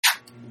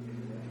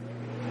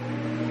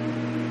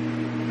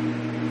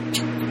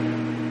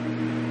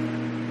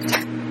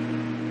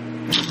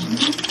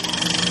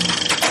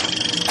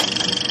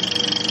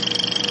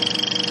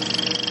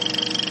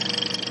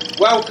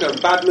Welcome,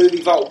 Bad Movie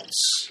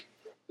Vaults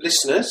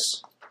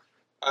listeners.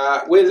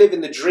 We're living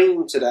the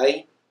dream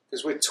today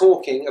because we're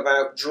talking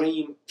about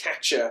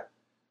Dreamcatcher,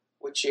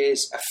 which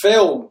is a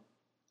film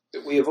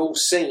that we have all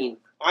seen.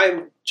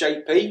 I'm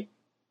JP,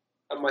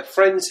 and my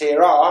friends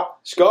here are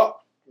Scott,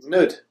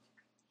 Nud.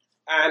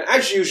 And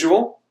as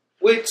usual,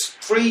 we're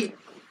three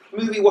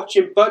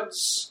movie-watching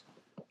buds.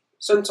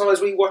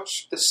 Sometimes we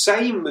watch the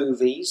same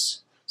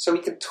movies so we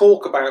can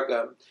talk about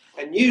them.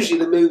 And usually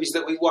the movies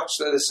that we watch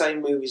that are the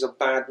same movies are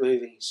bad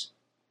movies.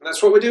 And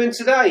that's what we're doing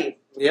today.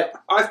 Yep.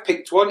 I've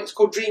picked one. It's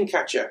called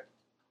Dreamcatcher.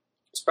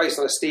 It's based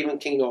on a Stephen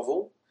King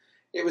novel.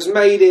 It was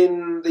made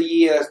in the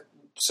year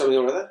something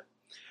or other.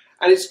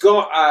 And it's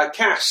got a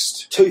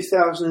cast.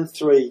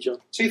 2003, John.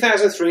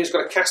 2003, it's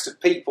got a cast of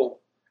people.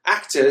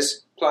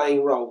 Actors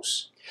playing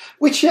roles.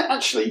 Which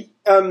actually,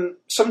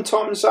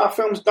 sometimes our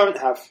films don't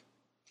have.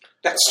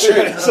 That's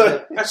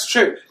true. That's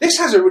true. This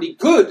has a really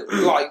good,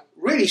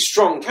 really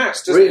strong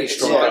cast, doesn't really it?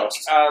 Strong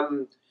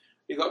cast.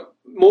 You've got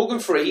Morgan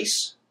Freeman.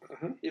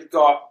 Mm-hmm. You've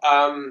got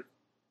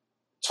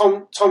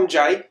Tom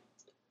J.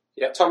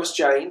 Yeah. Thomas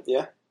Jane.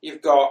 Yeah.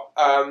 You've got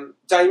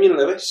Damien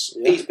Lewis.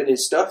 Yeah. He's been in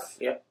stuff.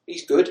 Yeah.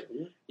 He's good.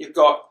 Mm-hmm. You've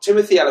got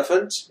Timothy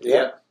Elephant.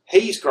 Yeah.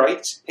 He's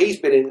great.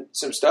 He's been in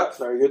some stuff.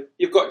 Very good.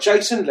 You've got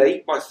Jason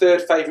Lee, my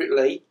third favourite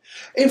Lee.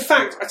 In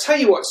fact, I tell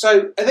you what.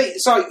 So I think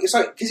it's like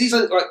because he's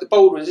like the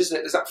Baldwins, isn't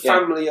it? There's that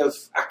family of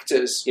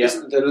actors,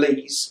 isn't there, the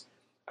Lees?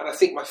 And I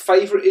think my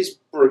favourite is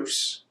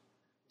Bruce,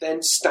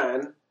 then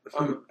Stan,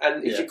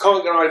 and if you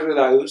can't get either of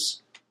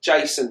those,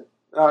 Jason.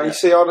 You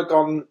see, I'd have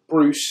gone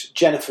Bruce,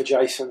 Jennifer,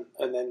 Jason,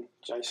 and then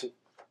Jason.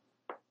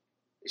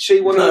 Is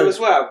she one of them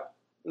as well?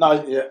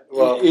 No,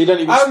 well, you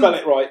don't even spell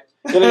it right.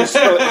 You don't even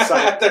spell it the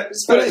same.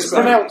 But it's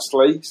pronounced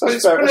Lee, so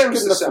it's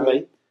good enough for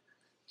me.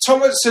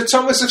 Sir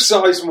Thomas of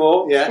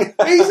Sizemore. Yeah.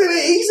 He's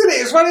in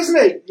it as well,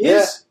 isn't he?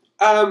 Yes.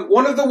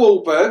 One of the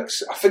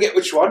Wahlbergs, I forget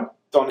which one.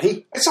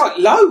 Donnie. It's like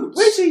loads.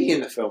 Where's he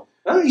in the film?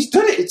 Oh, he's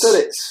done it. He did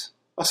it.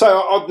 I say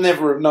I'd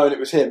never have known it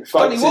was him. If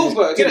Donnie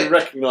Wahlberg, didn't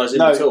recognise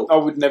him at all. I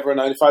would never have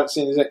known if I hadn't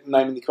seen his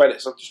name in the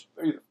credits. I'd just...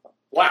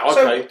 Wow,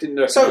 okay. Didn't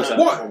recognise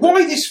that.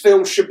 Why this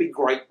film should be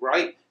great,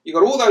 right? You've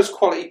got all those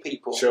quality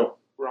people. Sure.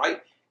 Right?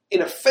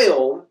 In a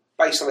film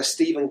based on a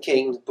Stephen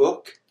King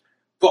book,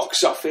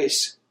 box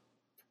office,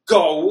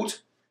 gold.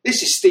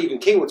 This is Stephen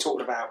King we're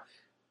talking about.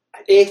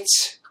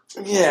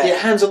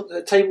 Hands on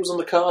the tables on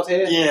the card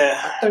here.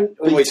 Yeah. I don't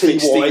always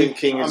think BTY. Stephen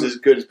King is as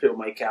good as people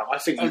make out. I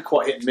think he's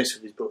quite hit and miss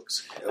with his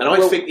books. And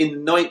I think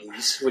in the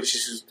 90s, which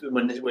is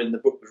when the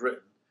book was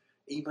written,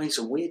 he made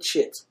some weird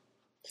shit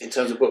in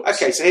terms of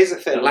books. Okay, so here's the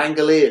thing. The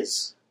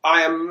Langoliers.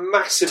 I am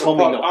massive.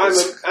 Tommy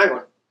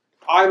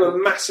I'm a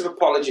massive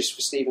apologist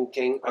for Stephen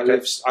King. I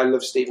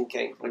love Stephen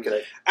King.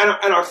 Okay. And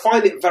I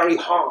find it very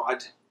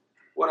hard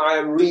when I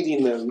am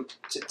reading them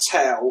to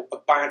tell a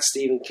bad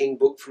Stephen King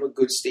book from a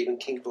good Stephen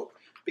King book.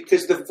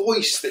 Because the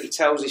voice that he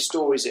tells his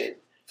stories in,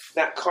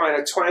 that kind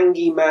of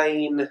twangy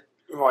main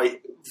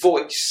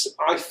voice,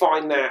 I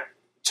find that,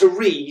 to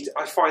read,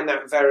 I find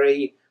that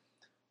very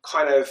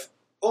kind of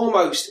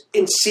almost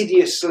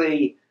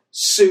insidiously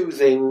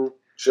soothing.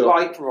 Sure.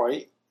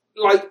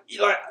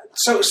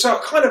 So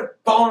I kind of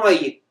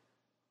buy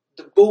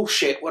the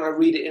bullshit when I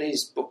read it in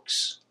his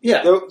books.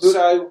 Yeah.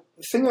 The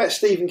thing about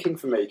Stephen King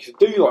for me, because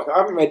I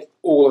haven't read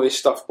all of his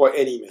stuff by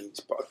any means,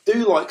 but I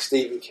do like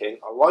Stephen King.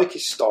 I like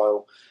his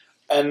style.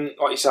 And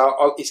like you say,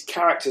 his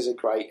characters are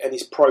great, and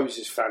his prose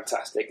is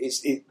fantastic.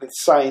 The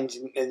sayings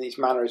and his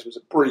mannerisms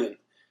are brilliant.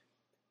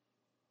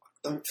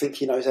 I don't think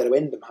he knows how to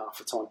end them half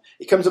the time.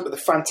 He comes up with a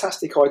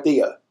fantastic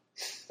idea,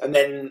 and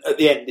then at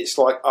the end, it's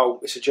like,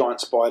 oh, it's a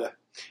giant spider.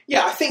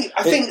 Yeah, I think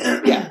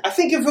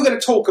if we're going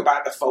to talk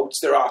about the faults,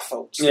 there are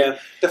faults. Yeah.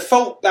 The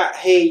fault that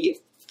he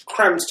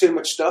crams too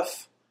much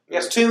stuff, he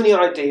has too many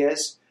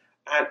ideas,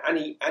 and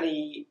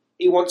he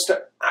wants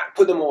to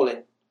put them all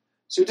in.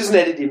 So he doesn't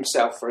edit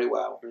himself very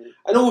well. Mm.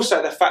 And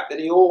also the fact that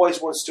he always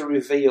wants to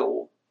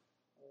reveal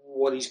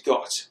what he's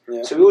got.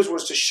 Yeah. So he always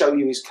wants to show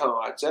you his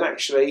cards. And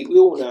actually, we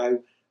all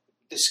know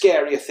the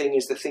scarier thing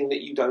is the thing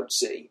that you don't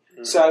see.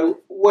 Mm. So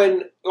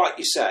when, like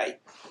you say,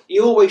 he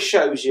always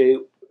shows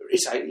you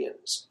it's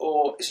aliens,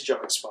 or it's a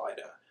giant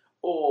spider,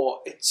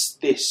 or it's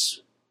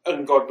this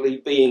ungodly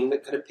being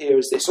that can appear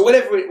as this, or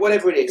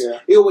whatever it is. Yeah.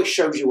 He always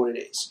shows you what it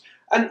is.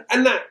 And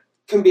that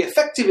can be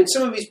effective. In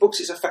some of his books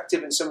it's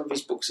effective, in some of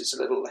his books it's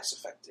a little less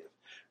effective.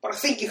 But I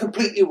think you're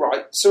completely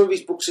right. Some of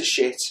his books are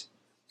shit,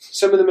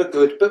 some of them are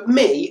good. But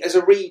me, as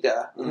a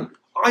reader,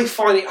 I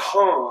find it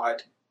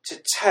hard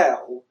to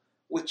tell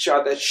which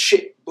are the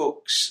shit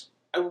books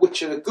and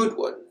which are the good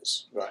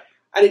ones. Right.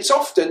 And it's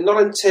often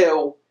not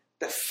until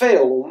the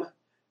film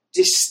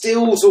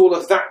distills all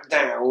of that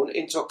down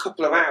into a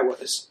couple of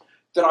hours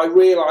that I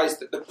realise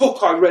that the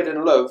book I read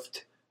and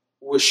loved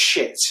was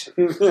shit.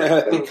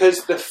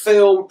 Because the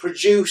film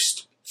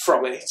produced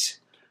from it,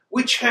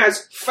 which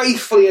has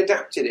faithfully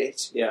adapted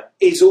it,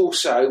 is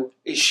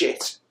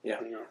shit.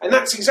 Yeah. And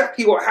that's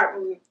exactly what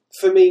happened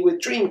for me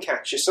with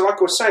Dreamcatcher. So like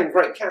I was saying,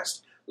 great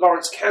cast.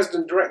 Lawrence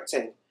Kasdan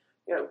directing.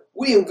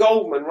 William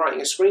Goldman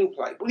writing a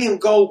screenplay. William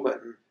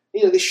Goldman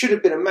This should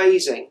have been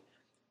amazing,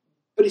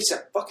 but it's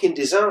a fucking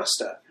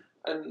disaster.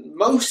 And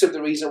most of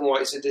the reason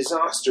why it's a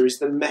disaster is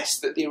the mess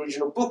that the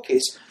original book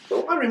is.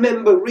 But I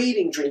remember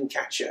reading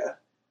Dreamcatcher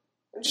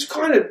and just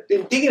kind of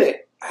digging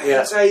it.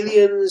 There's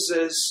aliens,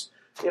 there's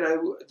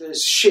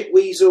shit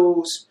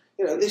weasels.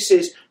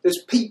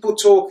 There's people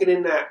talking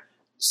in that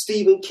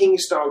Stephen King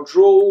style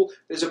drawl.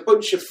 There's a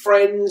bunch of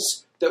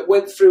friends that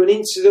went through an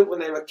incident when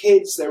they were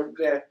kids.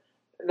 They're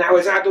now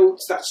as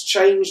adults, that's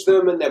changed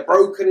them, and they're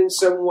broken in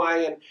some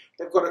way, and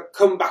they've got to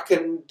come back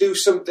and do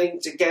something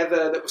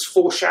together that was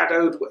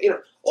foreshadowed.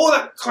 All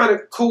that kind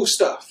of cool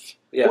stuff.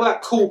 Yeah. All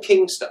that cool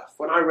King stuff.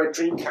 When I read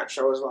Dreamcatcher,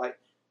 I was like,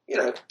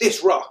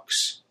 this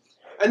rocks.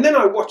 And then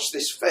I watched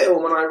this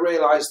film, and I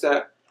realised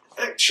that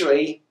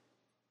actually,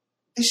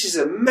 this is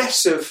a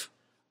mess of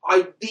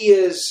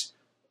ideas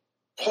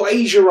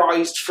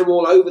plagiarised from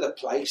all over the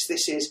place.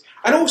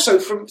 And also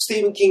from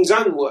Stephen King's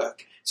own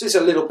work. So it's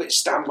a little bit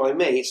Stand By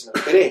Me, it's a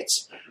little bit it.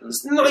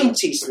 It's the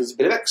 90s, so there's a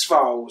bit of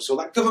X-Files, all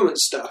that government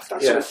stuff,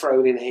 that's all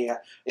thrown in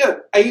here.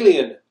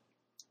 Alien.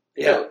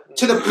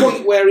 To the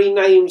point where he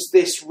names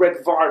this red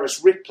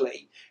virus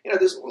Ripley.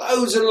 There's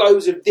loads and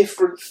loads of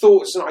different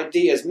thoughts and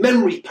ideas,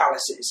 memory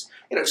palaces.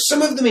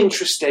 Some of them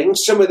interesting,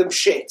 some of them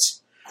shit.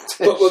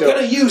 But we're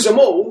going to use them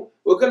all.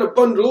 We're going to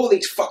bundle all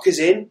these fuckers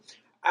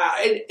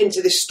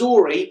into this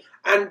story.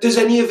 And does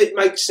any of it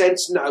make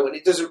sense? No, and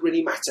it doesn't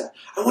really matter.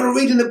 And when I'm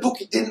reading the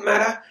book, it didn't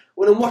matter.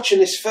 When I'm watching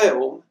this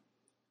film,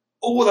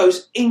 all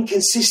those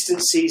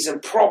inconsistencies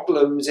and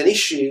problems and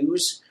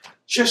issues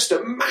just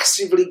are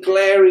massively,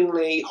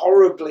 glaringly,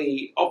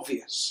 horribly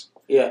obvious.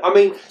 Yeah. I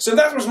mean, so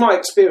that was my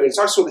experience.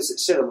 I saw this at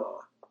cinema.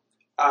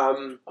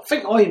 I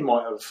think I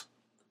might have.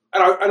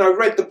 And I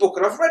read the book,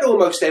 and I've read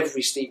almost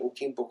every Stephen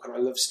King book, and I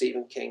love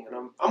Stephen King.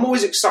 And I'm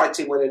always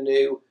excited when a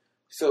new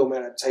film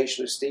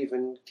adaptation of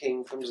Stephen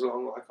King comes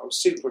along. Like, I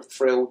was super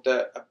thrilled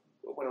that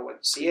when I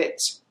went to see it.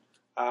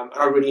 And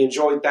I really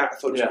enjoyed that. I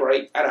thought it was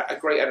great. A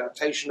great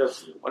adaptation of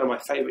one of my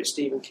favourite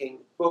Stephen King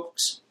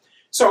books.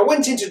 So I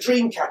went into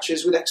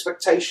Dreamcatchers with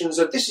expectations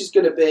of this is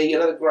going to be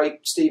another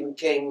great Stephen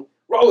King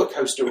roller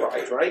coaster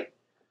ride, right?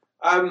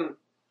 And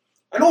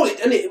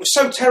it was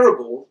so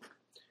terrible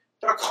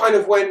that I kind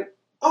of went,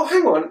 oh,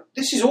 hang on,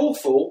 this is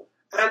awful.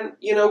 And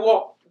you know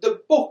what?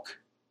 The book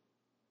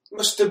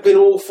must have been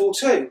awful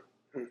too.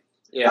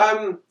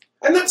 Yeah.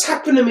 And that's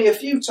happened to me a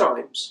few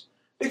times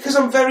because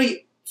I'm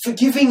very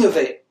forgiving of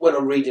it when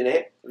I'm reading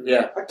it.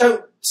 Yeah. I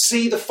don't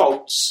see the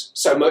faults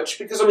so much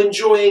because I'm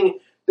enjoying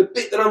the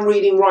bit that I'm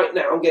reading right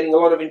now. I'm getting a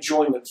lot of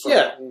enjoyment from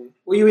it.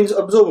 Well, you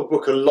absorb a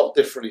book a lot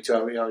differently to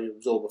how you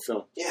absorb a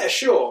film. Yeah,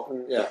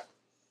 sure. Yeah.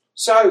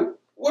 So,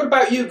 what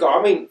about you, Guy?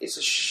 I mean, it's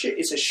a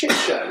shit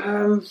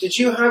show. Did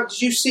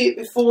you see it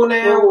before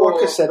now? Well,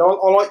 like I said, I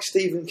like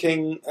Stephen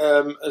King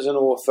as an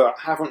author.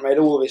 Haven't read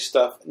all of his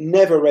stuff.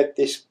 Never read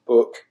this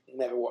book.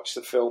 Never watched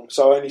the film.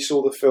 So I only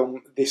saw the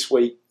film this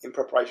week in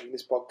preparation for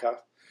this podcast.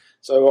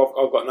 So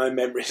I've got no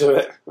memories of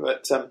it.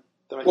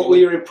 But what were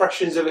your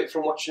impressions of it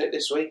from watching it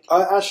this week?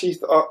 I actually,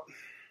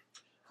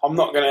 I'm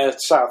not going to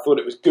say I thought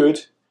it was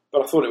good,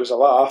 but I thought it was a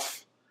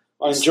laugh.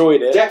 I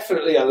enjoyed it.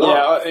 Definitely a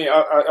laugh. Yeah,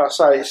 I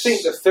say. I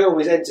think the film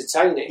is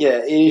entertaining.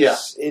 Yeah, it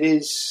is. Yeah. It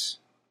is.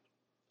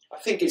 I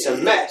think it's a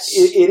mess.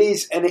 It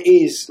is, and it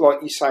is,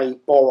 like you say,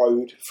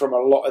 borrowed from a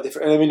lot of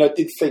different. I mean, I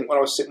did think when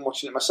I was sitting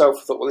watching it myself,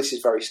 I thought, well, this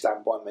is very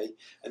Stand By Me,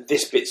 and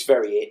this bit's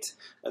very it,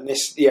 and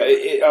this,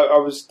 I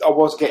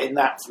was getting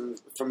that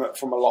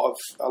from a lot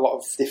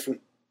of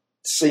different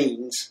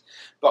scenes,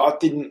 but I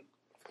didn't.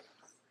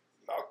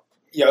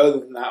 Other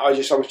than that, I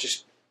was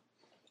just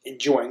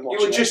enjoying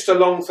watching. You were just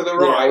along for the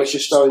ride. Yeah, I was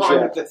just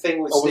kind of the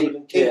thing with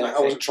Stephen King. Yeah, I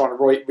wasn't trying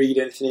to read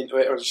anything into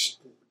it. I was just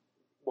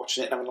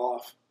watching it and having a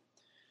laugh.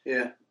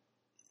 Yeah.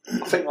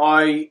 I think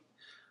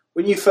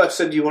when you first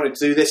said you wanted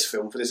to do this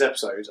film for this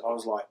episode, I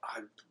was like,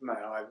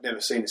 I've never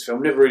seen this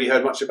film, never really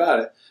heard much about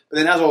it. But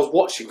then as I was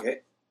watching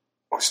it,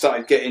 I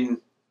started getting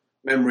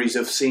memories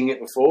of seeing it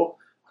before.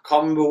 I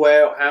can't remember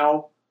where or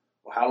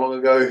how long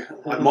ago.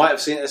 I might have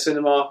seen it at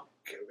cinema.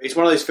 It's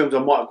one of those films I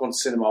might have gone to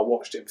cinema,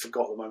 watched it and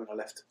forgot the moment I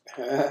left.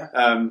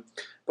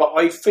 But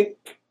I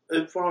think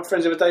one of my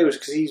friends the other day was,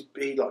 because he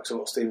likes a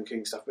lot of Stephen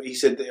King stuff, but he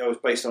said that it was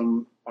based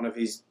on one of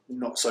his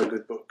not so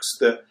good books,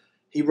 that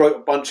he wrote a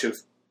bunch of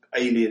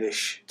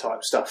alien-ish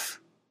type stuff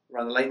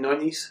around the late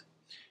 90s.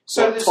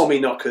 So like Tommy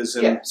Knockers.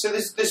 And so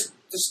there's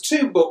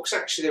two books,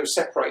 actually they were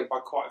separated by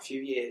quite a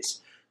few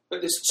years,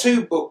 but there's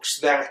two books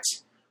that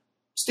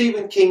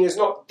Stephen King has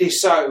not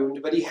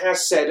disowned, but he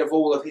has said of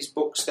all of his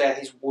books they're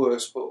his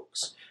worst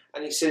books.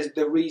 And he says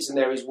the reason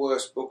they're his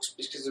worst books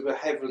is because they were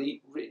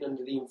heavily written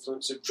under the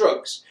influence of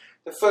drugs.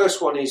 The first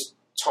one is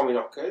Tommy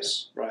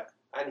Knockers. Right.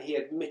 And he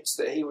admits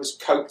that he was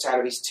coked out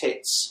of his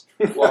tits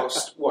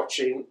whilst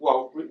writing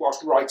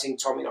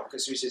Tommy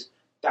Knockers. So he says,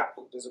 that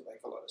book doesn't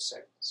make a lot of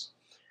sense.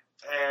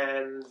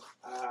 And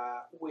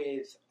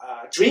with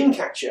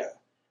Dreamcatcher,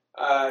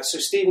 so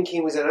Stephen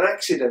King was in an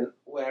accident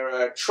where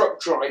a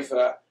truck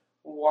driver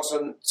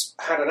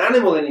had an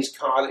animal in his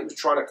car that he was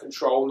trying to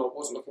control and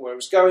wasn't looking where he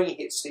was going. He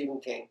hit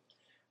Stephen King.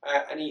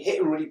 And he hit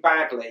him really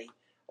badly.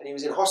 and he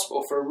was in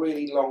hospital for a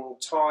really long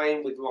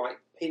time with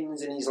like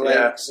pins in his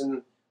legs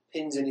and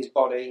pins in his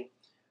body.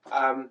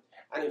 And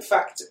in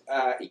fact,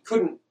 he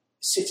couldn't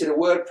sit at a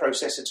word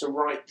processor to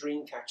write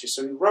Dreamcatcher,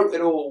 so he wrote it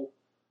all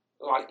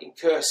like in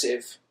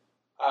cursive.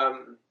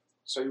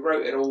 So he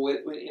wrote it all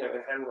with in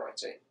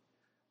handwriting.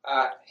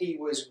 He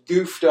was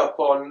goofed up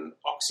on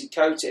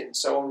oxycodone,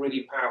 so on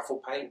really powerful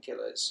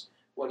painkillers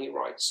when he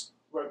wrote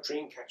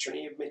Dreamcatcher, and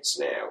he admits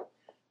now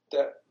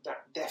that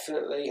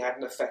definitely had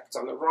an effect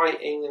on the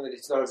writing, and that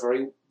it's not a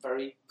very,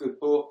 very good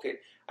book.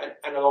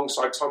 And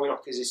alongside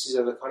Tommyknockers, this is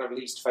the kind of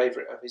least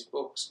favourite of his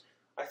books.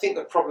 I think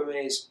the problem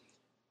is,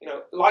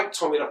 like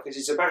Tommyknockers,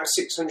 it's about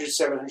 600,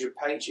 700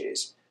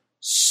 pages,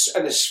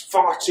 and there's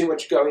far too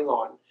much going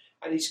on.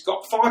 And he's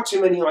got far too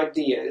many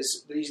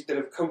ideas that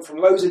have come from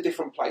loads of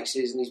different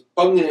places, and he's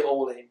bunging it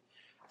all in.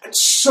 And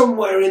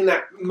somewhere in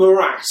that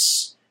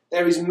morass,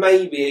 there is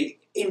maybe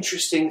an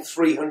interesting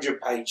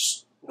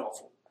 300-page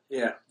novel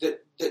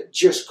that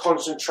just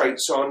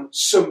concentrates on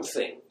some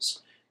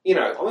things.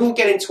 We'll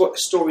get into what the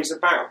story's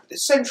about. The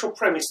central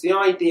premise, the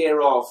idea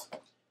of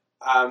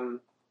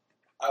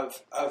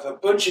a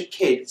bunch of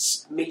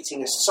kids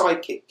meeting a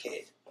psychic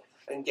kid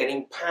and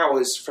getting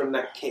powers from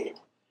that kid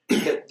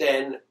that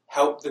then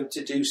help them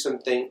to do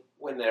something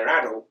when they're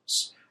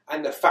adults,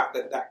 and the fact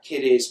that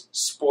kid is,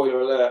 spoiler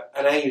alert,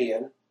 an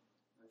alien,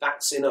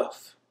 that's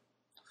enough.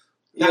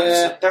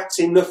 That's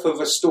enough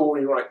of a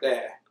story right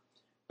there.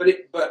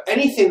 But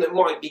anything that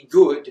might be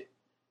good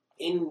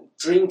in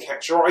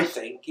Dreamcatcher, I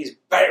think, is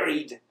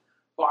buried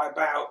by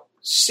about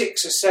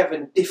 6 or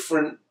 7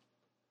 different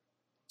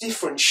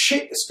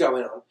shit that's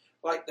going on.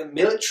 Like the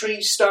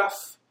military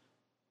stuff.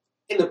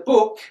 In the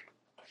book,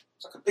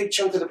 it's like a big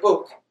chunk of the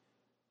book.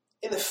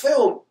 In the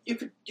film, you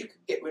could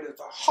get rid of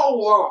the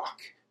whole arc.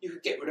 You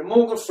could get rid of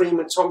Morgan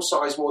Freeman, Tom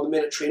Sizemore, the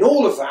military, and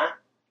all of that,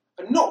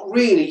 and not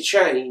really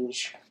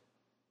change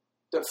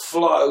the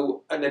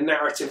flow and the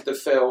narrative of the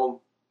film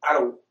at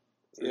all.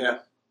 Yeah.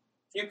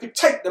 You could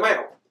take them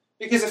out,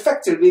 because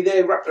effectively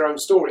they wrap their own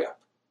story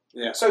up.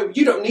 Yeah. So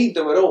you don't need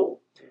them at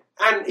all.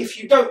 And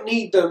if you don't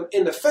need them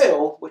in the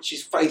film, which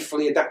is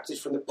faithfully adapted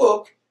from the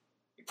book,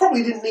 you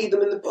probably didn't need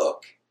them in the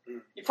book.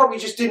 You probably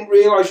just didn't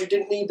realise you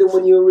didn't need them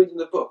when you were reading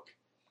the book.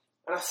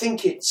 And I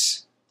think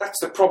that's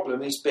the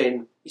problem. He's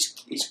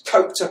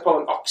coked up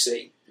on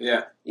oxy.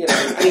 Yeah.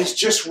 And he's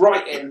just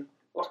writing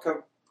like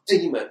a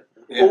demon.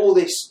 Yeah. All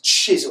this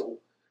chisel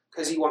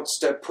because he wants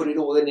to put it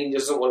all in and he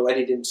doesn't want to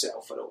edit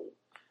himself at all.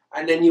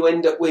 And then you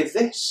end up with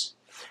this.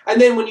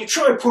 And then when you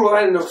try and put all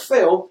that into a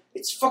film,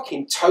 it's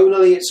fucking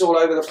tonally, it's all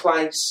over the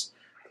place.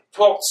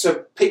 Plots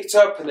are picked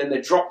up and then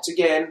they're dropped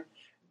again.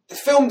 The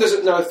film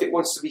doesn't know if it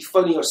wants to be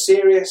funny or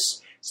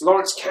serious. It's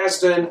Lawrence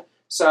Kasdan,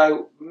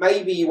 so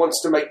maybe he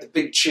wants to make the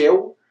big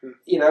chill,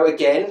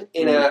 again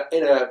in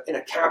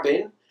a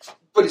cabin.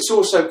 But it's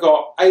also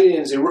got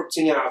aliens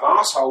erupting out of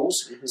arseholes,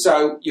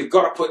 so you've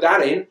got to put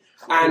that in.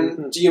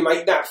 And do you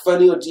make that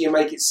funny, or do you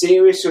make it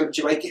serious, or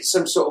do you make it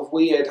some sort of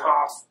weird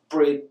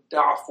half-bred,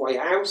 halfway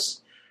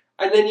house?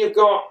 And then you've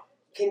got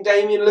King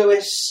Damian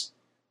Lewis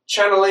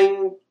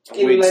channeling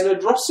King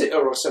Leonard Rossiter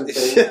or something.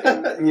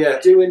 Yeah.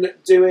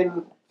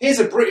 Doing. Here's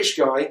a British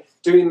guy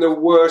doing the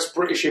worst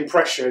British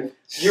impression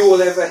you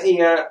will ever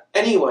hear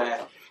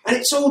anywhere. And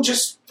it's all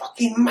just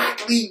fucking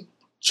madly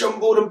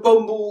jumbled and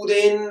bumbled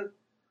in.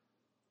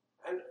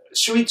 And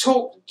should we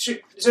talk...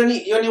 Is there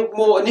any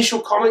more initial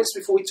comments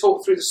before we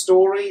talk through the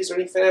story? Is there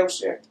anything else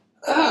yet?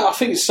 I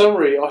think in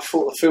summary, I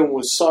thought the film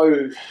was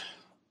so...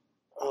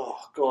 Oh,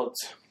 God.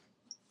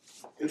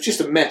 It was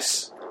just a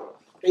mess.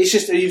 It's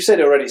just... You've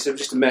said it already, so it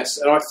was just a mess.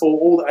 And I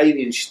thought all the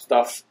alien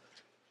stuff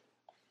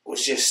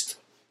was just...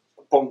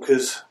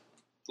 bonkers.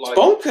 It's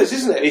bonkers,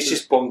 isn't it? It's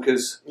just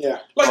bonkers. Yeah.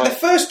 Like the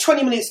first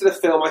 20 minutes of the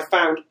film I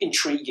found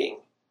intriguing.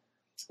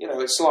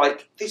 It's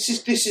like, this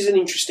is an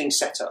interesting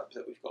setup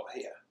that we've got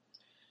here.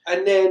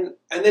 And then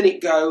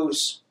it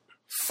goes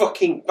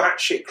fucking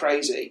batshit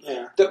crazy.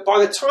 Yeah. That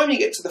by the time you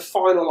get to the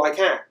final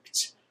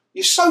act,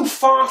 you're so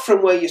far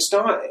from where you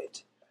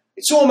started.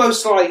 It's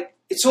almost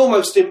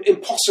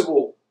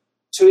impossible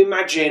to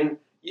imagine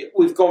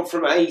we've gone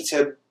from A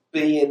to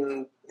B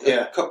in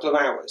a couple of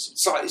hours.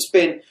 It's like it's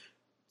been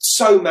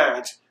so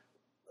mad,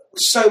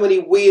 so many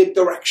weird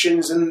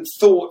directions and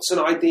thoughts and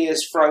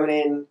ideas thrown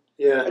in,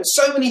 and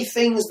so many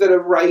things that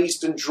are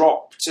raised and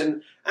dropped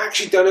and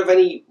actually don't have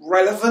any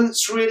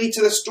relevance really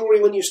to the story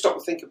when you stop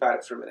and think about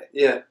it for a minute.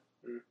 Yeah.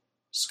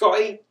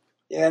 Scotty?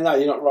 Yeah, no,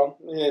 you're not wrong.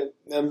 Yeah,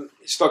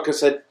 it's like I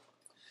said,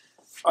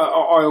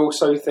 I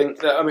also think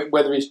that,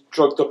 whether he's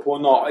drugged up or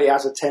not, he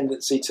has a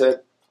tendency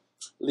to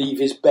leave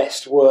his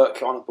best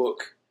work on a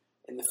book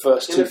in the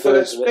first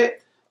two-thirds of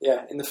it.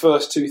 Yeah, in the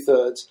first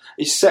 2/3.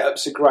 His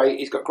setups are great,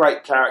 he's got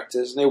great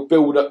characters, and he'll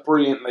build up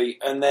brilliantly,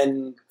 and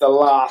then the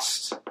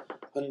last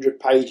 100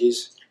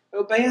 pages...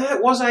 Oh, but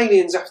it was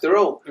aliens after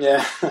all.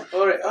 Yeah.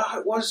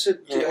 It was a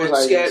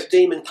was scared aliens.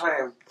 demon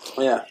clown.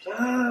 Yeah.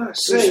 Ah,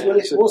 see. Well,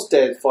 it was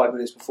dead 5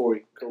 minutes before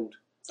he called.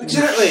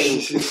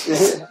 Exactly.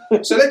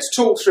 So let's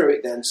talk through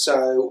it then.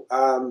 So,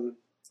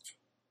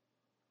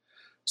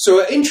 So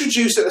we're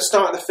introduced at the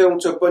start of the film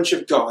to a bunch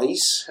of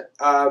guys.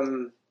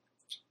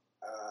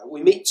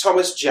 We meet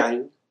Thomas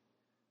Jane,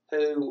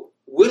 who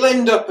will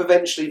end up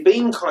eventually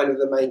being kind of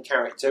the main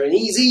character, and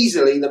he's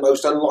easily the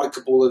most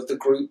unlikable of the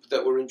group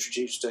that we're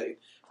introduced to.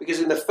 Because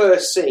in the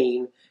first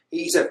scene,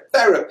 he's a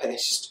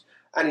therapist,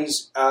 and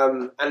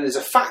there's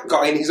a fat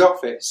guy in his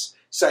office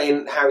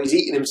saying how he's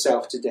eating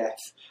himself to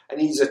death, and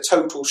he's a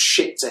total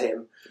shit to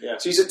him. Yeah.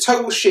 So he's a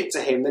total shit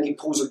to him, then he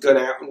pulls a gun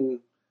out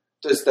and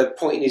does the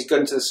pointing his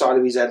gun to the side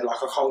of his head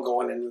like, I can't go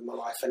on in with my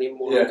life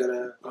anymore, Yeah.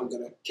 I'm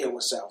gonna kill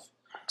myself.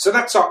 So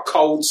that's our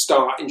cold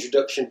start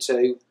introduction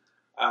to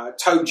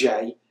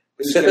Toe-J,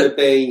 who's going to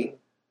be,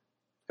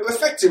 who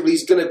effectively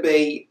is going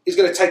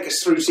to take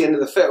us through to the end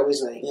of the film,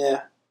 isn't he?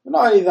 Yeah. But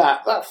not only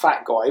that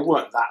fat guy, he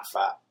weren't that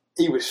fat.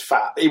 He was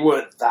fat. He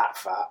weren't that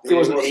fat. He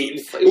wasn't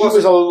eating. He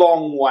was a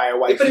long way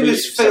away. But from he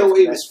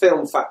was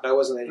film fat though,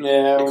 wasn't he?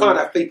 Yeah. You can't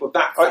have people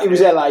that fat. He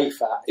was LA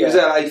fat. He was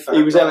LA fat.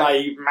 He was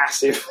LA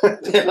massive.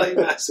 LA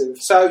massive.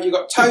 So you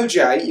got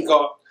Toe-J, you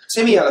got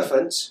Timmy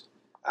Elephant.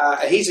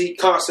 He's a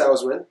car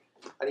salesman.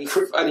 And he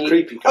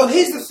creepy. Oh,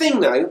 here's the thing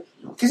though,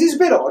 because it's a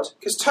bit odd.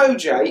 Because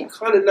Toe-J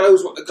kind of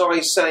knows what the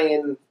guy's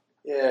saying.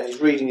 Yeah,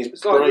 he's reading his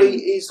It's like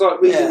he's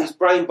like reading his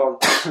brain bomb.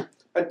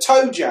 And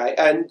Toe-J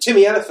and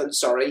Timmy Elephant,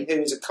 who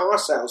is a car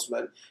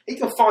salesman, he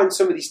can find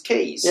some of these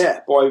keys.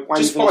 Yeah,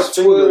 just by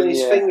twirling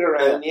his finger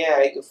around.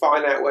 Yeah, he can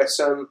find out where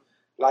some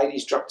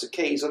lady's dropped her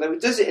keys. Although he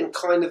does it in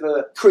kind of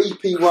a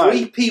creepy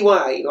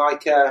way,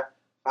 like I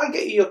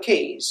get you your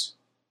keys,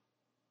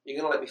 you're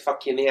gonna let me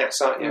fuck you in the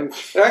ass, aren't you?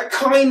 That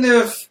kind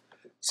of.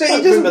 So he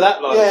doesn't. Remember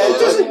that line? Yeah, he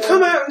doesn't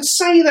come out and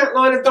say that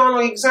line of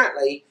dialogue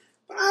exactly.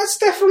 But that's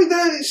definitely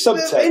the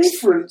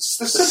inference,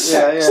 the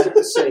subtext of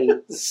the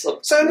scene.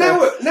 So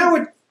now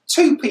we're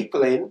two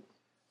people in.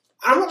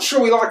 I'm not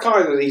sure we like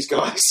either of these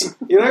guys.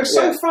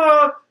 So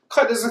far,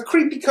 there's a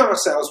creepy car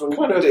salesman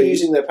kind of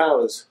abusing their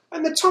powers,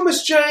 and the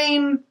Thomas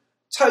Jane,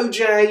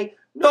 Toe-J,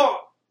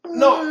 not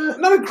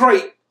a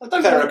great. I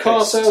don't like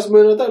car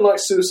salesmen. I don't like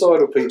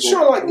suicidal people. I'm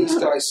sure I like these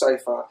guys so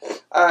far.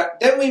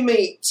 Then we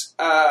meet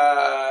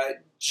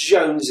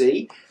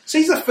Jonesy. So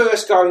he's the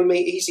first guy we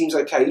meet. He seems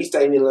okay. He's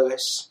Damien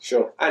Lewis.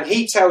 Sure. And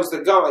he tells the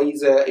guy,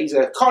 he's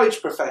a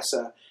college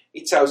professor,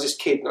 he tells this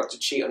kid not to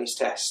cheat on his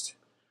test.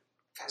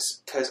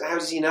 Because how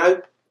does he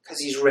know? Because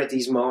he's read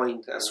his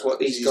mind. That's what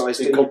these guys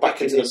do. Gone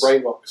back into the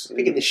brain box.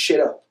 Picking this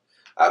shit up.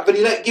 But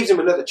he gives him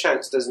another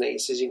chance, doesn't he? He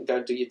says you can go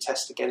and do your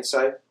test again.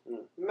 So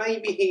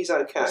maybe he's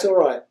okay. It's all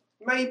right.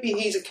 Maybe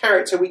he's a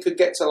character we could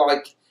get to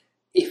like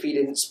if he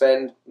didn't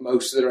spend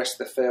most of the rest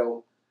of the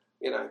film,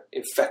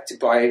 infected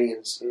by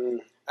aliens.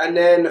 And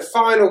then the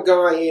final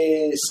guy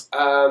is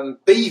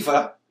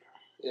Beaver,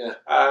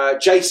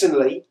 Jason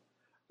Lee,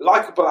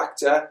 likeable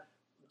actor,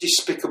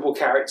 despicable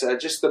character,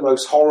 just the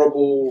most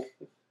horrible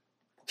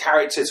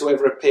character to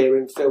ever appear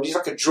in films. He's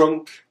like a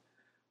drunk,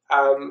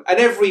 and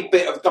every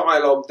bit of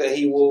dialogue that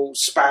he will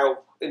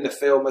spout in the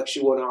film makes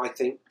you want to, I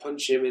think,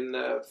 punch him in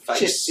the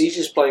face. He's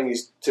just playing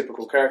his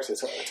typical character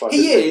type.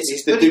 He is.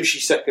 He's the douchey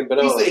second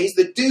banana. He's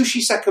the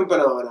douchey second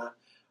banana,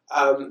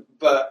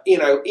 but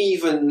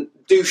even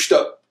douched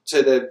up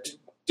to the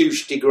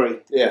douche degree.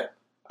 Yeah.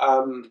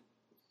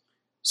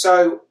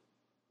 So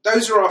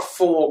those are our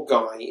four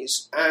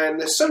guys, and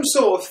there's some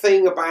sort of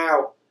thing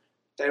about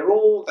they're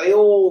all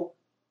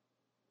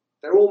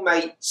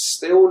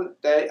mates.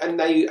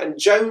 And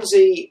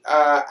Jonesy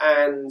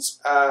and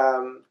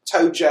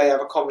Toe-J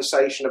have a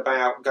conversation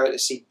about going to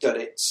see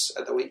Duddits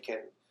at the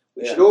weekend.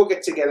 We should all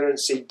get together and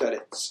see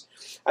Duddits,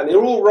 and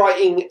they're all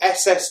writing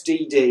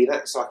SSDD.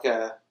 That's like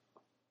a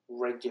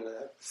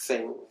regular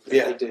thing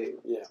that they do.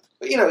 Yeah.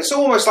 But it's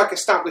almost like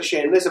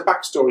establishing. There's a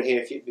backstory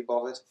here if you'd be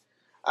bothered.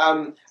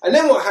 And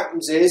then what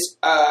happens is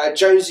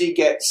Jonesy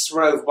gets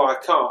run over by a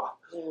car.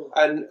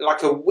 And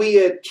like a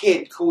weird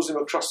kid calls him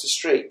across the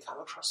street. Come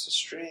across the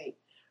street.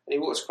 And he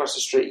walks across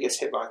the street, he gets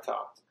hit by a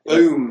car.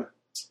 Boom.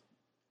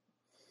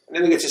 And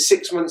then we get to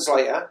 6 months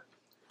later,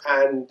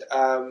 and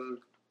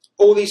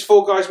all these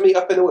four guys meet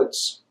up in the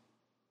woods,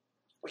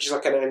 which is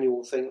like an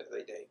annual thing that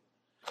they do.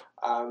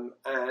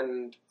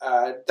 And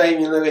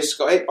Damien Lewis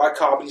got hit by a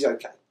car, but he's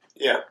okay.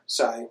 Yeah.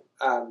 So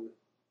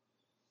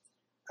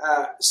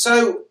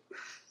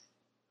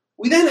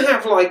we then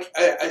have like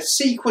a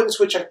sequence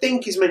which I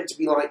think is meant to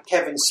be like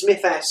Kevin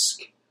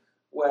Smith-esque,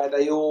 where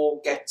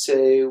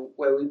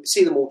where we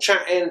see them all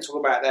chatting and talk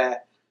about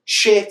their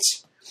shit.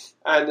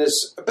 But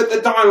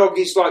the dialogue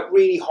is like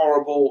really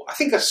horrible. I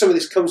think some of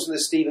this comes from the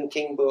Stephen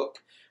King book,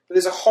 but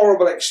there's a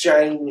horrible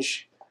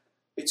exchange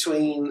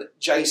between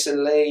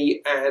Jason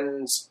Lee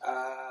and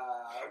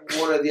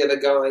one of the other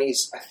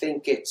guys. I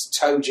think it's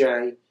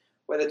Toe-J,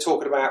 where they're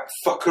talking about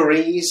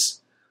fuckeries.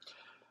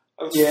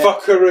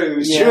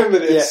 Fuckaroos. Do you remember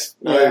this?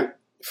 Yeah.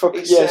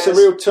 It's a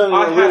real turn,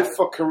 real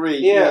fuckery.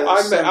 Yeah,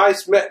 I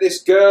met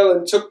this girl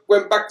and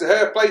went back to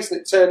her place, and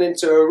it turned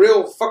into a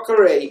real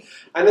fuckery.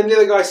 And then the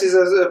other guy says,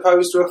 as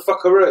opposed to a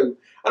fuckaroo.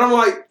 And I'm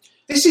like,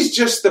 this is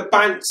just the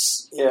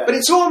bants. Yeah. But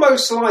it's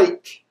almost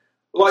like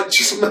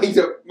just made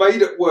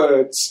up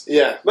words.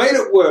 Yeah. Made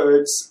up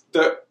words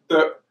that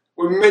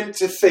we're meant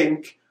to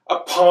think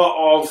are part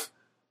of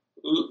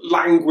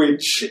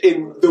language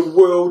in the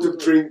world of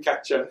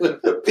Dreamcatcher.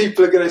 That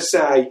people are going to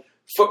say,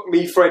 fuck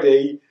me,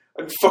 Freddy,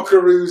 and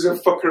fuckaroos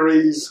and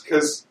fuckeries,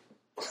 because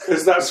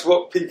that's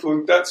what they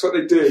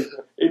do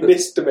in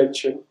this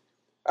dimension.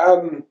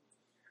 And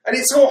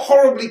it's all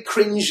horribly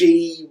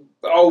cringy,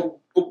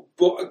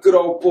 good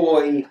old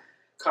boy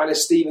kind of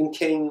Stephen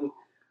King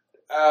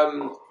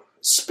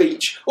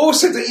speech.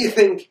 Also, don't you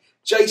think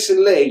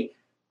Jason Lee,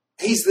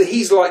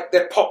 he's like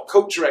their pop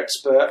culture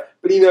expert,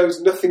 but he knows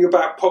nothing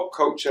about pop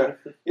culture.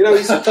 You know,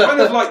 he's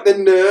kind of like the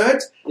nerd.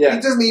 Yeah.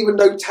 He doesn't even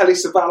know Telly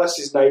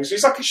Savalas' name, so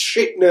he's like a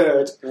shit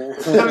nerd.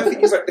 I don't think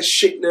he's like the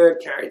shit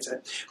nerd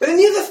character. But then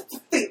the other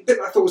thing that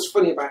I thought was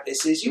funny about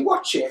this is you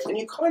watch it and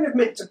you kind of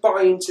meant to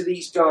buy into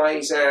these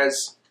guys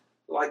as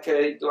like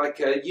a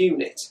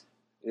unit.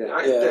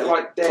 Yeah,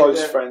 they're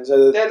close friends.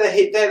 They're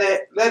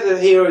the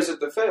heroes of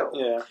the film.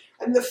 Yeah,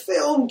 and the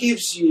film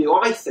gives you,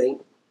 I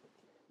think,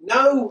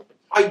 no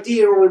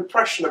idea or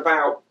impression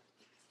about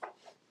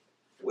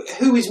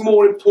who is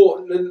more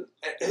important and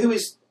who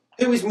is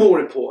more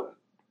important.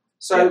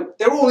 So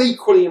they're all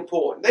equally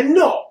important. They're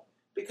not,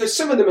 because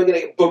some of them are going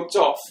to get bumped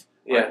off.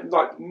 Yeah,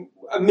 like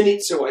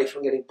minutes away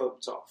from getting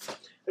bumped off,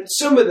 and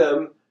some of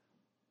them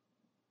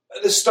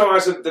are the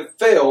stars of the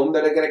film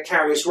that are going to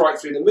carry us right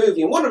through the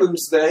movie, and one of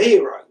them's the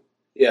hero.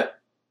 Yeah.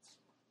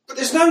 But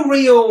there's no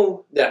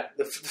real... Yeah,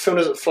 the film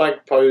doesn't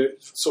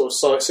sort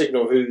of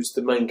signal who's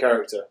the main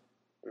character.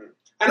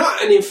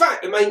 And in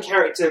fact, the main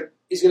character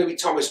is going to be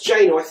Thomas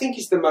Jane, who I think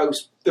is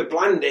the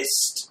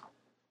blandest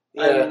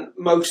and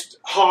most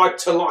hard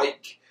to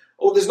like.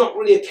 Or there's not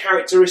really a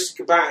characteristic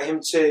about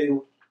him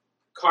to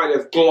kind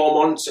of glom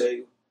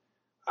onto.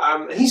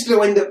 And he's going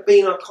to end up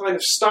being a kind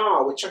of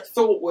star, which I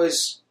thought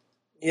was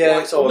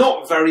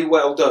not very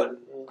well done.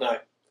 No.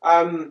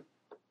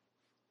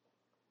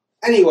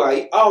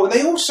 Anyway, and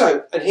they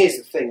also, and here's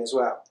the thing as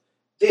well,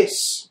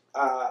 this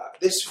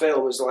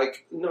film is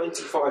like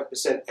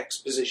 95%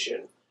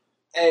 exposition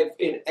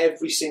in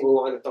every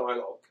single line of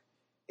dialogue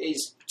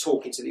is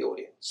talking to the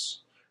audience.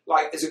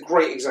 Like, there's a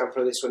great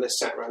example of this when they're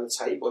sat around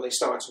the table and they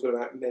start talking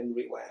about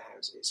memory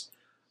warehouses.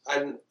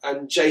 And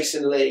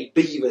Jason Lee,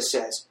 Beaver,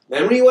 says,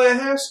 memory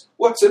warehouse?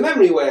 What's a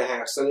memory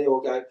warehouse? And they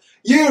all go,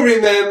 you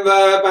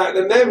remember about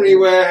the memory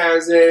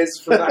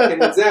warehouses from back in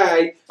the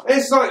day. And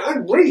it's like, I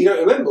really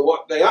don't remember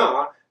what they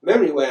are,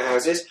 memory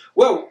warehouses.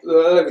 Well,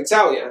 let me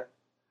tell you,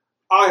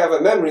 I have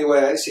a memory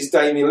warehouse. This is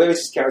Damien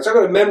Lewis's character. I've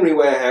got a memory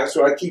warehouse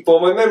where I keep all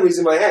my memories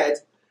in my head,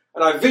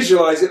 and I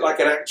visualise it like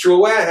an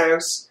actual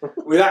warehouse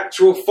with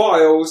actual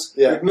files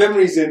with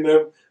memories in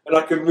them. And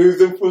I can move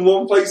them from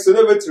one place to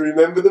another to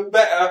remember them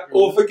better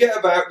or forget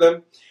about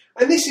them.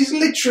 And this is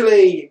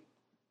literally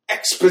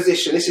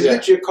exposition. This is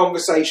literally a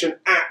conversation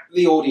at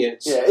the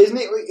audience. Yeah, isn't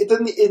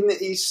it?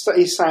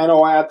 He's saying,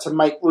 I had to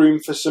make room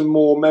for some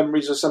more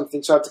memories or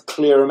something, so I had to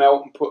clear them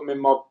out and put them in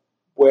my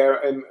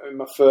in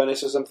my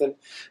furnace or something.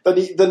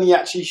 Doesn't he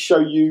actually show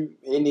you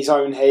in his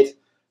own head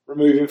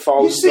removing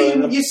files?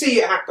 You see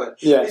it happen.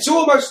 Yeah. It's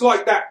almost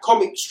like that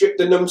comic strip,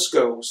 The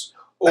Numbskulls.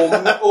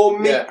 Or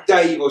Meet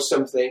Dave or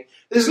something.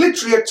 There's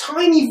literally a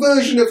tiny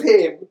version of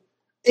him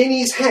in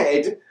his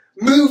head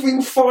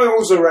moving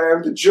files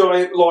around a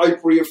giant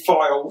library of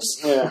files.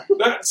 Yeah.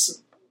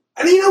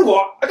 And you know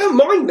what? I don't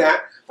mind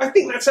that. I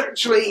think that's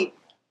actually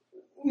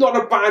not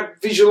a bad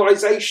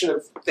visualisation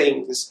of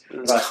things.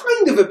 Right. It's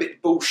kind of a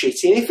bit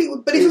bullshitty.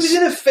 But if it was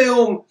in a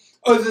film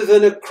other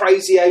than a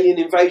crazy alien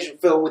invasion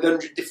film with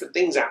 100 different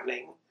things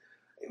happening,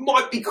 it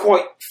might be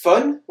quite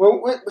fun.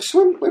 Well,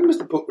 when was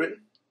the book written?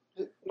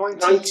 Late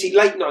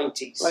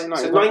 90s. So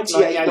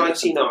 98,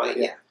 99,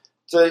 yeah.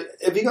 So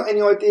have you got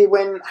any idea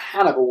when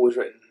Hannibal was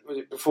written? Was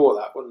it before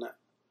that, wasn't it?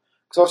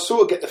 Because I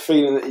sort of get the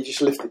feeling that he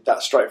just lifted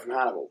that straight from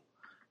Hannibal.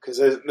 Because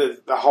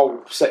the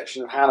whole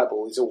section of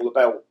Hannibal is all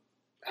about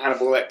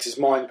Hannibal Lecter's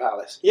mind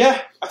palace.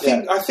 Yeah, I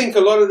think a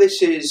lot of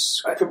this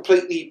is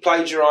completely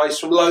plagiarised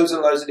from loads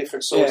and loads of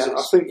different sources. Yeah,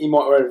 I think he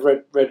might have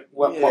read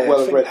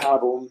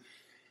Hannibal.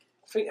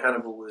 I think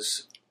Hannibal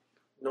was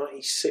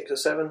 96 or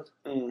 7,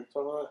 something like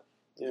that.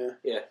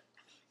 Yeah.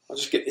 I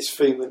just get this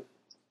feeling.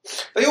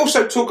 They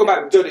also talk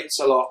about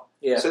Duddits a lot.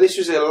 Yeah. So this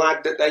was a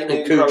lad that they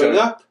knew growing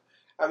up,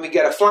 and we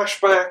get a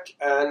flashback,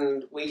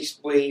 and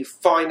we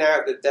find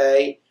out that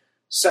they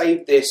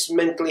saved this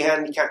mentally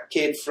handicapped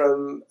kid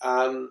from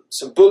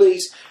some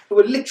bullies who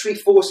were literally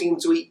forcing him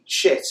to eat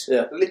shit.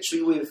 Yeah.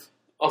 Literally with...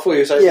 I thought you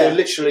were saying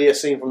literally a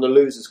scene from the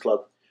Losers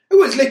Club. It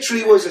was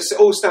literally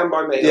all Stand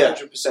By Me,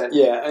 100%.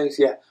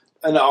 Yeah,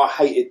 and I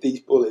hated these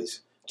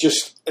bullies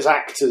just as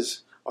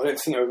actors. I don't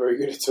think they were very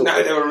good at all.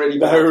 No, they were really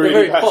bad. They were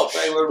very posh.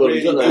 They were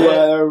really bad.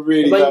 Yeah, they were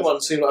really bad. The main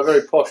one seemed like a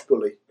very posh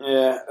bully.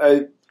 Yeah.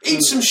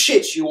 Eat some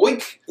shit, you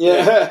oink.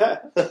 Yeah.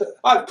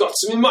 I've got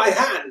some in my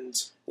hand.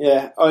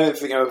 Yeah, I don't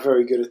think they were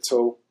very good at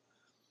all.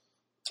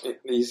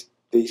 These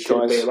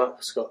guys. Beat 'em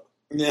up, Scott.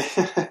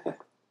 Yeah.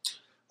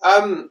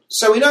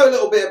 So we know a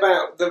little bit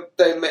about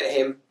they met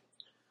him.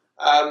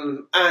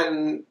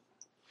 And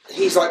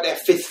he's like their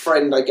fifth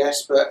friend, I guess,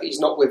 but he's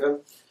not with them.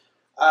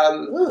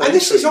 And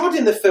this is odd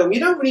in the film. You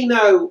don't really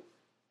know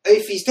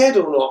if he's dead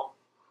or not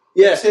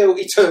until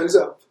he turns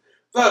up.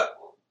 But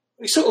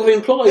it sort of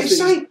implies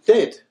that he's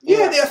dead.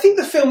 Yeah, I think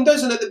the film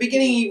doesn't. At the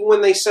beginning, even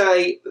when they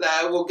say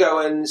we'll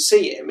go and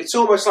see him, it's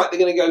almost like they're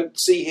going to go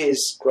see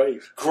his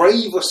grave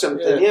or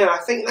something. Yeah, I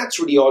think that's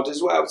really odd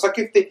as well. It's like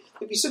if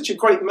he's such a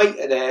great mate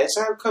of theirs,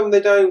 how come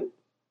they don't?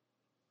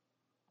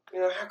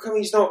 How come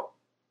he's not?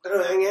 They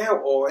don't hang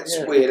out, or it's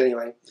weird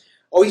anyway.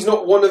 Or he's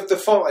not one of the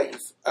 5.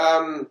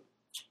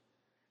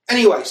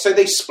 Anyway, so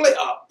they split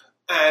up,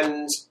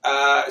 and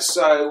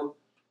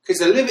because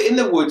they live in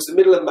the woods, the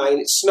middle of Maine,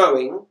 it's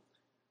snowing.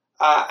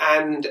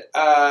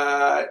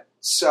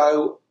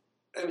 So,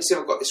 let me see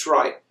if I've got this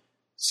right.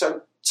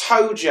 So,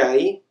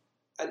 Toe-Jay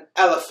and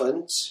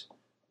Elephant,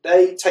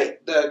 they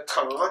take the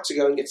car to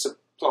go and get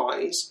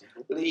supplies,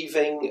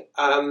 leaving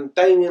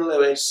Damian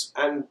Lewis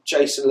and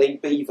Jason Lee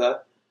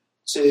Beaver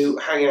to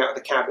hang out at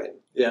the cabin.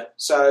 Yeah.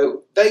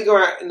 So, they go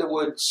out in the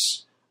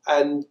woods,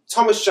 and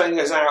Thomas Jane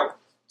goes out.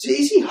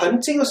 Is he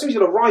hunting or something? He's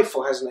got a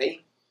rifle, hasn't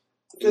he?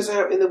 He goes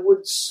out in the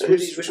woods.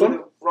 Which one?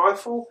 A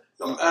rifle?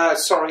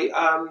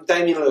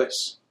 Damian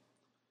Lewis.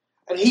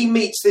 And he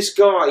meets this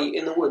guy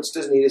in the woods,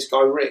 doesn't he? This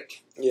guy,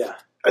 Rick. Yeah.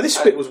 And this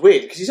bit was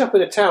weird, because he's up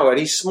in a tower and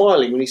he's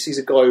smiling when he sees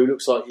a guy who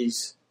looks like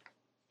he's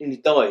nearly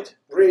died.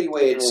 Really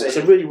weird. Yeah. It's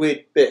a really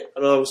weird bit.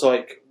 And I was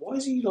like, why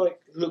does he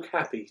look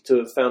happy to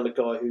have found a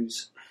guy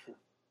who's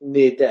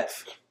near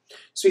death?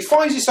 So he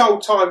finds this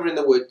old timer in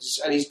the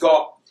woods, and he's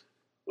got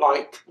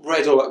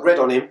red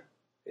on him.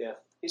 Yeah.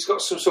 He's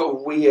got some sort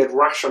of weird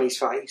rash on his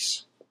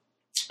face.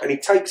 And he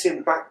takes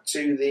him back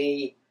to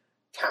the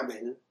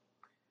cabin.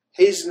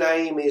 His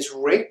name is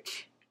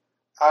Rick.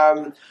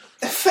 And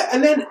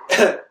then,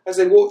 as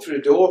they walk through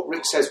the door,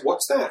 Rick says,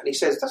 "What's that?" And he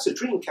says, "That's a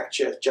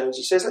Dreamcatcher, Jones."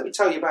 He says, "Let me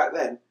tell you about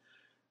them."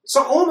 It's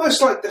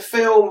almost like the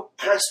film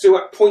has to,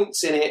 at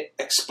points in it,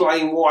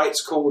 explain why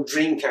it's called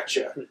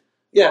Dreamcatcher.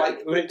 Yeah,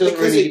 it doesn't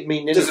really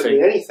mean anything. Doesn't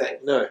mean anything.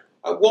 No.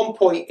 At one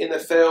point in the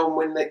film,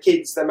 when the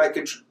kids, they make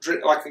they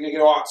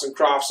go arts and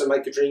crafts and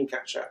make a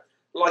Dreamcatcher.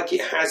 Like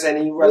it has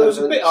any relevance. Well, there was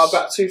a bit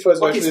about 2/3 away through the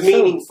film. Like it's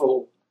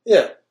meaningful.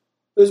 Yeah.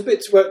 There was a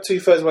bit about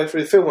 2/3 away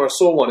through the film where I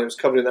saw one. It was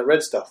covered in that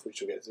red stuff,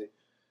 which we'll get to.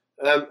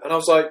 And I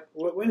was like,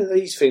 when are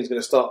these things going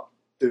to start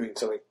doing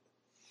something?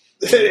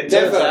 It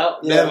turns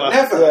out, never.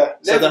 Yeah.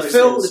 So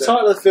the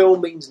title of the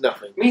film means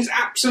nothing. It means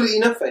absolutely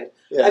nothing.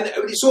 Yeah. And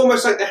it's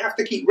almost like they have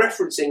to keep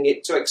referencing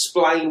it to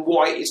explain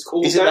why it is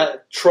called Isn't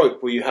that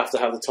trope where you have to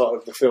have the title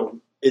of the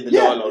film in the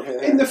dialogue?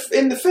 In the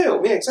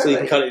film, yeah, exactly. So you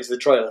can cut it into the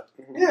trailer.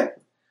 Yeah.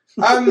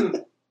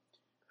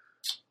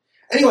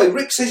 Anyway,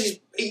 Rick says he's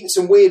eaten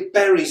some weird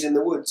berries in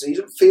the woods and he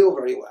doesn't feel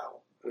very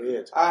well.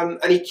 Weird.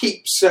 And he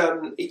keeps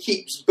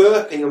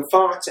burping and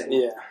farting.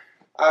 Yeah.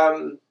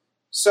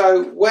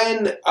 So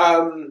when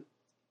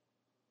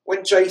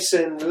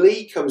Jason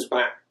Lee comes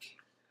back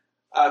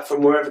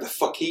from wherever the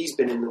fuck he's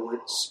been in the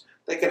woods,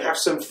 they can have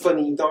some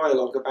funny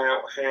dialogue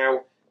about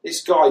how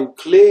this guy who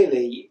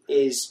clearly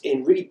is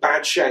in really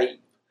bad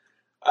shape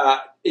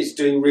is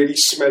doing really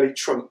smelly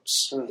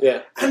trumps.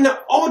 Yeah. And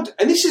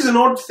this is an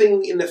odd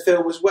thing in the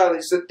film as well,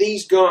 is that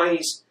these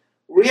guys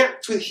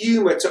react with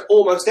humour to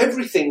almost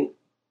everything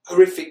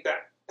horrific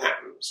that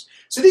happens.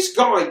 So this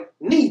guy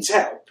needs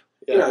help.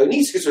 Yeah. He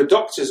needs to go to a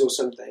doctor's or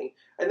something,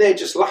 and they're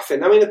just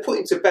laughing. I mean, they put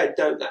him to bed,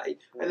 don't they?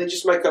 And they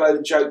just make a load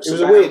of jokes. It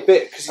was a weird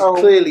bit because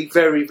he's clearly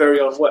very, very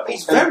unwell.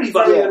 He's very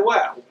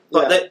unwell.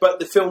 But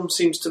the film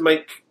seems to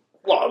make...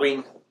 Well, I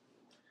mean,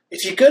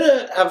 if you're going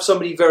to have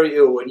somebody very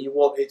ill and you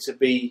want it to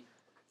be,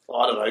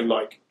 I don't know,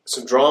 like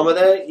some drama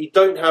there, you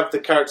don't have the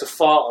character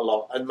fart a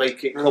lot and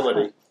make it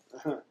comedy.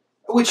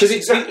 Which is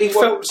exactly it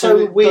felt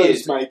so weird.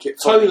 Make it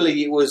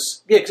Totally, it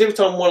was... Yeah, because every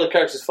time one of the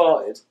characters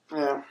farted,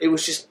 it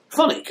was just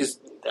funny, because,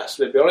 let's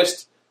be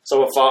honest,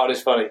 someone farted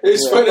is funny.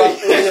 It's funny.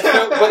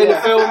 But in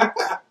a film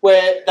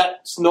where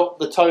that's not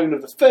the tone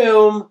of the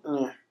film,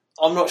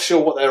 I'm not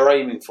sure what they were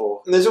aiming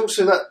for. And there's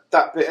also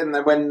that bit in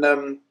there when,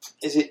 I've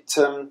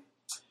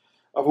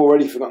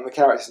already forgotten the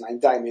character's name,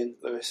 Damian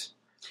Lewis.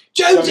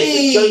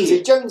 Jonesy!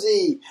 He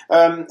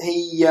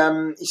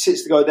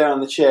sits the guy down on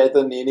the chair,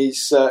 doesn't he? And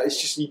it's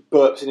just he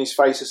burps in his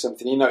face or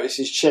something. You notice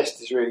his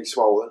chest is really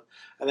swollen.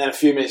 And then a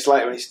few minutes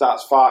later, when he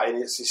starts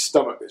farting, it's his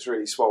stomach that's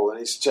really swollen.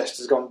 His chest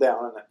has gone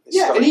down, hasn't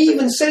it? And he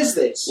even says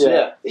this.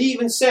 Yeah. He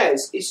even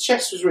says his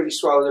chest was really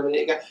swollen a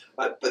minute ago.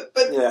 But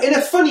in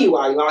a funny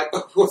way, like,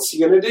 what's he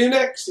going to do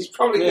next? He's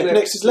probably going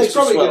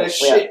to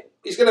shit.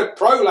 He's going to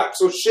prolapse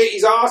or shit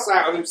his arse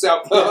out of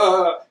himself.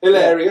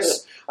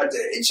 Hilarious.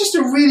 It's just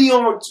a really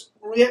odd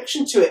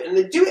reaction to it. And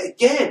they do it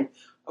again.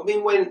 I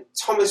mean, when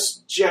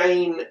Thomas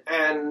Jane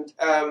and...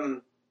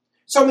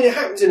 So, I mean, it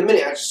happens in a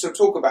minute, I just sort of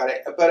talk about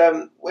it.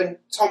 But when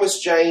Thomas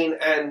Jane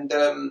and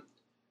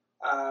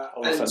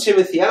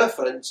Timothy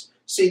Elephant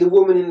see the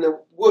woman in the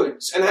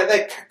woods and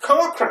their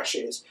car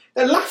crashes,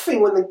 they're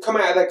laughing when they come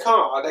out of their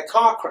car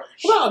crash.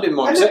 Well, I didn't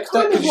mind. That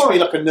could just be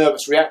like a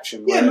nervous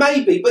reaction. Yeah,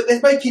 maybe, but they're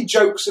making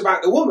jokes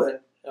about the woman.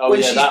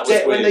 When she's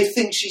dead, when they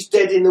think she's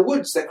dead in the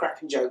woods, they're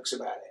cracking jokes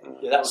about it.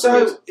 Yeah, that was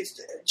weird.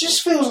 It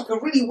just feels like a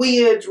really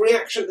weird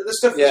reaction to the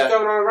stuff that's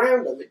going on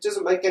around them. It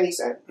doesn't make any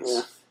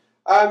sense.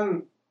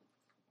 Yeah.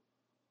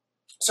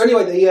 So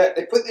anyway,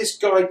 they put this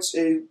guy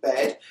to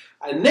bed,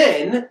 and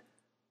then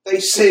they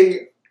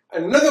see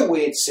another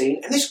weird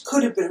scene, and this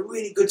could have been a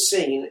really good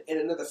scene in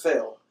another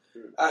film.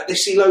 They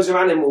see loads of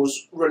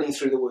animals running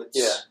through the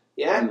woods.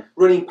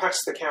 Running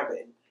past the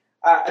cabin.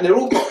 And they've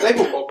all got red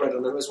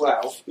on them as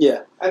well.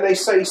 Yeah. And they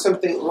say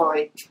something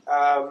like...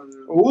 oh,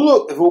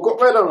 look, they've all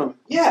got red on them.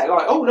 Yeah,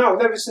 like, oh no,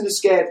 I've never seen a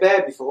scared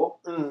bear before.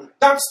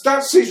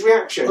 That's his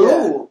reaction.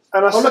 Yeah. Ooh.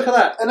 And look at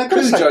that. And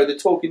Cujo, the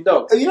talking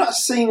dog. Have you not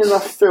seen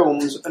enough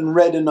films and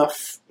read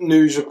enough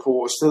news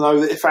reports to know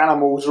that if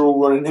animals are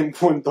all running in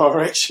one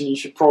direction, you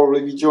should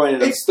probably be joining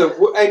them? It's the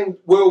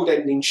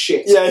world-ending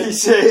shit. Yeah, you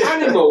see.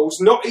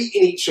 Animals not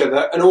eating each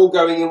other and all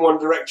going in one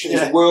direction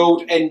is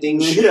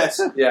world-ending shit.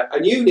 Yes. Yeah.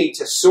 And you need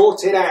to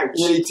sort it out.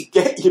 You need to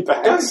get your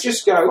bags. Don't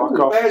just go,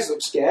 the bears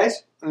look scared.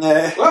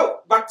 Yeah.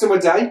 Well, back to my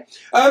day.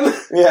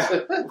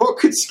 Yeah. What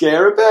could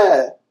scare a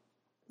bear?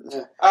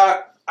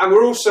 Yeah. And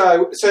we're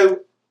also... So,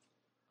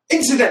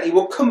 incidentally,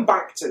 we'll come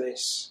back to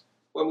this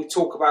when we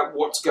talk about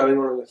what's going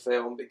on in the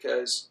film,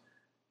 because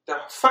the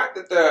fact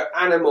that the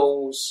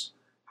animals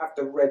have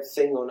the red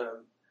thing on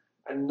them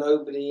and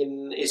nobody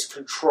is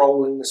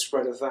controlling the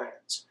spread of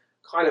that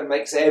kind of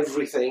makes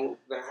everything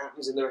that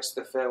happens in the rest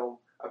of the film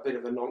a bit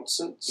of a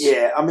nonsense.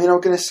 Yeah, I mean, I'm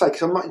going to say,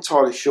 because I'm not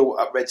entirely sure what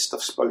that red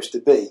stuff's supposed to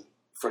be,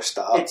 for a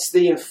start. It's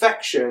the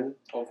infection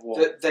of what?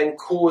 That then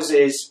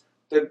causes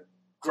the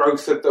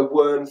growth of the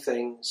worm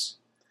things.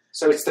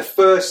 So it's the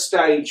first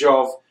stage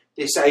of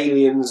this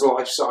alien's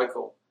life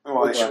cycle,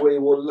 which we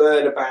will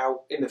learn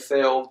about in the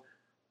film.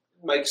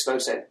 Makes no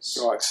sense.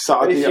 Right,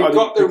 so if you've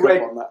got the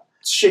red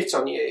shit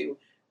on you,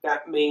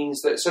 that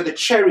means that... So the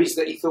cherries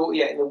that he thought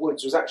he ate in the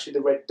woods was actually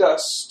the red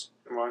dust.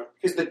 Right.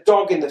 Because the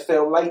dog in the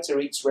film later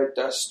eats red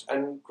dust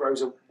and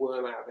grows a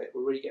worm out of it.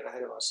 We're really getting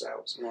ahead of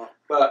ourselves. Right.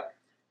 But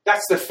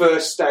that's the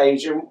first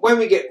stage. And when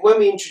we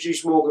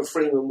introduce Morgan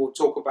Freeman, we'll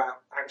talk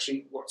about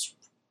actually what's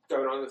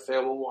going on in the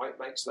film and why it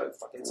makes no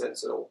fucking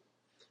sense at all.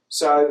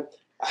 So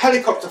a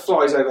helicopter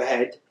flies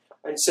overhead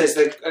and says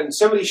and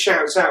somebody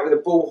shouts out with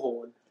a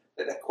bullhorn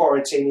that they're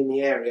quarantining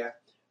the area.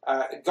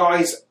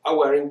 Guys are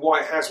wearing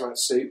white hazmat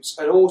suits,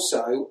 and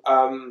also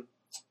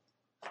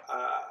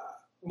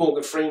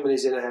Morgan Freeman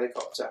is in a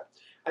helicopter.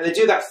 And they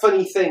do that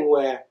funny thing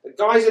where the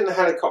guys in the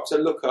helicopter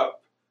look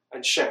up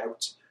and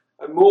shout,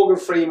 and Morgan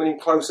Freeman in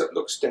close-up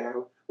looks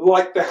down,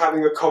 like they're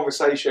having a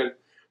conversation.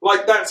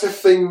 Like that's a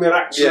thing that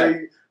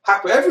actually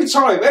happens. Every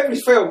time, every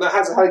film that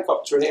has a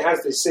helicopter in it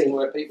has this scene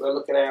where people are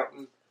looking out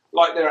and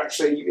like they're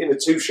actually in a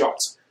two-shot.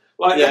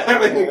 Like they're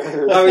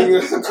having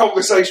a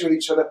conversation with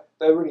each other.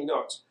 They're really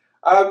not.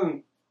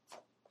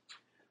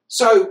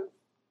 So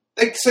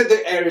they said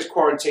the area's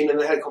quarantined and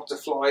the helicopter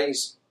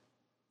flies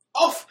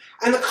off.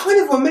 And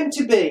we're meant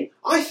to be,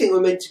 I think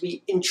we're meant to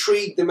be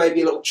intrigued and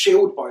maybe a little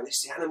chilled by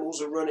this. The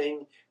animals are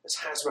running, there's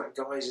hazmat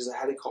guys, there's a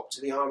helicopter,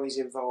 the army's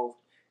involved.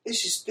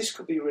 This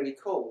could be really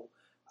cool.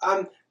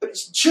 But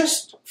it's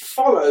just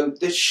followed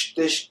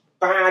this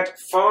bad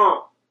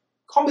fart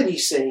comedy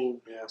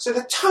scene. Yeah. So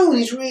the tone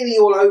is really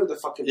all over the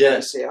fucking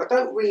place here. I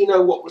don't really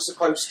know what we're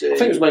supposed to... I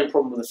think it was the main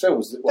problem with the film.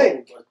 Was one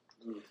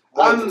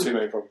of the two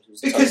main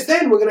problems. Because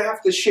then we're going to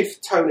have to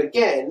shift tone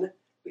again,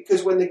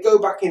 because when they go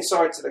back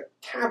inside to the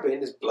cabin,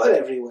 there's blood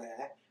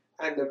everywhere,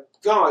 and the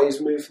guy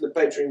has moved from the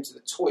bedroom to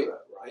the toilet,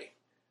 right?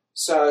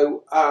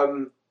 So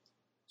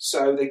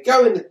they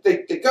go in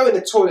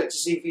the toilet to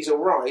see if he's all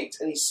right,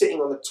 and he's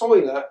sitting on the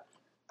toilet,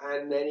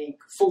 and then he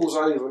falls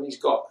over,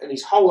 and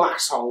his whole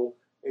asshole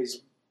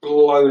is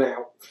blown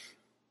out.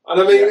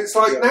 And I mean, it's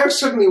like now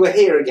suddenly we're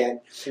here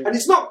again, and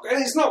it's not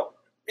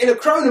in a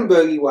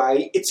Cronenberg-y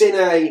way. It's in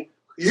a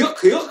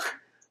yuck.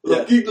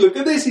 Look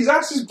at this, his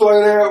ass is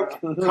blown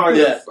out kind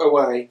of a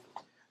way.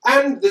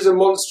 And there's a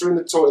monster in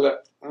the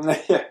toilet.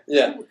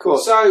 Yeah, of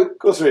course. So, of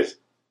course there is.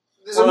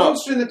 There's a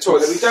monster in the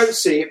toilet. We don't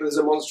see it, but there's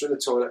a monster in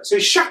the toilet. So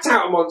he shut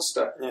out a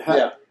monster.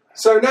 Yeah.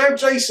 So now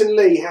Jason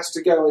Lee has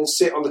to go and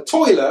sit on the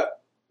toilet,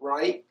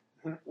 right?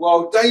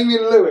 While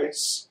Damian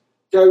Lewis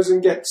goes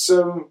and gets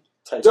some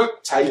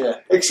duct tape,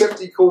 except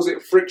he calls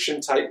it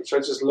friction tape, which I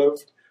just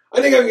loved.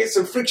 I'm going to go and get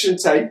some friction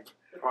tape.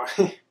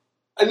 Right.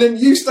 And then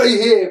you stay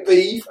here,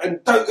 Beeve,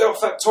 and don't get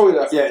off that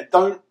toilet. Yeah,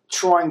 don't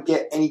try and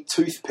get any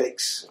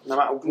toothpicks, no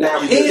matter what.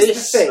 Now, here's the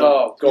thing.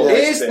 Oh, God,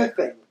 here's the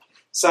thing.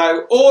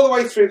 So, all the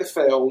way through the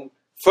film,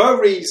 for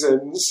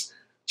reasons,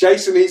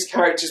 Jason Lee's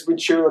character's been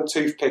chewing on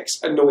toothpicks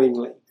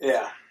annoyingly.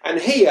 Yeah. And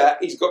here,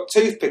 he's got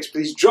toothpicks, but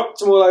he's dropped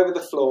them all over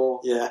the floor.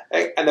 Yeah.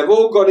 And they've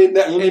all gone in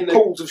the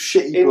pools of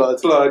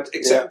shitty blood.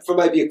 Except for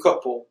maybe a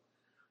couple.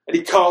 And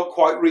he can't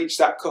quite reach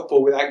that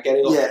couple without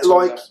getting off the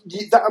toilet.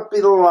 That would be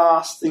the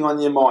last thing on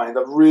your mind.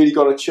 I've really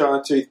got to chew on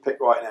a toothpick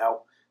right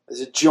now. There's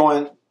a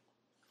giant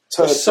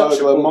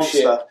turd-burglar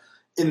monster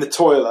in the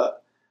toilet.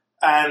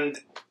 And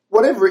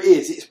whatever it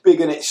is, it's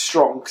big and it's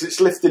strong because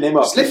it's lifting him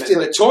up. It's lifting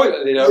the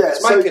toilet, you know. Yeah,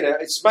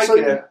 it's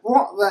making it.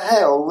 What the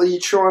hell are you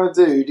trying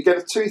to do to get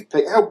a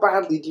toothpick? How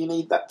badly do you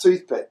need that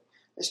toothpick?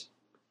 It's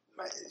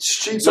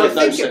stupid.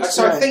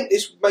 So I think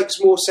this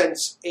makes more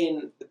sense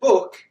in the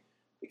book,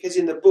 because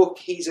in the book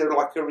he's a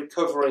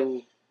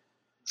recovering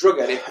drug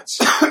addict,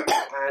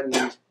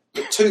 and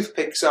the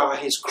toothpicks are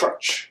his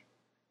crutch.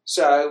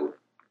 So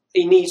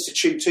he needs to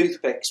chew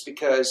toothpicks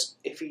because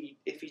if he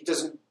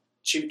doesn't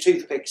chew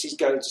toothpicks, he's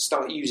going to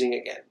start using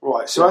again.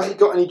 Right. So has he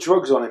got any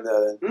drugs on him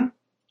there then?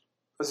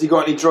 Has he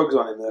got any drugs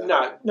on him there?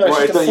 No. No,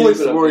 Right, it's just a don't you need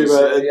to foible. worry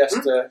about it.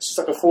 It's just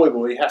like a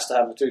foible. He has to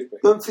have a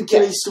toothpick. Don't think he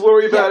needs to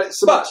worry about it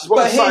so much. Is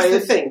what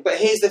I'm saying. But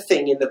here's the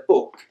thing. In the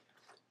book,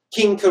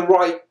 King can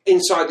write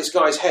inside this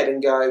guy's head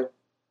and go,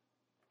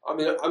 I'm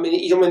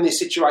in this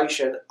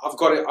situation. I've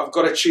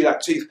got to chew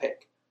that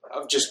toothpick.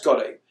 I've just got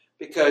to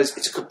because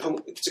it's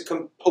a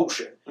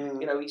compulsion.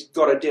 He's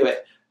got to do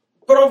it.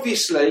 But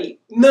obviously,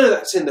 none of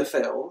that's in the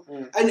film,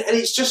 and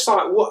it's just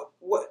like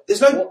what?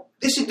 There's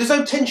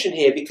no tension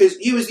here because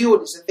you as the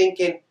audience are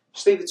thinking,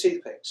 just leave the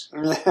toothpicks.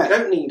 You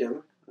don't need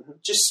them.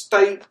 Just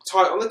stay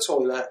tight on the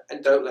toilet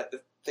and don't let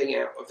the thing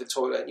out of the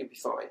toilet, and you'll be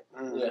fine.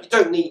 You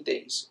don't need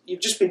these.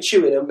 You've just been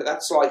chewing them, but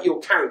that's like your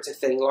character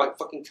thing, like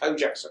fucking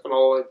Kojak sucking a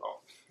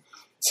lollipop.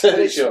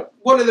 Sure.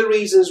 One of the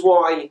reasons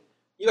why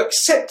you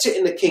accept it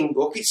in the King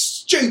book. It's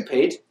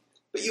stupid,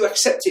 but you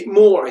accept it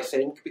more, I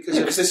think, because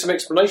there's some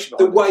explanation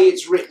the behind way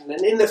it's written.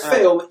 And in the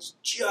film, it's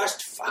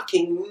just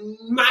fucking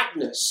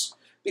madness.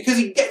 Because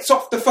he gets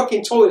off the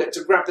fucking toilet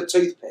to grab the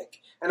toothpick.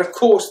 And of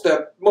course,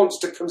 the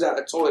monster comes out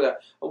of the toilet.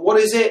 And what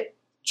is it?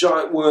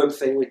 Giant worm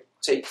thing with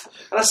teeth.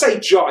 And I say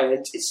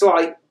giant, it's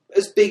like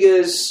as big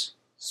as...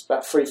 It's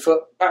about 3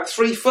 foot. About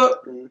 3 foot.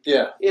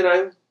 Yeah.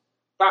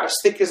 About as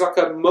thick as like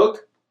a mug.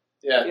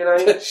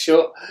 Yeah.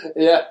 Sure.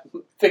 Yeah.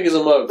 Thick as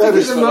a mug. Thick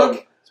as a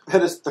mug.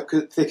 Head as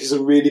thick as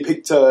a really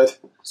big turd.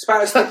 It's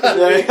about as thick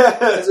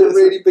as a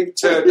really big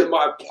turd that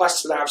might have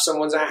plastered out of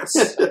someone's ass.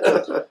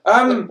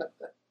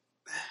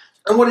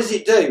 And what does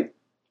it do?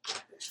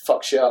 It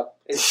fucks you up.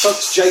 It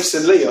fucks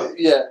Jason Lee up.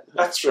 Yeah.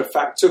 That's for a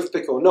fact,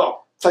 toothpick or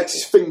not. Takes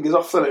his fingers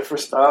off on it for a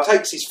start.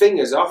 Takes his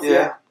fingers off,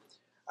 yeah.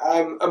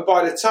 And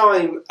by the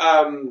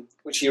time...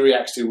 which he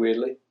reacts to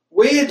weirdly.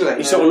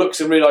 He sort of looks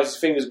and realises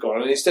his finger's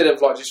gone, and instead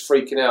of like just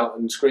freaking out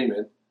and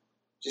screaming,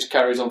 just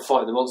carries on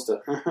fighting the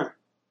monster.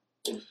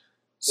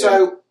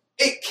 So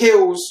it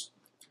kills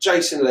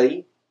Jason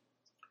Lee,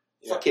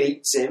 fucking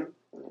eats him,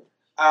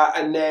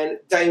 and then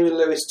Damien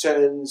Lewis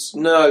turns...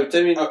 No,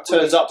 Damien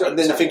turns up and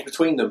then the thing's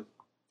between them.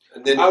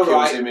 And then it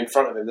kills him in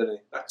front of him, doesn't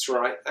he? That's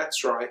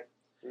right.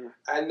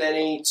 And then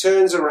he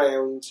turns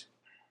around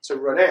to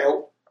run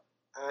out,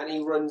 and he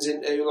runs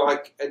into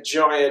like a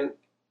giant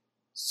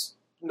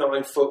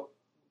 9-foot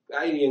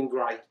alien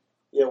grey.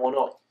 Yeah, why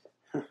not?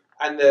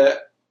 And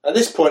at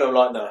this point, I'm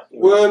like, no.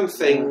 Worm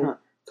thing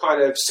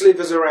kind of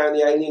slithers around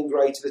the alien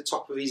grey to the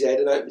top of his head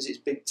and opens its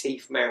big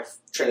teeth mouth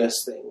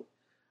trace thing.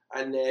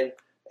 And then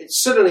it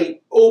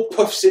suddenly all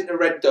puffs into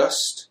red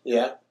dust.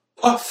 Yeah.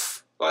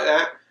 Puff, like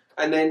that.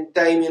 And then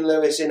Damien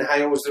Lewis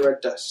inhales the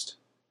red dust.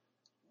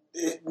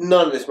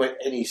 None of this made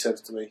any sense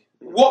to me.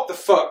 What the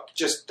fuck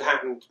just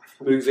happened,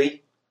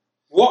 movie?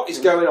 What is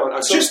going on?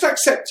 I've just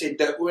accepted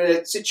that we're in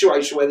a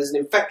situation where there's an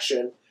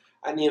infection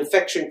and the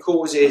infection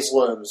causes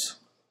worms,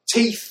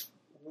 teeth,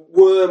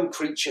 worm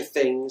creature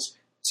things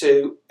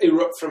to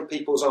erupt from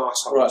people's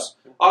arseholes.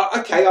 Right.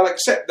 Okay, I'll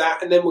accept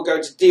that and then we're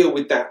going to deal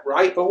with that,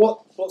 right? But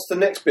what's the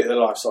next bit of the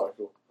life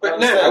cycle? But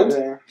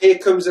now, here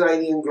comes an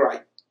alien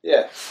grey.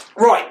 Yeah.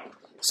 Right.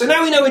 So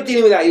now we know we're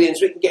dealing with aliens,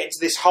 we can get into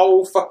this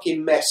whole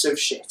fucking mess of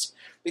shit.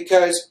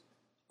 Because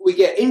we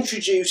get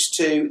introduced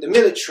to the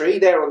military,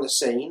 they're on the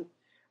scene,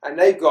 and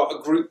they've got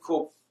a group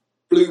called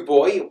Blue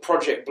Boy, or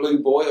Project Blue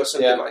Boy, or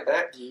something like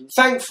that.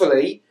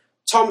 Thankfully,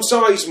 Tom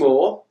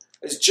Sizemore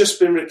has just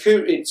been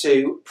recruited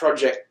to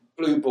Project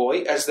Blue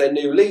Boy as their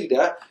new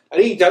leader,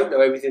 and he don't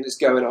know everything that's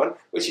going on,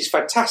 which is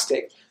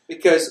fantastic,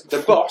 because the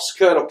boss,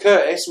 Colonel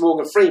Curtis,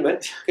 Morgan Freeman,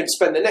 can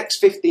spend the next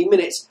 15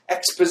 minutes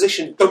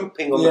exposition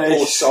dumping on the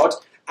poor sod,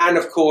 and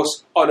of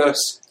course, on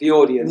us, the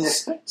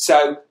audience.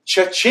 So,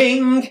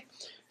 cha-ching!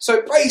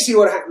 So basically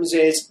what happens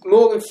is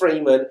Morgan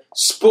Freeman,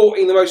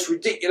 sporting the most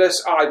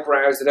ridiculous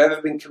eyebrows that have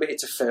ever been committed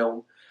to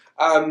film,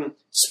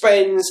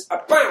 spends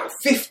about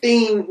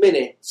 15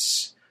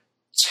 minutes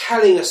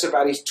telling us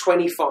about his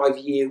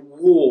 25-year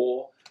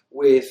war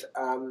with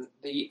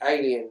the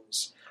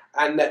aliens,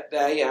 and that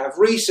they have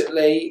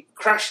recently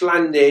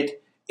crash-landed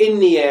in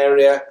the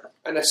area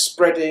and are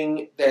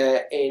spreading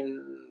their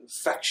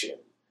infection.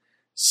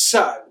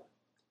 So,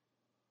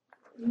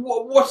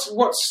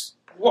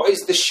 what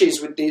is the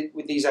shiz with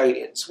these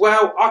aliens?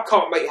 Well, I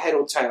can't make head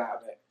or tail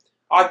out of it.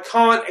 I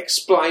can't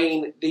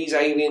explain these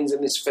aliens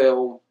in this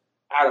film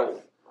at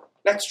all.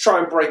 Let's try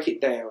and break it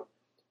down.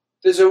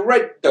 There's a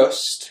red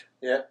dust,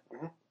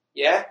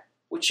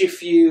 which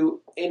if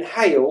you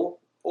inhale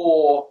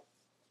or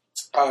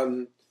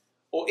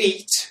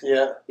eat,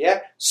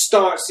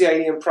 starts the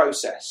alien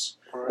process.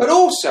 Right. But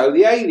also,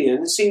 the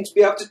aliens seem to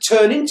be able to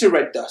turn into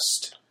red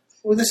dust.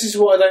 Well, this is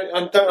what I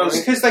don't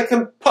understand. Because they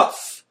can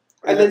puff,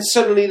 and then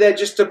suddenly they're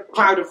just a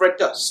cloud of red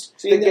dust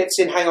that gets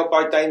inhaled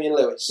by Damien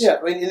Lewis. Yeah,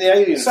 I mean, in the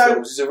Alien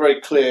films, it's a very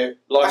clear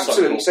life cycle.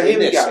 Absolutely. So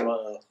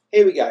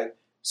here we go.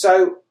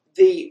 So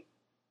the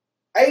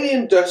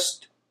alien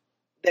dust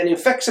then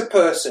infects a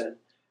person,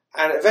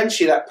 and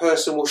eventually that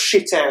person will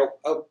shit out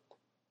a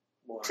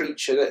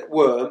creature, that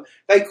worm.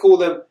 They call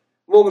them,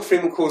 Morgan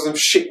Freeman calls them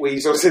shit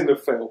weasels in the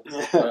film.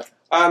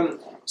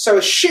 So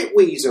a shit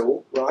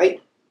weasel,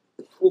 right,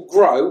 will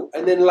grow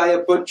and then lay a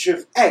bunch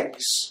of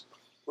eggs,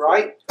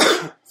 right,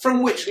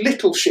 from which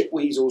little shit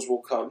weasels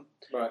will come.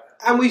 Right.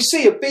 And we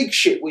see a big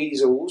shit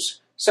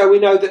weasels, so we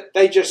know that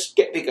they just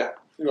get bigger.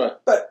 Right.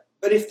 But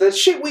if the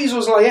shit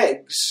weasels lay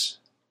eggs,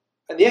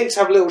 and the eggs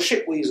have little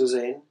shit weasels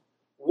in,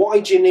 why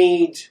do you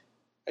need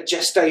a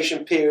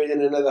gestation period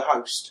in another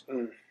host?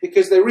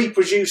 Because they're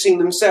reproducing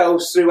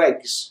themselves through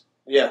eggs.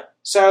 Yeah.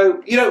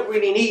 So you don't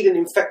really need an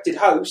infected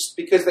host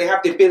because they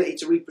have the ability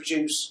to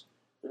reproduce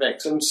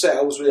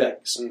themselves with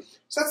eggs.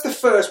 So that's the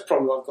first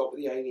problem I've got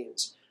with the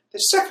aliens. The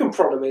second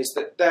problem is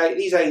that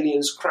these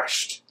aliens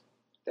crashed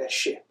their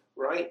ship,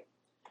 right?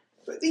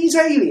 But these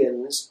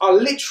aliens are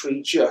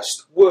literally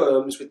just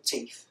worms with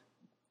teeth.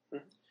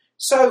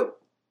 So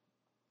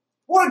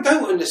what I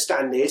don't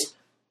understand is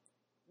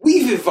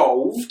we've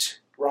evolved,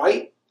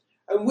 right?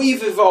 And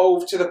we've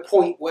evolved to the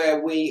point where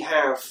we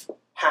have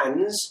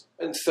hands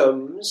and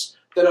thumbs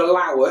that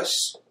allow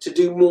us to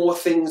do more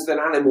things than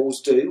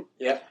animals do.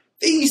 Yeah.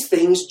 These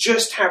things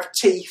just have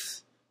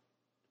teeth.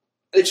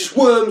 They're just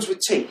worms with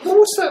teeth. What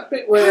was that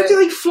bit where... How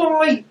do they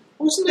fly?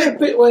 Wasn't there a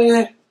bit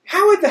where...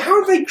 How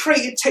have they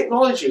created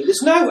technology?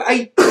 There's no...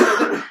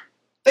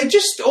 They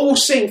just all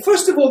seem...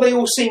 First of all, they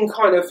all seem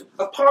kind of...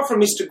 Apart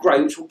from Mr.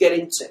 Grey, which we'll get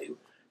into,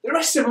 the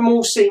rest of them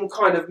all seem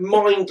kind of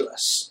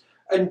mindless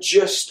and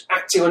just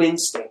acting on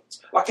instinct,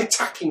 like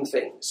attacking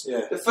things.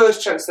 Yeah. The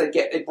first chance they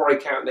get, they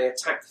break out and they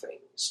attack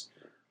things.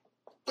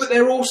 But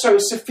they're also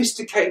a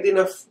sophisticated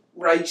enough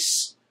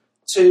race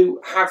to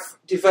have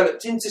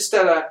developed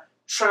interstellar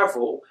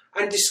travel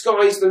and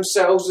disguise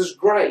themselves as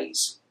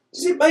greys.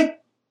 Does it make...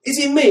 Is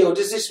it me, or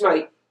does this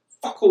make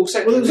fuck all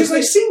sense? Because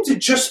they seem to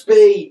just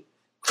be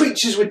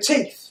creatures with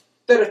teeth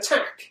that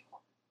attack.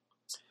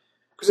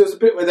 Because there's a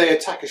bit where they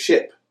attack a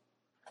ship.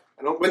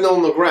 And when they're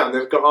on the ground,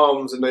 they've got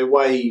arms and they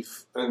wave.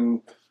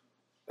 And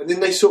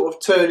then they sort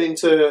of turn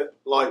into,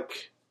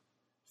 like,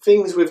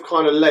 things with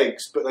kind of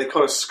legs, but they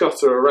kind of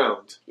scutter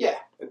around. Yeah.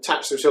 And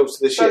attach themselves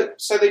to the ship.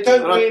 So they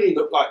don't really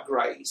look like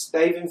greys.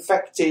 They've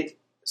infected...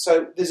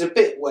 So there's a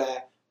bit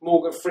where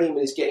Morgan Freeman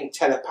is getting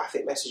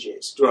telepathic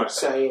messages. Right.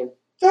 Saying,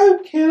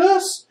 don't kill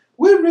us,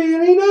 we're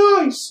really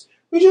nice,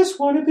 we just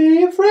want to be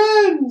your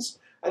friends.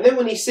 And then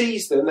when he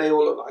sees them, they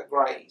all look like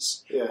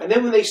greys. Yeah. And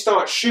then when they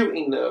start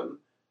shooting them,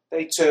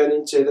 they turn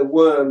into the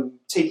worm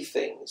teeth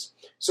things.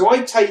 So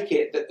I take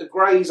it that the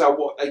greys are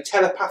what they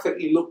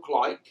telepathically look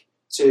like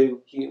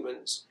to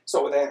humans. It's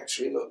not what they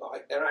actually look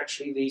like. They're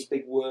actually these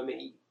big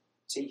wormy,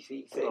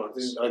 teethy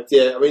things.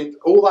 I mean,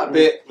 all that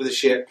bit with the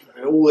ship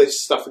and all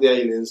this stuff with the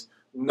aliens,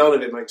 none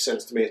of it makes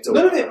sense to me at all.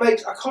 None of it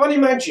makes... I can't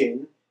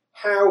imagine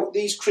how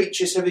these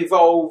creatures have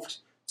evolved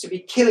to be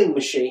killing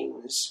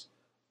machines.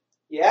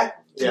 Yeah?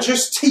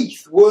 Just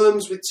teeth,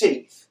 worms with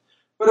teeth.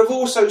 But have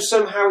also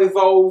somehow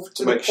evolved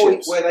to the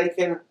point ships. where they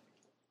can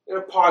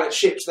pilot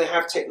ships, they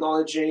have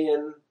technology,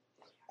 and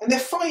they're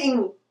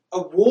fighting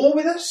a war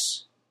with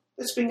us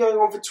that's been going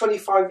on for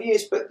 25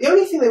 years, but the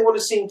only thing they want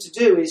to seem to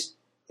do is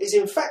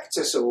infect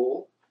us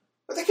all,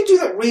 but they can do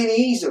that really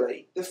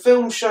easily. The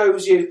film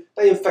shows you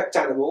they infect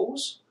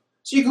animals,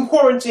 so you can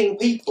quarantine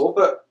people,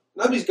 but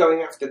nobody's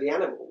going after the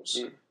animals.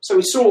 So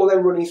we saw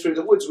them running through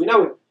the woods. We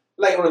know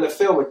later on in the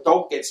film a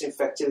dog gets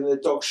infected and the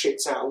dog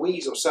shits out a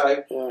weasel.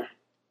 So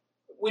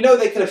we know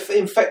they can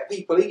infect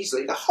people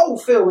easily. The whole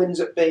film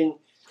ends up being,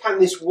 can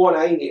this one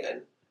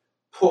alien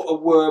put a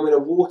worm in a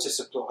water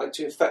supply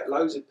to infect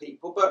loads of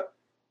people? But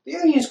the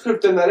aliens could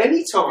have done that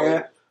any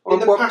time in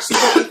the past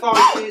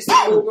 25 years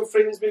that Morgan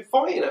Freeman's been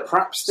fighting them.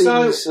 Perhaps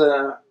these,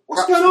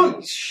 what's going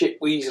on? These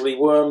shit weaselly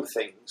worm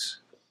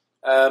things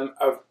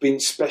have been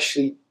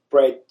specially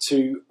bred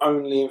to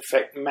only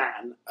infect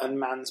man and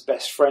man's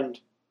best friend.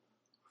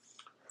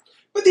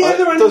 But the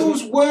other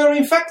animals were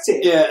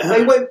infected. Yeah.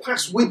 They went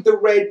past with the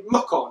red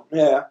muck on.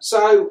 Yeah.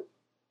 So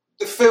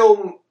the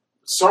film,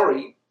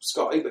 sorry,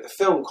 Scotty, but the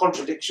film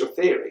contradicts your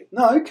theory.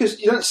 No, because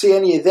you don't see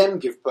any of them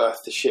give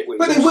birth to shit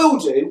weasels. But they will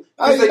do.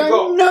 Oh, you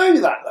don't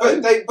know that, though.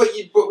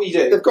 But we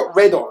do. They've got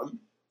red on them.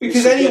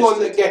 Because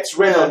anyone that gets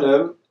red on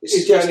them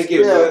is going to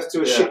give birth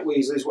to a shit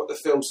weasel, is what the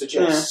film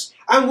suggests.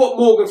 Yeah. And what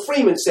Morgan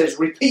Freeman says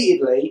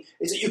repeatedly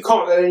is that you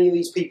can't let any of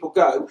these people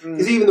go,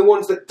 because even the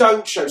ones that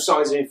don't show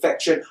signs of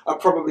infection are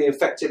probably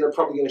infected and are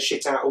probably going to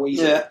shit out a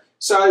weasel. Yeah.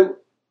 So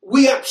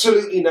we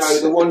absolutely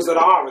know the ones that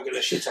are going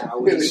to shit out a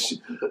weasel.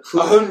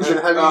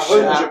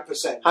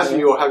 100%. Have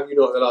you or have you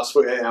not in the last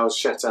 48 hours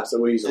shit out a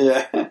weasel?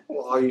 Yeah.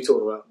 What are you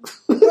talking about?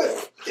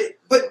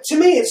 but to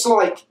me it's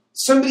like,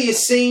 somebody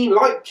has seen,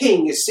 like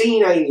King, has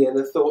seen Alien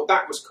and thought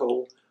that was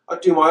cool.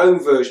 I'd do my own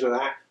version of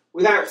that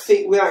without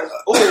seen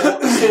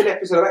an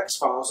episode of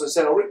X-Files and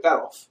said I'll rip that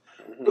off,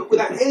 but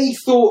without any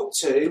thought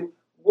to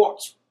what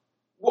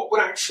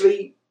would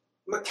actually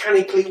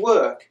mechanically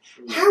work.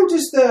 How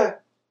does the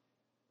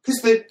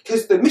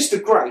because the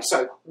Mr. Grey.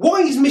 So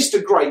why is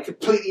Mr. Grey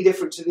completely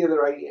different to the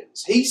other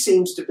aliens? He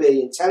seems to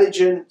be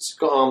intelligent. He's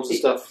got arms and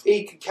stuff.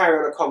 He can carry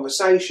on a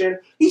conversation.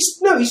 He's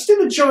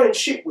still a giant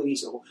shit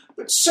weasel,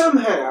 but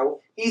somehow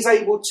he's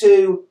able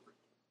to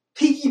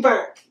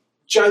piggyback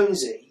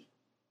Jonesy,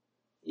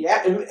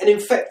 and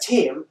infect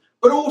him,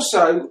 but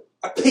also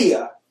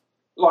appear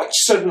like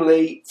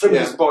suddenly from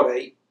his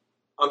body.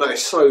 I know,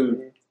 it's so.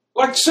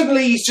 Like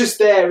suddenly he's just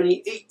there and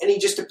he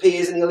just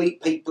appears and he'll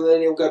eat people and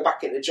then he'll go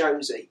back into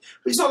Jonesy.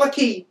 But it's not like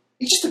he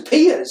just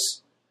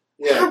appears.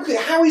 Yeah.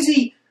 How is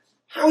he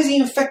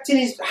infecting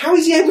his? How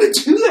is he able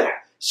to do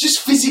that? It's just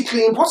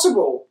physically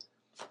impossible.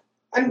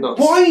 And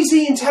why is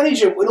he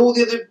intelligent when all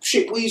the other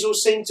shit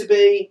weasels seem to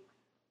be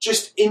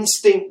just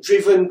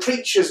instinct-driven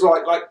creatures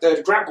like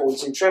the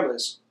graboids in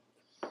Tremors?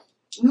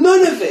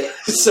 None of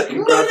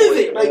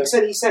it makes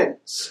any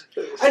sense.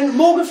 And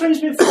Morgan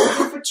Freeman's been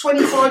fighting for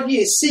 25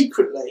 years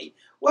secretly.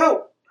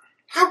 Well,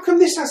 how come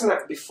this hasn't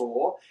happened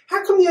before?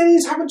 How come the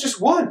aliens haven't just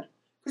won?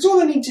 Because all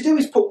they need to do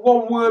is put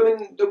one worm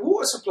in the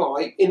water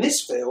supply in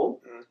this film,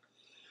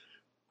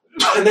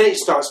 and then it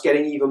starts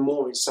getting even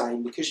more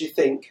insane because you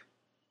think,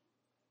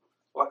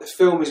 like, the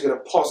film is going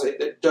to posit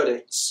that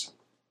Duddits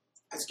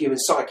has given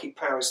psychic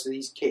powers to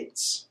these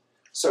kids,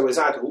 so as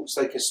adults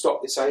they can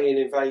stop this alien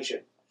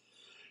invasion.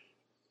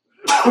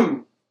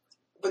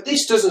 But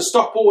this doesn't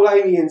stop all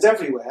aliens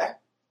everywhere.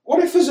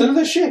 What if there's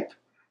another ship?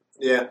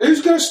 Yeah.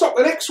 Who's going to stop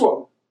the next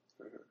one?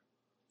 Do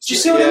you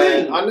see what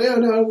I mean? I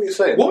know what you're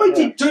saying. Why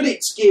did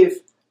Duddits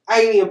give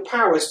alien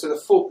powers to the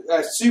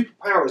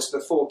superpowers to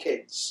the four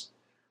kids?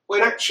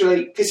 When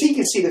actually, because he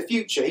can see the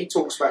future, he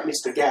talks about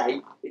Mr.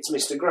 Gay, it's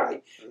Mr.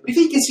 Grey. If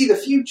he can see the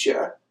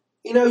future,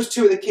 he knows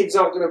two of the kids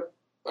aren't going to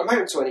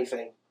amount to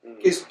anything.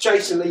 Because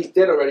Jason Lee's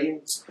dead already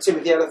and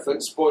Timothy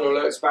Elephant, spoiler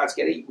alert, is about to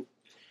get eaten.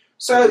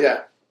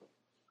 So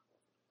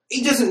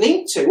he doesn't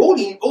need to. All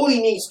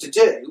he needs to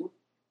do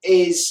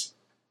is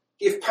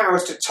give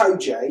powers to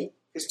Tojay,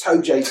 because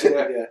Tojay's going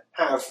to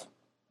have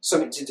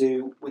something to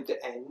do with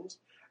the end.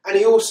 And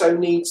he also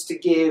needs to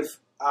give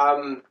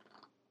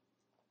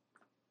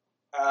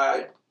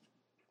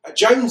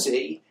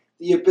Jonesy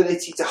the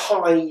ability to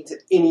hide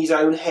in his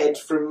own head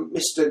from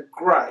Mr.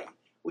 Grey,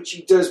 which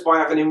he does by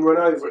having him run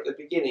over at the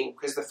beginning,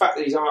 because the fact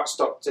that his heart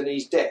stopped and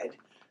he's dead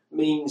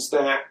means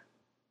that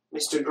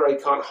Mr. Grey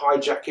can't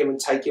hijack him and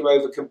take him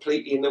over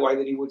completely in the way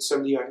that he would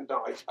somebody who hadn't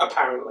died,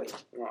 apparently.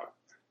 Right.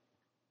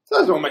 So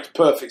that all makes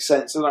perfect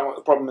sense. I don't know what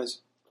the problem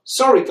is.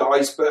 Sorry,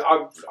 guys, but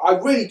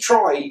I've really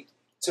tried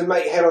to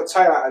make head or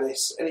tail out of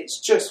this, and it's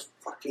just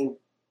fucking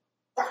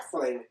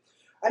baffling.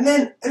 And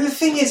the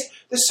thing is,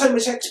 there's so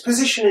much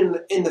exposition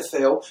in the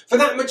film. For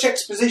that much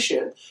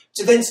exposition,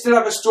 to then still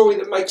have a story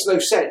that makes no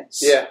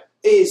sense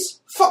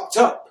is fucked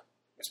up.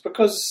 It's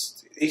because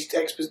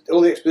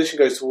all the exposition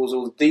goes towards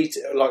all the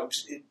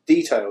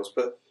details,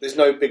 but there's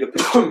no bigger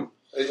picture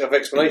of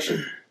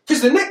explanation.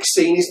 Because the next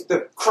scene is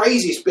the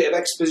craziest bit of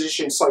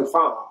exposition so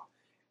far,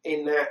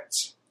 in that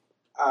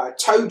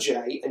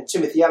Tojay and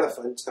Timothy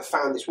Elephant have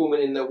found this woman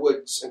in the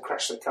woods and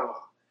crashed the car.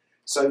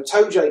 So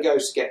Tojay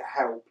goes to get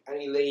help,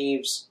 and he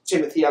leaves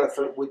Timothy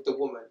Elephant with the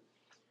woman.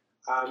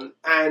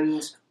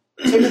 And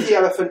Timothy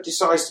Elephant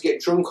decides to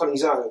get drunk on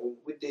his own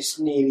with this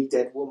nearly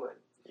dead woman,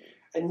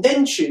 and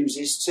then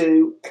chooses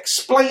to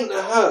explain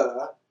to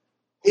her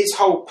his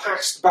whole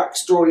past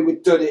backstory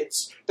with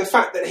Duddits, the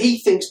fact that he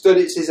thinks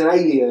Duddits is an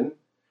alien,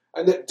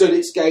 and that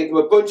Duddits gave them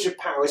a bunch of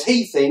powers,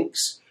 he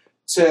thinks,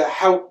 to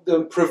help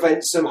them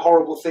prevent some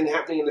horrible thing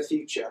happening in the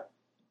future.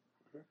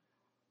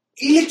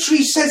 He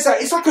literally says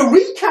that. It's like a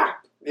recap.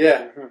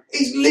 Yeah.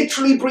 He's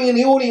literally bringing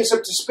the audience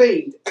up to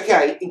speed.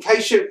 Okay, in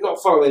case you're not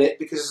following it,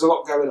 because there's a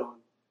lot going on.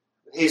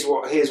 Here's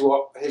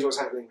what's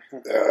happening.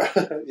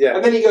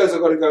 And then he goes, I've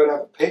got to go and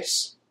have a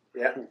piss.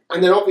 Yeah.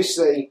 And then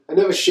obviously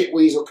another shit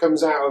weasel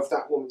comes out of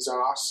that woman's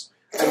arse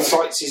and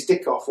bites his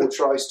dick off, or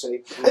tries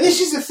to. And this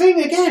is the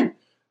thing again.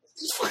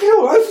 It's fucking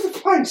all over the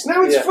place.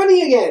 Now it's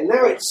funny again.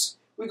 Now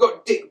we've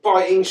got dick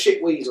biting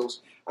shit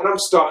weasels, and I'm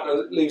starting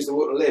to lose the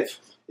will to live.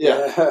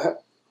 Yeah.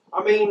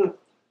 I mean,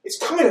 it's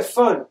kind of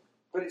fun,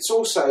 but it's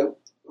also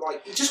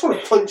like you just want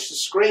to punch the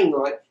screen.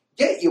 Like,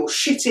 get your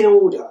shit in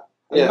order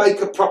and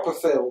make a proper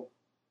film,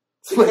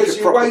 because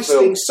you're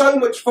wasting so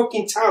much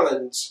fucking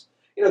talent.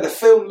 You know, the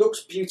film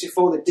looks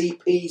beautiful, the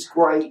DP's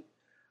great.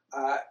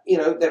 You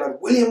know, they've had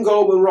William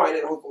Goldman writing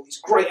it, all these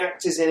great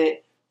actors in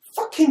it.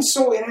 Fucking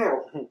sort it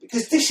out,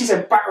 because this is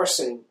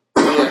embarrassing.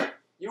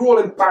 You're all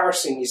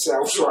embarrassing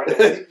yourselves right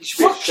now.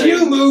 Fuck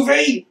you,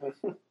 movie!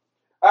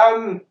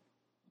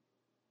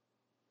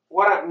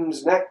 What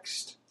happens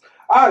next?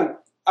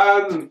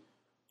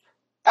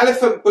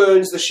 Elephant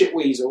burns the shit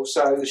weasel,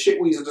 so the shit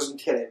weasel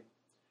doesn't kill him.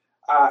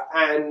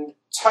 And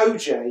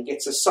Tojay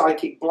gets a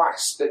psychic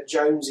blast that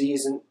Jonesy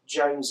isn't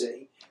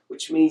Jonesy,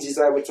 which means he's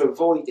able to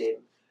avoid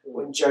him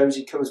when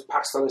Jonesy comes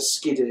past on a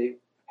skidoo,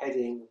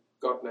 heading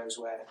God knows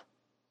where.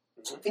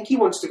 I think he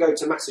wants to go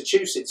to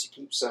Massachusetts, he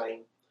keeps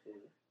saying.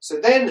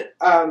 So then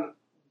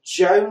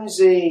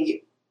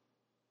Jonesy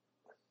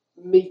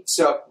meets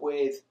up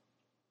with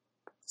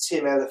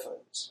Tim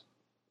Elephant.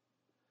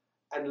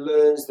 and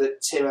learns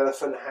that Tim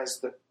Elephant has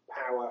the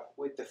power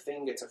with the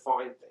finger to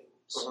find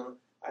things. Uh-huh.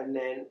 And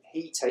then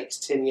he takes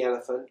Timmy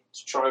Elephant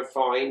to try and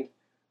find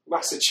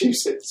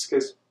Massachusetts,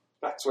 because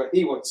that's where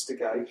he wants to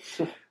go.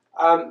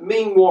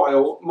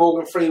 Meanwhile,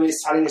 Morgan Freeman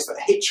is telling us that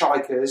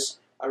hitchhikers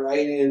are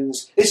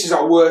aliens. This is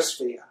our worst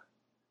fear,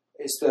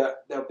 is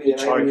that there'll be an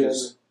alien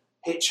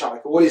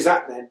hitchhiker. What is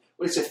that then?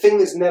 Well, it's a thing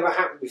that's never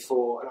happened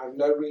before, and I have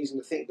no reason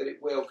to think that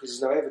it will, because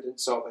there's no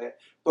evidence of it.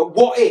 But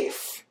what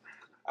if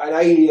an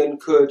alien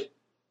could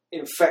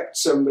infect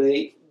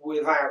somebody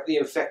without the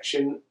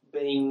infection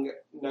being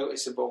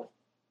noticeable?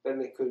 Then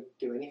they could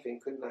do anything,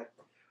 couldn't they?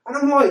 And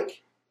I'm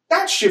like,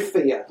 that's your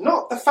fear.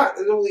 Not the fact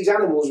that all these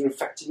animals are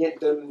infected and yet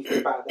don't do anything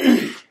about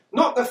them.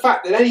 Not the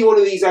fact that any one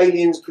of these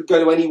aliens could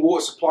go to any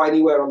water supply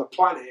anywhere on the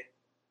planet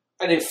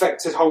and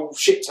infect a whole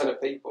shit ton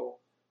of people.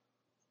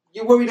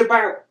 You're worried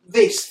about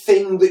this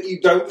thing that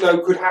you don't know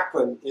could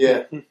happen.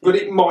 Yeah. But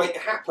it might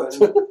happen.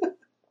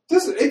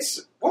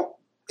 It's... What?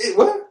 It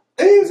what?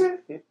 Is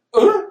it?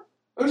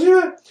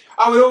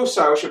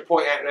 I should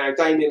point out now,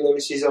 Damien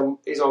Lewis is on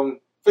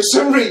for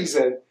some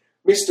reason,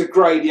 Mr.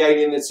 Grey, the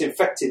alien that's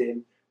infected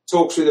him,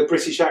 talks with a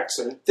British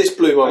accent. This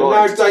blew my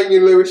mind. Now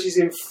Damien Lewis is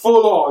in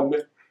full-on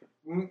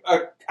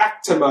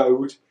actor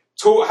mode,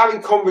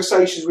 having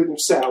conversations with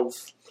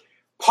himself,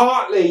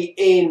 partly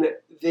in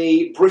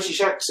the British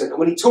accent. And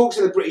when he talks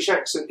in the British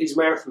accent, his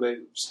mouth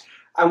moves.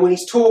 And when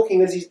he's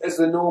talking as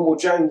the normal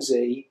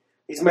Jonesy,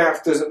 his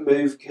mouth doesn't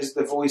move because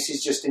the voice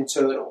is just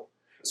internal.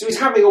 So he's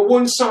having a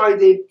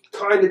one-sided,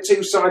 kind of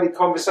two-sided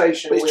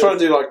conversation. But he's trying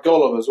to do like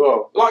Gollum as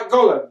well. Like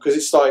Gollum. Because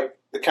it's like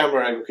the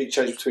camera angle keeps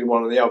changing between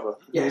one and the other.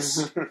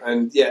 Yes.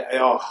 And yeah,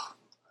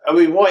 I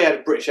mean, why he had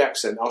a British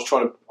accent, I was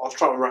trying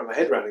to wrap my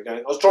head around it.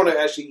 I was trying to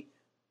actually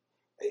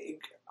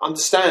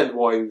understand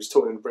why he was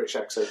talking in a British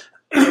accent.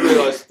 I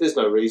realised there's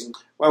no reason.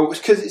 Well,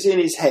 it's because it's in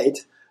his head,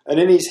 and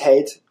in his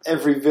head,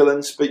 every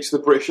villain speaks the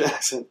British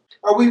accent.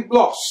 Are we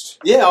lost?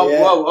 Yeah, I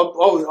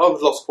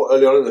was lost quite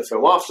early on in the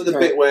film. After the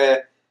bit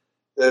where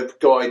the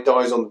guy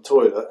dies on the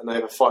toilet and they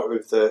have a fight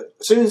with as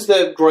soon as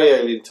the grey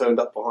alien turned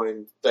up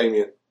behind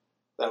Damien,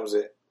 that was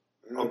it.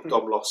 I'm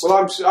lost.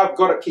 Well, I've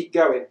got to keep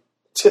going.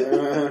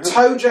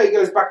 Toe-J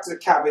goes back to the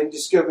cabin,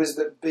 discovers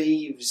that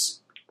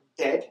Beeve's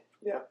dead.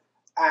 Yeah.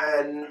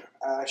 And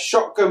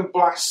Shotgun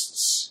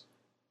blasts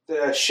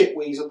the shit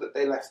weasel that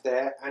they left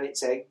there and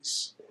its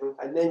eggs. Mm-hmm.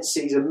 And then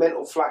sees a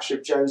mental flash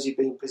of Jonesy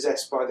being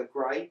possessed by the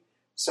Grey.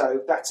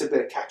 So that's a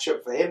bit of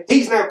catch-up for him.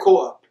 He's now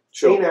caught up.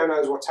 Sure. He now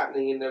knows what's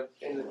happening in the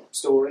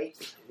story.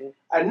 Mm-hmm.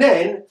 And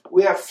then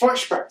we have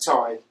flashback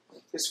time,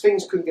 because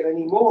things couldn't get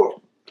any more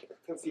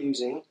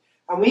confusing.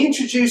 And we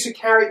introduce a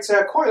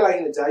character quite late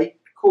in the day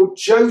called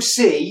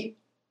Josie,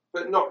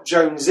 but not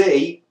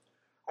Jonesy.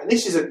 And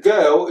this is a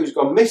girl who's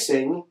gone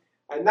missing,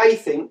 and they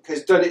think,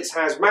 because Duddits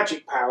has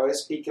magic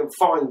powers, he can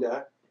find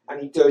her,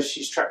 and he does,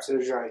 she's trapped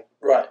in a drain.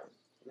 Right.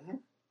 Mm-hmm.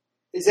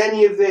 Is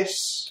any of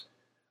this...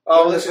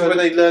 Oh, this is when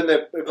they learn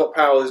they've got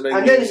powers,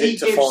 and then he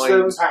gives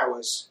them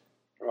powers.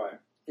 Right.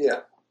 Yeah.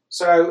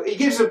 So he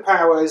gives them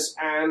powers,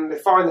 and they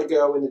find the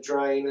girl in the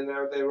drain, and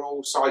now they're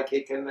all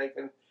psychic, and they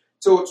can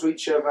talk to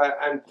each other.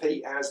 And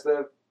Pete has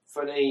the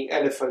funny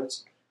elephant,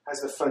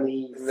 has the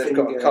funny. And they've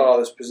got a car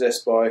that's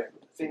possessed by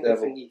finger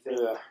thingy thing.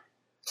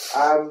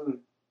 Yeah.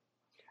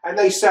 And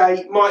they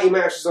say Mighty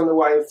Mouse is on the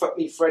way, and fuck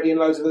me, Freddy, and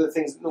loads of other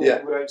things that normal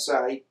people don't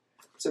say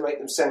to make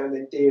them sound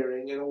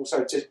endearing, and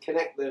also to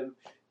connect them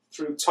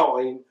through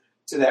time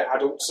to their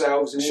adult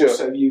selves, and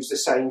also use the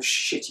same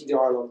shitty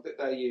dialogue that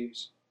they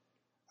use.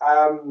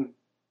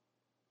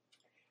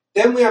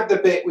 Then we have the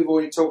bit we've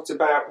already talked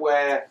about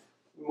where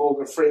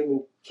Morgan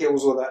Freeman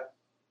kills all the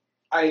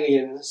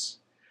aliens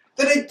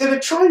that are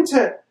trying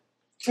to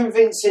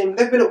convince him.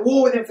 They've been at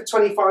war with him for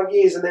 25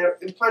 years, and they're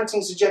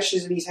implanting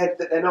suggestions in his head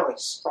that they're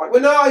nice. Like, we're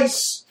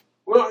nice,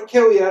 we're not going to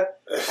kill you.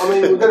 I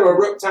mean, we're going to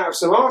erupt out of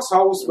some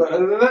arseholes, but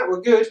other than that,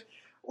 we're good.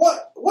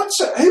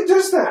 Who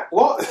does that?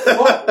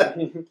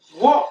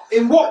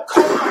 In what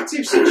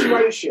combative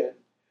situation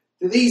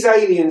do these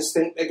aliens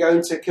think they're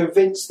going to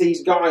convince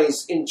these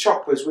guys in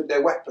choppers with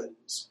their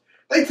weapons?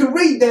 They can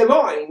read their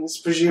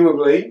minds,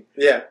 presumably.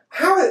 Yeah.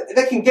 How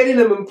they can get in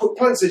them and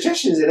plant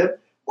suggestions in them?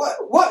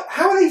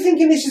 How are they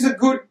thinking this is a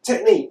good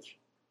technique?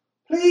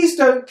 Please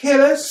don't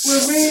kill us.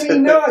 We're really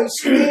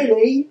nice,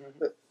 really.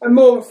 And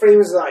Morgan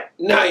Freeman's like,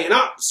 no, you're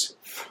not.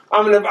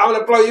 I'm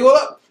gonna blow you all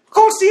up. Of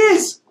course he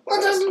is.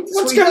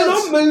 What's going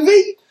on,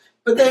 movie?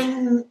 But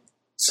then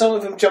some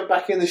of them jump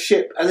back in the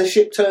ship, and the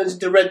ship turns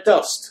into red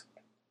dust.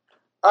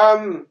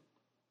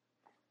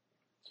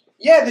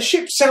 Yeah, the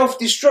ship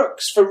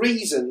self-destructs for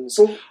reasons.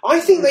 I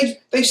think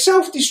they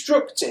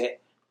self-destruct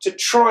it to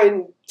try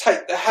and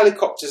take the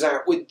helicopters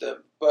out with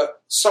them,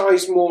 but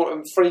Sizemore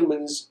and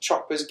Freeman's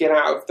choppers get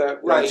out of the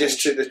range.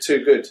 They're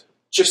too good.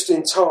 Just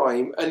in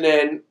time, but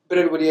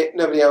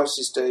nobody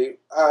else's do.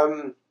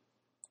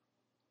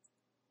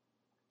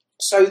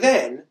 So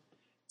then,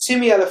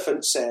 Timmy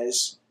Elephant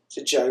says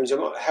to Jones, I'm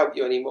not going to help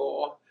you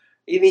anymore.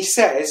 And he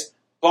says,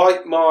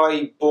 bite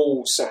my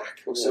ball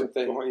sack or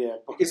something. Oh, yeah.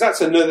 Because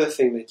that's another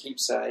thing they keep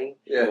saying.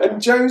 Yeah.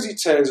 And Jonesy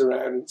turns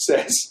around and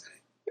says,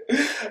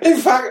 in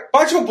fact,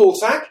 bite your ball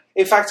sack.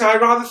 In fact, I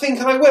rather think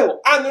I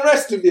will. And the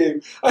rest of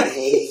you. And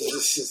he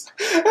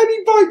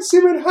bites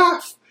him in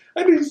half.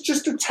 And it's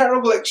just a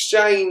terrible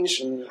exchange.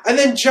 And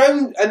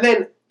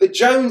then the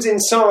Jones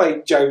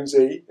inside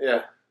Jonesy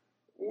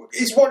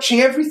is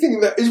watching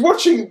everything is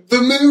watching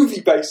the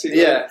movie basically.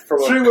 Yeah,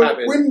 from through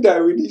a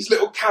window in his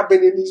little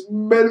cabin in his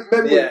memory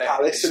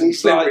palace, and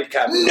he's like,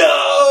 cabin.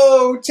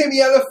 "No,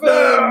 Timmy Elephant!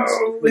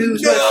 No, he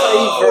was my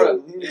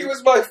favourite. He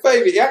was my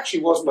favourite. He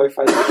actually was my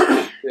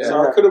favourite.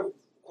 So I could have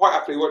quite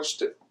happily watched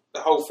the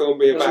whole film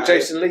be about. Wasn't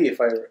Jason Lee your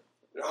favourite?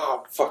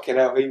 Oh, fucking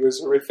hell, he was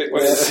horrific.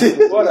 What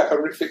a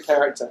horrific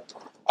character.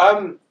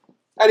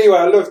 Anyway,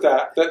 I love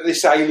that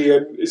this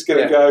alien is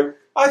going to go,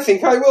 I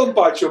think I will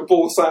bite your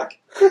ball sack.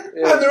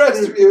 And the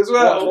rest of you as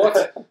well.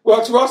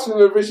 What to ask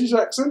with a British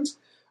accent.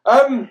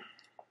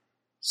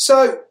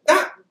 So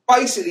that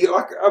basically,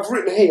 like I've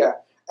written here,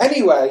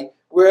 anyway,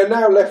 we're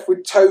now left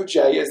with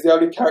Toe-J as the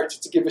only character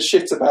to give a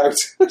shit about.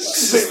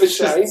 It's a bit of a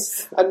shame.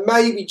 And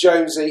maybe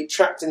Jonesy,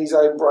 trapped in his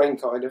own brain,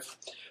 kind of.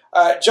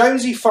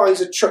 Jonesy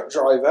finds a truck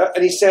driver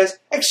and he says,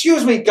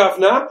 "Excuse me,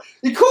 governor."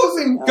 He calls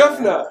him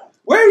governor.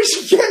 Where is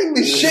he getting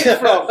this shit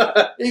from?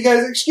 He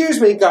goes, "Excuse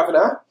me,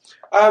 governor.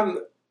 Can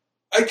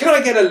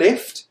I get a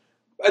lift?"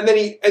 And then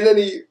he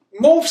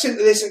morphs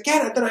into this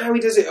again. I don't know how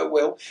he does it at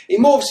will. He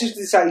morphs into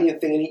this alien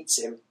thing and eats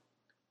him.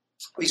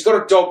 He's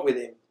got a dog with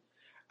him.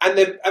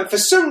 And for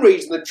some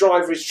reason, the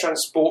driver is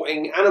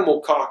transporting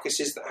animal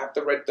carcasses that have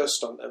the red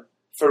dust on them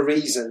for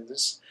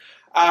reasons.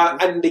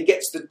 And he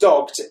gets the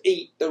dog to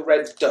eat the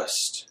red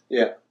dust.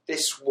 Yeah.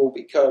 This will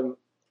become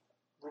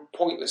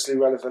pointlessly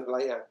relevant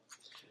later.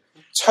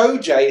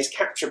 Toe-J is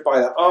captured by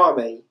the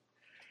army.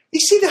 You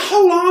see, the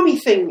whole army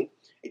thing,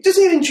 it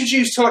doesn't get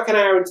introduced till like an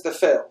hour into the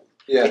film.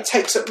 Yeah. It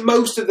takes up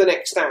most of the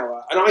next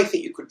hour, and I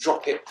think you could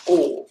drop it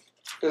all,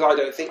 because I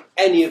don't think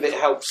any of it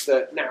helps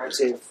the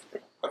narrative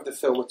of the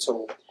film at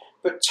all.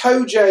 But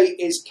Toe-J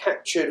is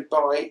captured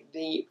by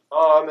the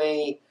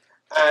army,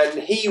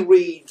 and he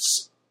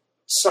reads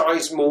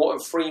Sizemore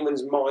and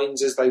Freeman's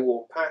minds as they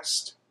walk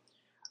past.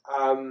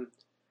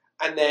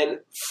 And then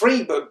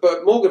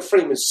but Morgan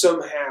Freeman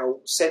somehow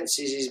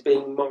senses he's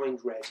being mind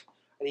read,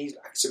 and he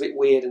acts a bit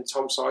weird. And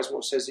Tom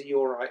Sizemore says, "Are you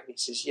all right?" And he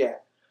says, "Yeah,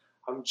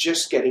 I'm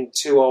just getting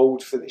too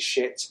old for this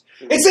shit."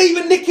 It's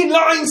even nicking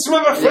lines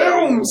from other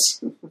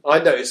films. I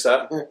noticed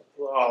that.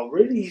 Oh,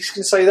 really? You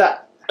can say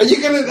that? Are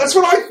you gonna? That's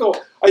what I thought.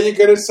 Are you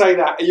gonna say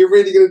that? Are you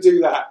really gonna do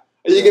that?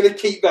 Are you gonna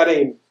keep that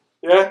in?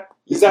 Yeah.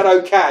 Is that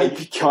okay?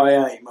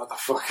 Yippee-ki-yay,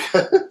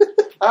 motherfucker.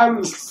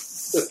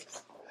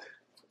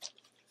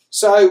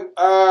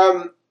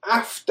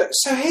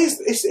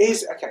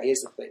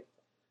 Here's the thing.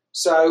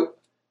 So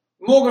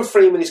Morgan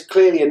Freeman is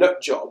clearly a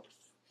nut job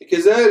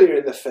because earlier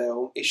in the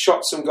film he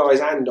shot some guy's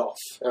hand off.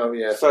 Oh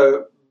yeah.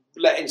 For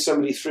letting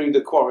somebody through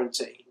the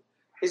quarantine.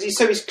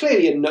 So he's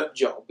clearly a nut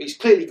job. He's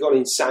clearly gone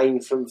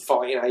insane from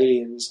fighting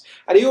aliens,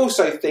 and he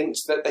also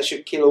thinks that they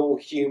should kill all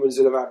humans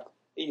that have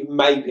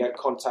maybe had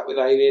contact with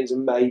aliens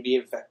and may be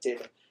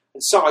infected.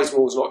 And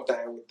Sizemore's not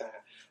down with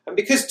that. And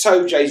because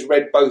Toe-J's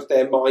read both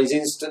their minds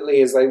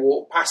instantly as they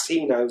walk past,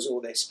 he knows all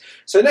this.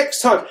 So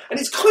next time, and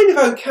it's kind of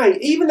okay,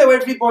 even though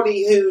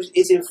everybody who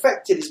is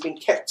infected has been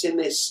kept in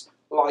this,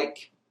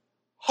 like,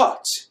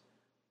 hut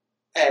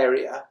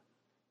area,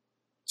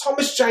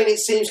 Thomas Jane, it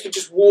seems, could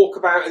just walk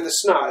about in the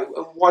snow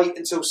and wait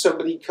until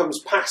somebody comes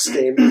past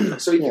him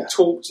so he can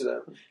talk to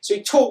them. So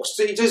he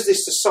does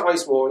this to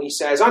Sizemore and he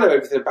says, "I know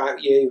everything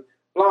about you,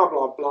 blah,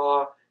 blah,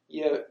 blah.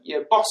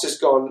 Your boss has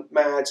gone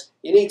mad.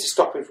 You need to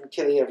stop him from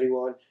killing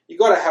everyone. You've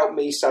got to help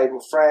me save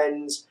my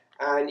friends.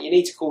 And you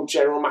need to call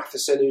General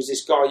Matheson, who's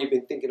this guy you've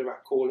been thinking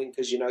about calling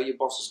because, your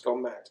boss has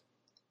gone mad."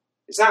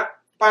 Is that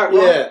about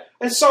right? Yeah.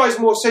 And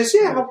Sizemore says,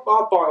 "Yeah,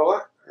 I'll buy all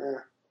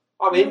that.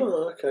 I'm in.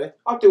 Oh, okay.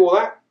 I'll do all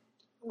that.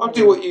 I'll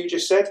do what you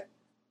just said."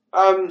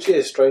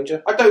 Cheers,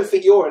 stranger. I don't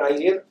think you're an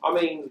alien. I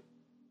mean,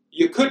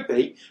 you could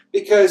be,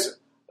 because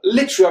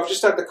literally I've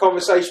just had the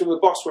conversation with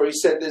the boss where he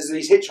said there's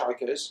these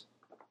hitchhikers.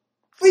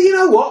 But you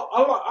know what?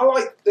 I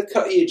like the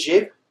cut of your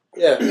jib.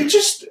 Yeah. He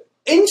just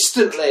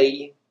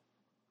instantly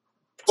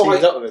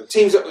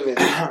Teams up with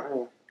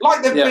him.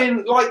 Like they've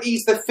been, like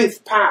he's the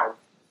fifth pal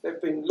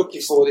they've been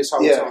looking for this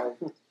whole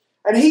time.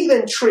 And he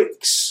then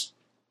tricks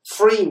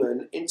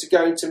Freeman into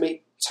going to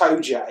meet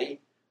Toe-J,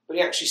 but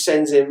he actually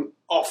sends him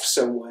off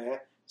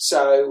somewhere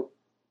so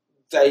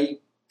they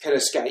can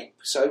escape.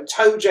 So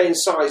Toe-J and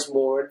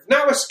Sizemore have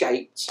now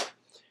escaped,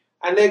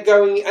 and they're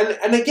going,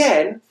 and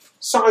again,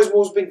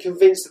 Sizemore's been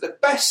convinced that the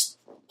best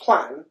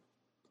plan,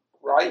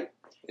 right,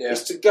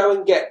 is to go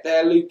and get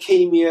their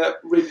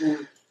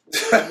leukemia-ridden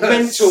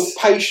mental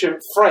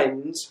patient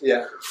friend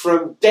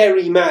from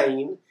Derry,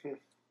 Maine,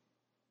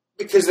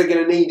 because they're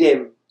going to need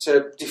him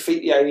to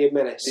defeat the alien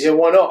menace. Yeah,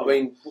 why not? I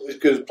mean, as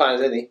good a plan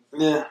as any.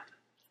 Yeah.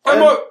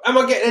 Am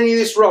I getting any of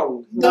this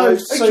wrong? No.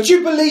 Could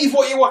you believe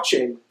what you're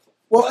watching?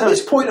 Well, at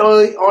this point,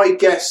 I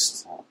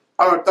guessed,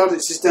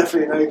 this is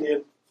definitely an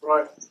alien,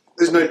 right?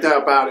 There's no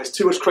doubt about it. There's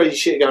too much crazy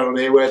shit going on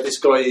here where this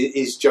guy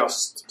is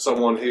just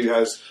someone who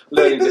has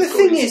learning But the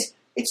difficulties. thing is,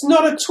 it's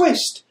not a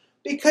twist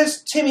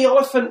because Timmy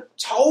Oliphant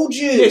told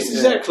you. Yes,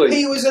 exactly.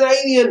 He was an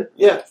alien.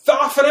 Yeah.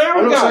 Half an hour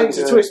I'm ago. not saying it's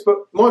a twist, but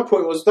my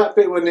point was that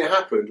bit when it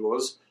happened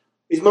was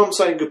his mum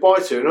saying goodbye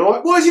to him, and I'm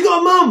like, why has he got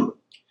a mum?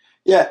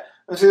 Yeah,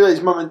 and so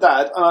his mum and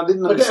dad, and I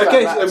didn't understand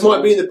Okay, that. it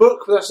might be in the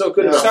book, but that's not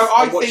good Yeah. enough. So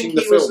I I'm watching think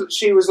the film.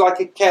 she was like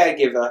a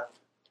caregiver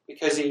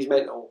because he's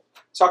mental.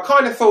 So I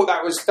kind of thought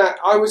that.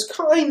 I was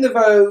kind of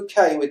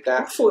okay with I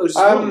that. thought it was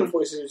his mum. I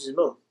thought it was his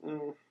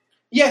mum.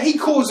 Yeah, he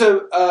calls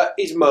her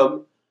his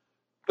mum,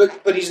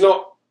 but he's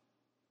not.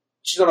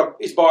 She's not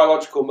his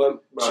biological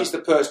mum. Right. She's the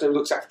person who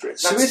looks after him.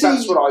 So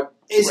That's what I.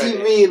 Is he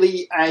read.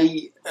 really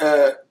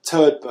a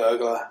turd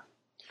burglar?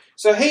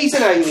 So he's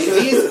an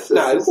alien.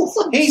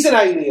 He's an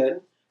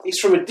alien. He's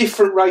from a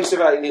different race of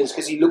aliens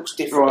because he looks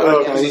different.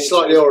 Right, okay. He's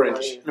slightly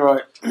orange.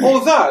 Right.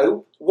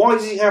 Although, why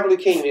does he have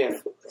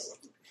leukemia?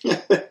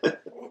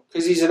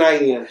 Because he's an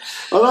alien.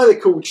 I know they're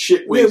called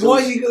shit weasels.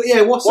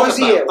 What's Why that is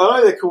he about? ill? I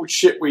know they're called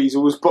shit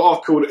weasels, but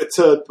I've called it a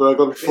turd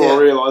burglar before I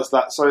realised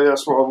that, so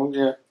that's what I'm,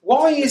 yeah.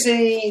 Why is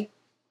he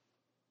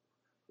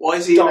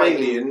an dying?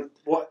 alien?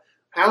 What?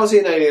 How is he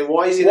an alien?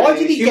 Why is he an Why alien?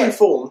 did he Human get-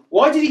 form?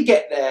 Why did he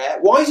get there?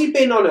 Why has he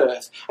been on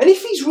Earth? And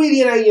if he's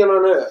really an alien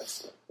on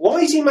Earth, why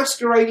is he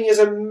masquerading as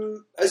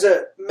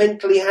a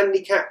mentally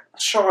handicapped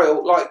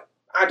child, like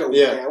adult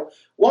now?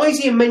 Why is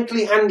he a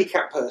mentally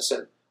handicapped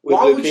person? With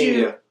why leukemia. would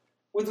you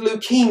with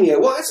leukemia?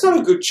 Well, that's not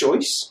a good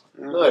choice.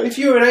 No. If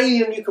you're an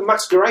alien, you can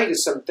masquerade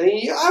as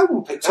something. I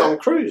wouldn't pick Tom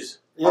that. Cruise.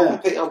 Yeah.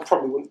 I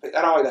probably wouldn't pick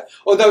that either.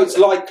 Although it's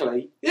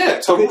likely Yeah,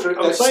 Tom I'm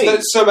Cruise, saying.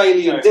 that some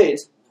alien No. did.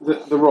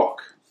 The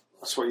Rock.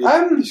 That's what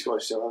you this guy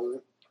still has, isn't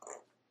it?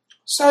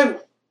 So,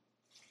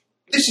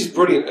 this is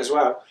brilliant as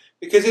well,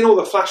 because in all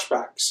the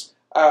flashbacks,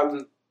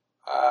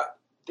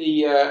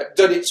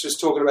 Duddits was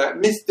talking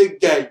about Mr.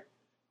 Gay,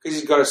 because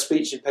he's got a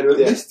speech impediment,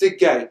 Yeah. Mr.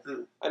 Gay.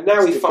 And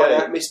now we Mr. find Gay.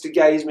 out Mr.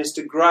 Gay is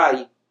Mr.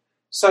 Grey.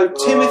 So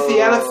Timothy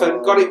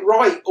Elephant got it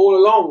right all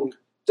along.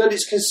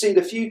 Duddits can see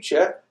the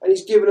future, and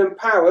he's given them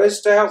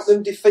powers to help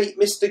them defeat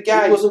Mr.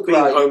 Gay. He wasn't being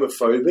Grey.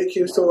 homophobic.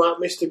 He was talking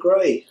about Mr.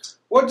 Grey.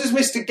 What does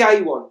Mr.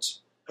 Gay want?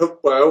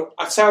 Well,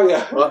 I tell you.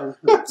 What?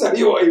 I'll tell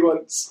you what he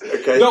wants.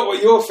 okay. Not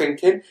what you're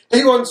thinking.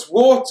 He wants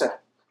water.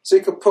 So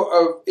he could put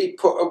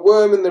a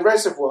worm in the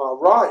reservoir,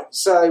 right?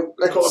 So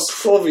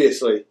let's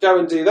Obviously. go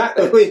and do that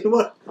I then. mean,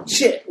 what?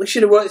 Shit, we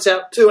should have worked this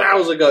out 2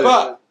 hours ago.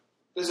 But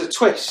there's a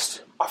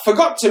twist. I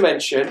forgot to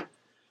mention,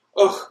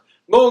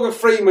 Morgan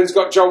Freeman's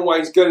got John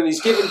Wayne's gun and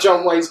he's given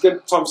John Wayne's gun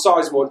to Tom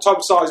Sizemore. And Tom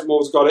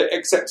Sizemore's got it,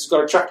 except he's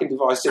got a tracking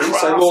device in it, so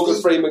Crafty.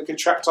 Morgan Freeman can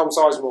track Tom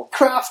Sizemore.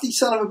 Crafty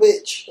son of a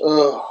bitch.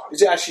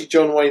 Is it actually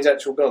John Wayne's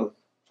actual gun?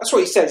 That's what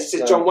he says. He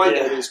says, John Wayne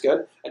Yeah. gave me his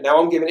gun, and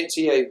now I'm giving it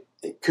to you.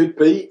 It could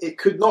be. It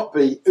could not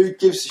be. Who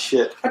gives a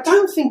shit? I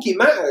don't think it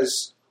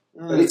matters.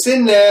 But it's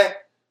in there,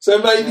 so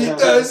maybe it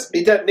does.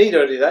 You don't need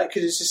any of that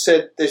because it's just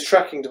said there's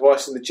tracking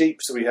device in the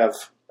Jeeps that we have,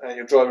 and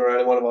you're driving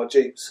around in one of our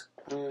Jeeps.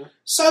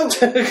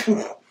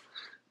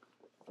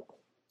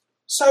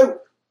 So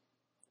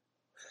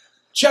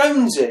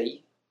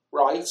Jonesy,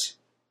 right,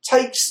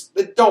 takes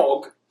the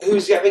dog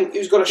who's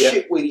got a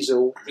shit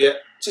weasel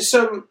to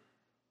some.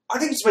 I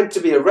think it's meant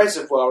to be a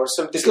reservoir or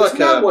something. It's There's like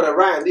no a one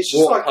around. It's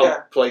just water like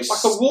pump place.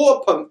 like a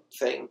water pump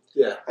thing.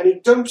 Yeah. And he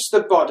dumps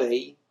the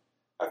body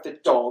of the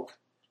dog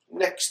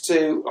next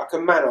to like a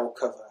manhole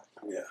cover,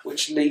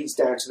 which leads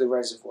down to the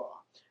reservoir.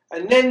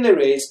 And then there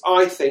is,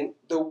 I think,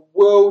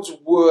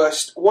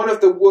 one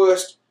of the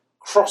worst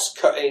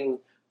cross-cutting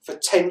for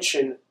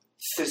tension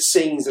for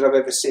scenes that I've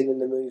ever seen in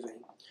the movie.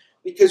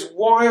 Because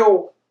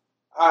while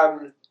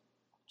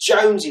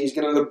Jonesy is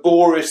going to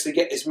laboriously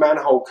get this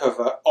manhole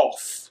cover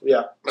off,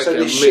 so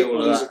the shit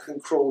weasel can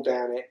crawl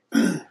down it,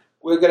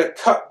 we're going to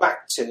cut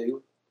back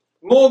to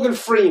Morgan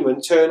Freeman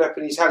turn up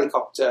in his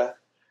helicopter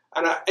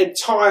and an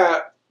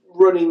entire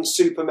running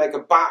super mega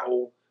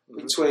battle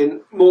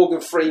between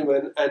Morgan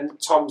Freeman and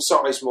Tom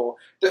Sizemore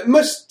that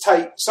must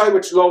take so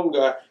much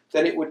longer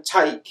than it would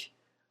take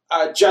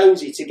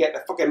Jonesy to get the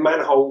fucking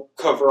manhole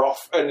cover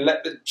off and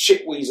let the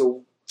shit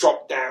weasel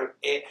drop down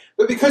it.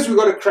 But because we've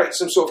got to create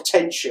some sort of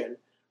tension,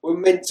 we're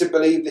meant to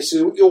believe this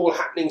is all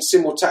happening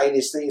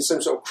simultaneously in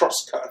some sort of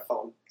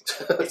cross-cut-a-thon.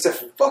 It's a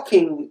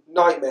fucking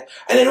nightmare.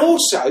 And then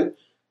also,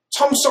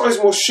 Tom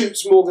Sizemore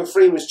shoots Morgan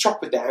Freeman's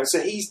chopper down,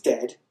 so he's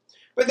dead.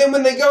 But then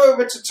when they go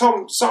over to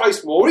Tom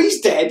Sizemore, he's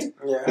dead.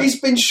 Yeah. He's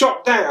been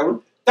shot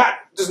down. That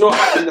does not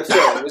happen in the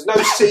film. There's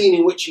no scene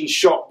in which he's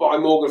shot by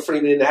Morgan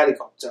Freeman in the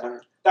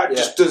helicopter. That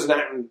just doesn't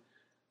happen.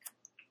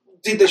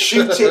 Did they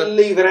shoot it and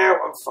leave it out?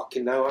 I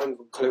fucking know. I haven't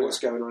got a clue what's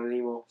going on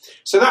anymore.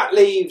 So that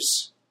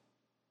leaves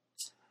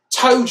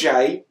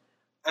Tojay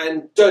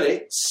and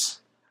Duddits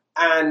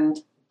and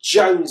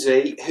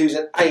Jonesy, who's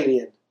an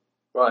alien.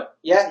 Right.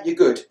 Yeah, you're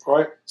good.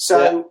 Right.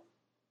 So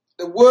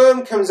the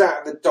worm comes out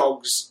of the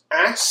dog's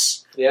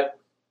ass. Yeah.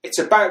 It's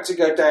about to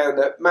go down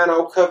the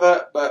manhole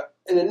cover, but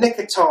in the nick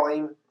of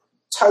time,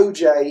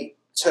 Tojay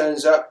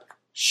turns up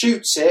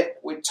shoots it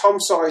with Tom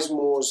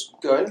Sizemore's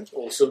gun.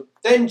 Awesome.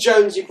 Then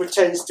Jonesy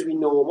pretends to be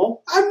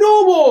normal. I'm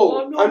normal!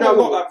 I'm I know,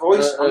 not that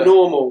voice. I'm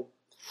normal.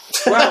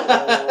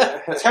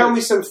 Well, tell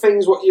me some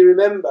things what you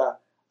remember.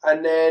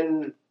 And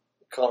then...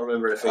 Can't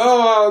remember anything.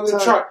 Oh, I'm going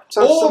to try.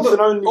 All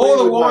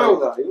the while,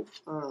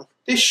 though,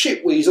 this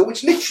shit weasel,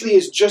 which literally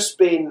has just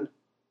been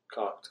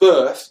carked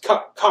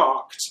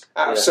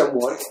out of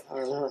someone, a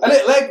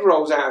little egg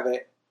rolls out of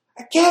it.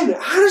 Again,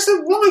 how does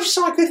the life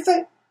cycle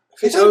thing...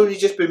 It's only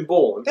just been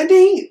born. And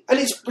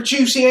it's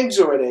producing eggs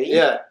already.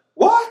 Yeah.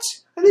 What?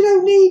 And they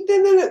don't need...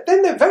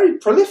 Then they're very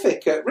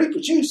prolific at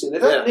reproducing. They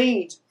don't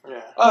need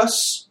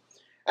us.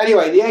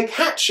 Anyway, the egg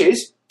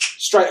hatches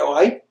straight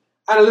away,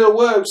 and a little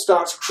worm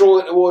starts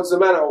crawling towards the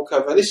manhole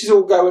cover. This is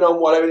all going on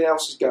while everything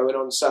else is going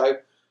on. So,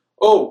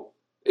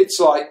 it's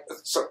like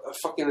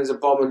there's a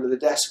bomb under the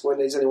desk. When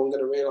is anyone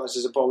going to realise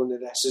there's a bomb under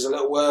the desk? There's a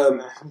little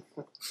worm.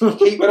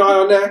 Keep an eye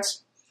on that.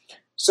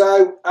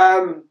 So,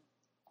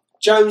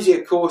 Jonesy,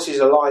 of course, is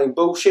a lying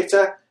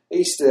bullshitter.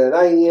 He's still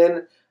an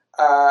alien.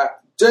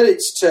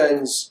 Dulwich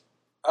turns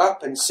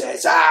up and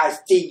says, "I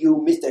see you,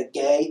 Mr.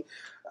 Gay,"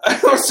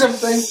 or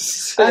something.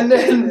 And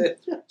then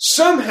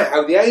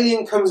somehow the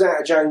alien comes out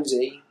of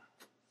Jonesy,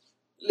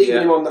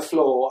 leaving him on the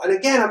floor. And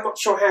again, I'm not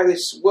sure how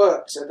this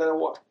works. I don't know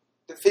what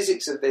the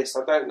physics of this.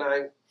 I don't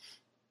know.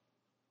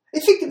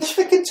 If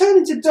they can turn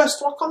into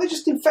dust, why can't they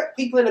just infect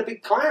people in a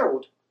big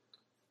cloud?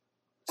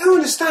 I don't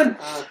understand.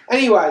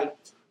 Anyway,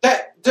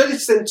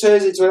 Dulwich then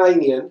turns into an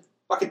alien,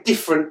 like a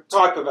different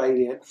type of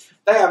alien.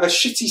 They have a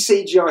shitty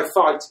CGI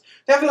fight.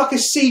 They have like a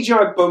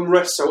CGI bum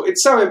wrestle.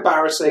 It's so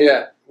embarrassing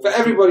for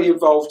everybody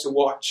involved to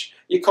watch.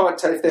 You can't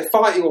tell if they're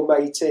fighting or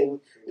mating.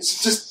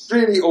 It's just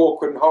really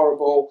awkward and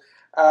horrible.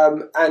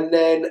 And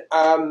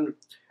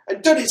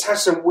Dulwich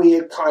has some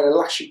weird kind of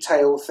lashy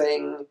tail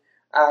thing.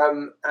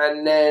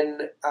 And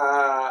then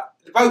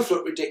they both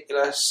look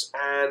ridiculous.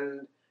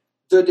 And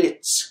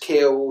Dulwich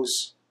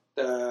kills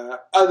the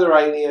other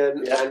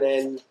alien, and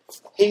then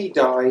he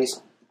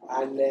dies.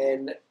 And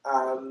then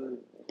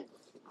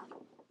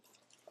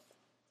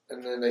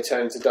they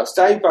turn into dust.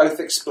 They both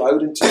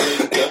explode and turn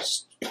into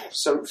dust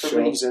for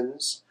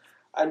reasons.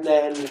 And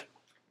then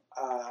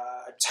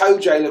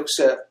Tojo looks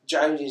at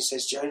Jonesy and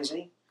says,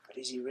 "Jonesy, but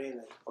is he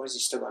really? Or is he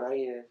still got an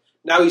alien?"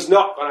 No, he's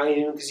not got an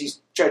alien because he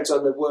treads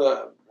on the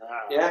worm.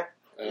 Yeah?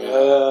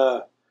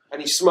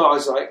 And he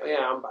smiles like,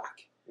 "Yeah, I'm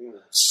back."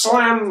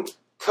 Slam,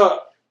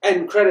 cut,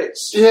 end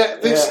credits. Yeah,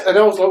 and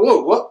I was like,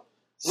 "Whoa, what?"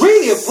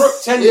 Really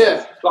abrupt ending.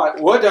 Yeah. Like,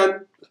 we're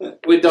done.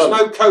 We're done.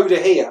 There's no coda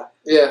here.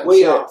 Yeah.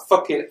 We are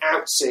fucking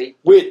outsy.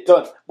 We're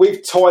done.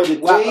 We've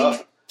tidied that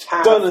up.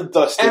 Have done and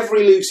dusted.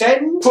 Every loose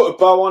end. Put a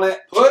bow on it.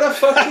 Put a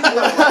fucking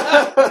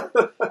bow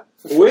on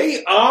it.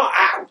 We are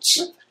out.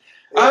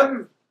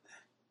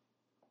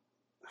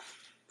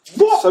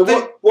 What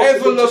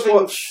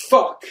ever-loving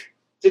fuck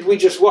did we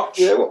just watch?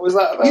 Yeah, what was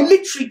that about? You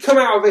literally come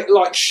out of it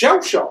like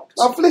shell-shocked.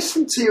 I've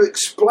listened to you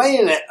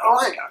explain it.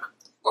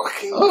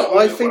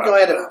 I think I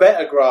had a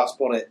better grasp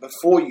on it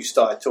before you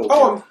started talking.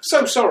 Oh, I'm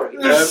so sorry.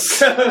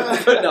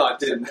 But no, I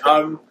didn't.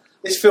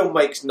 This film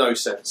makes no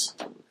sense.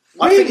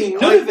 Really,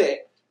 none of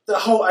it. The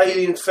whole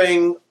alien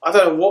thing, I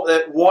don't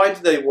know why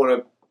do they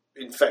want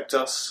to infect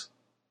us?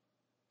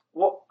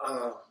 What?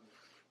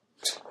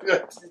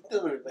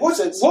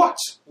 What?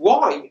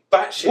 Why?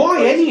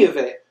 Why any of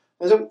it?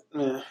 I've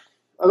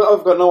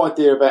got no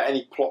idea about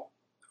any plot.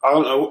 I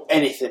don't know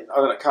anything.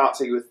 I can't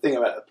tell you a thing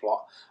about the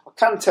plot. I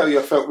can tell you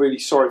I felt really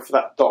sorry for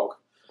that dog.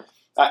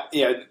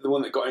 The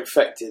one that got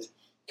infected.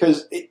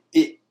 Because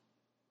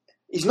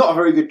he's not a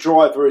very good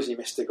driver, is he,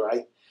 Mr.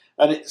 Gray?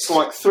 And it's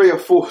like three or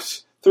four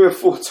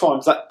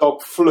times that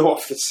dog flew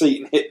off the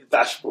seat and hit the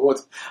dashboard.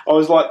 I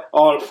was like,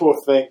 oh, the poor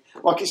thing.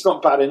 Like, it's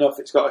not bad enough.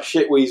 It's got a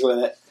shit weasel in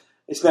it.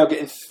 It's now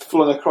getting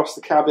flung across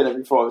the cabin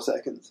every 5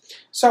 seconds.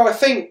 So I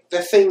think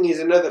The Thing is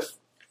another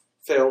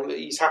film that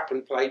he's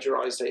happily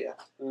plagiarised here.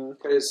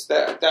 Because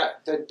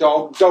the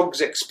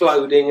dog's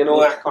exploding and all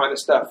that kind of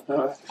stuff.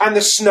 And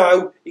the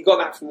snow, you got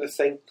that from The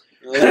Thing.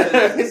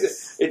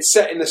 It's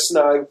set in the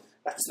snow.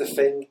 That's The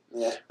Thing.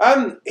 Yeah.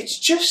 It's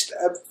just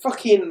a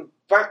fucking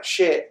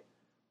batshit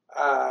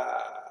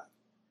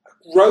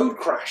road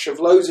crash of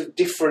loads of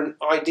different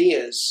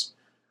ideas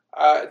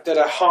that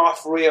are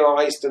half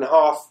realised and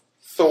half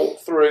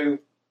thought through,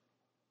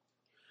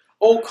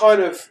 all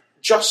kind of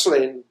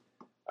jostling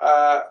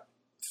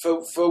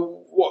for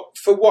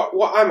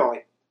what am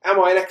I? Am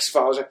I an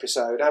X-Files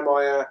episode? Am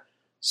I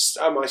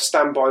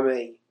Stand By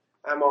Me?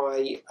 Am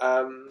I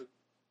an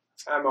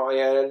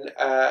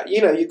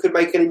you could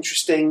make an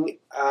interesting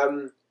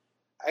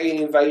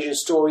alien invasion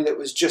story that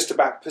was just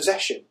about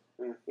possession.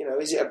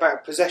 Is it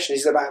about possession?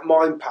 Is it about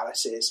mind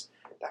palaces?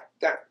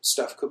 That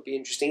stuff could be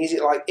interesting. Is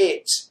it like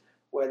It,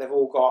 where they've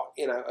all got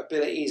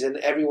abilities and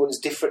everyone's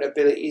different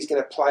abilities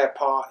going to play a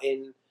part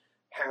in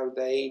how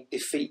they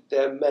defeat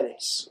the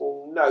menace?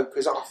 Well, no,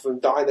 because half of them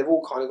die. They've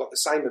all kind of got the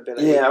same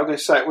ability. Yeah, I was going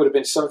to say it would have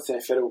been something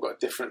if they'd all got a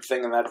different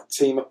thing and they had to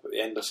team up at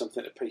the end or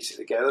something to piece it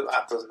together. But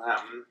that doesn't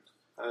happen.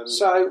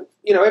 So,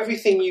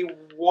 everything you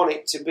want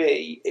it to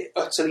be, it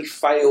utterly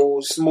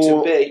fails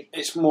to be.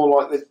 It's more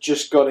like they've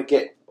just got to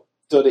get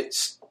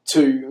Duddits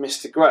to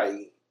Mr.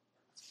 Grey.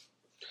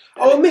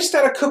 I missed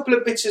out a couple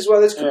of bits as well.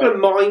 There's a couple of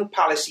mind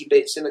palacey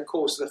bits in the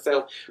course of the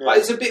film. Yeah. Like,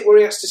 there's a bit where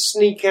he has to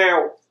sneak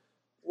out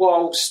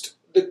whilst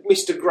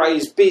Mr. Grey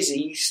is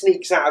busy. He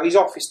sneaks out of his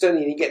office, doesn't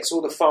he? And he gets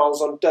all the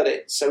files on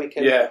Duddit so he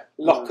can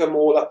lock them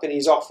all up in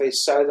his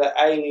office so that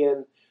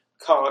Alien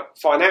can't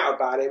find out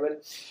about him.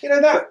 And,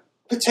 that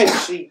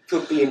potentially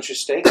could be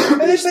interesting.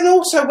 And then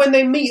also when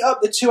they meet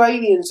up, the two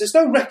aliens, there's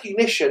no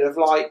recognition of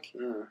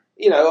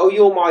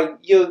you're my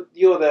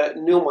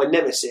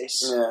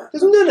nemesis. Yeah.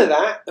 There's none of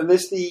that. And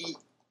there's the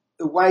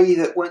way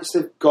that once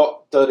they've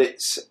got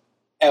Duddits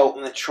out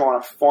and they're trying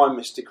to find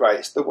Mr. Grey,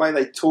 it's the way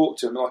they talk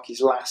to him like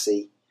he's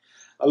Lassie.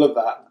 I love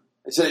that.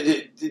 So,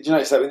 did you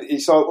notice that?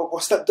 He's like,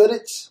 what's that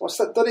Duddits? What's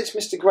that Duddits?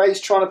 Mr.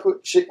 Grey's trying to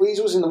put shit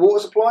weasels in the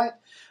water supply?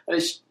 And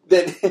it's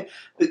then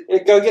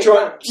go get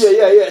Gramps.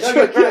 Yeah. Go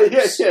get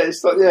Gramps. Yeah.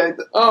 It's like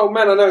Oh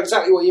man, I know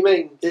exactly what you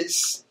mean.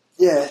 It's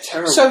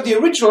terrible. So the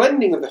original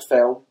ending of the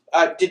film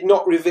did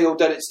not reveal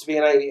Duddits to be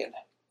an alien.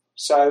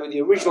 So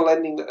the original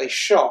ending that they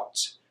shot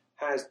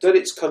has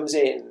Duddits comes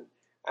in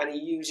and he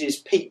uses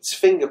Pete's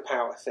finger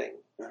power thing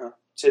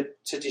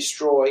to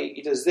destroy.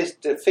 He does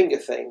the finger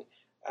thing,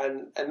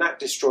 and that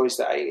destroys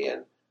the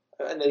alien,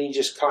 and then he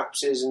just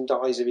collapses and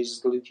dies of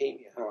his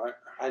leukemia. All right.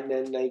 And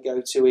then they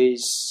go to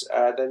his.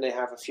 Then they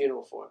have a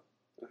funeral for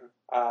him,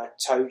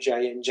 Toe,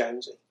 Jay, and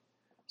Jonesy.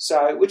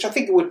 So, which I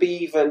think would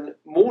be even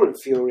more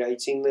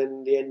infuriating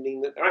than the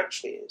ending that there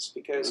actually is,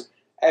 because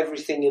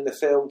everything in the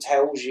film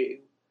tells you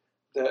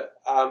that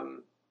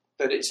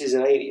that it is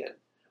an alien.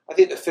 I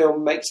think the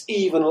film makes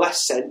even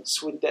less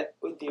sense with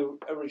the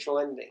original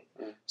ending.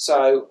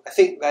 So I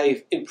think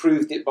they've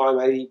improved it by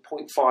maybe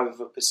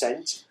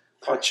 0.5%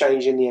 by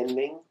changing the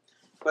ending.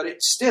 But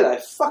it's still a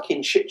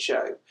fucking shit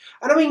show.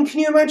 And I mean, can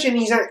you imagine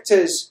these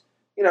actors,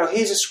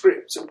 here's a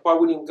script by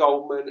William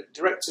Goldman,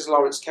 director's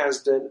Lawrence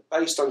Kasdan,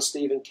 based on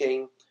Stephen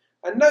King,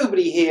 and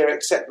nobody here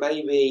except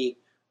maybe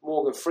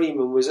Morgan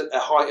Freeman was at the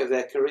height of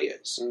their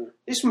careers.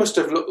 This must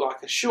have looked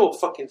like a sure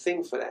fucking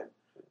thing for them.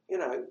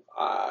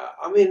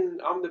 I'm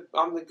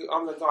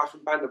the guy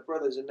from Band of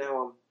Brothers, and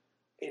now I'm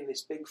in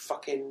this big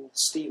fucking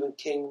Stephen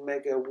King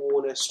mega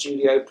Warner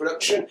studio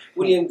production,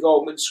 William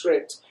Goldman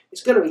script.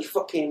 It's going to be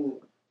fucking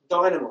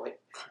dynamite.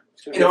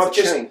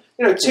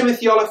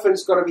 Timothy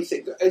Oliphant's got to be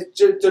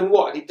done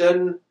what? Had he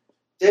done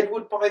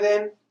Deadwood by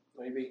then?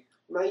 Maybe.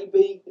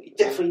 He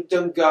definitely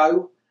done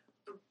Go.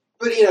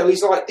 But,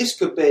 he's like, this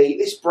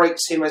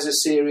breaks him as a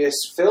serious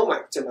film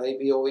actor,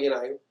 maybe, or,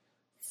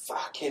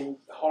 fucking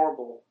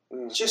horrible.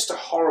 It's just a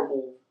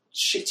horrible,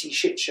 shitty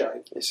shit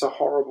show. It's a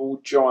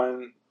horrible,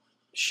 giant,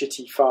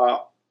 shitty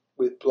fart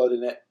with blood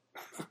in it.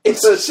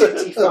 It's a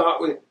shitty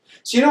fart with...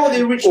 So you know what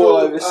the original... All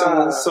over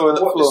someone's toilet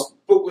floor. This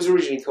book was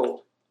originally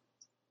called?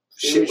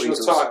 The original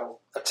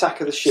title.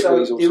 Attack of the Shit So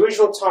Weasels. the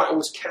original title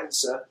was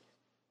Cancer,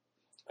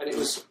 and it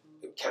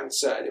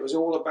was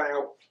all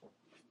about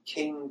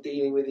King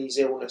dealing with his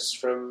illness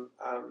from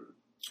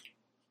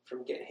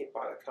getting hit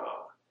by the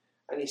car.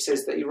 And he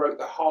says that he wrote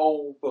the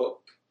whole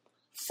book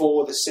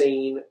for the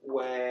scene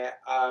where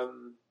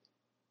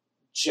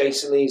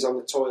Jason Lee's on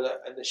the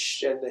toilet and the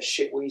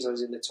shit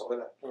weasel's in the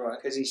toilet. Right.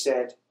 Because he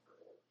said,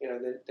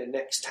 the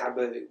next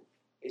taboo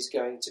is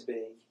going to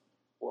be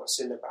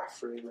what's in the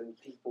bathroom and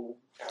people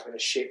having a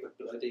shit with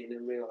blood in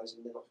and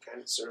realising they've got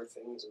cancer and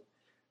things. And,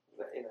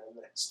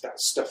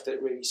 that's stuff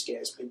that really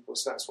scares people,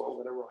 so that's what I'm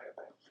going to write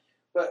about.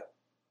 But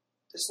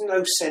there's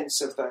no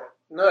sense of that.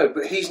 No,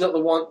 but he's not the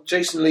one.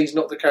 Jason Lee's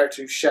not the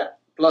character who shat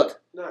blood.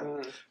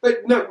 No.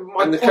 But no,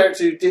 the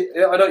character who did...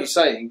 I know what you're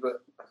saying,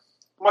 but...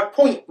 My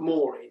point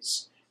more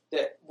is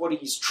that what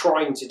he's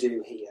trying to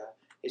do here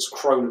is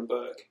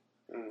Cronenberg.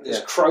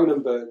 Because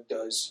Cronenberg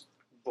does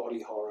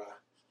body horror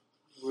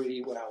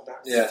really well.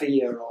 That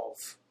fear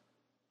of...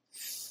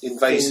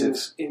 invasive.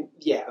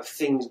 Of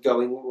things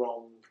going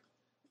wrong.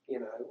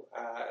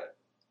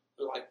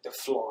 Like the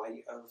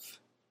fly of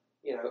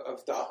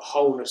the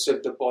wholeness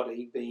of the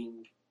body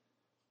being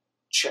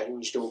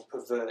changed or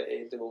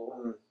perverted,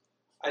 or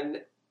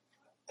and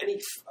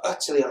he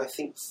utterly, I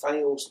think,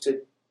 fails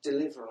to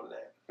deliver on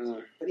that.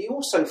 But he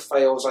also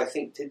fails, I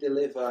think, to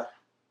deliver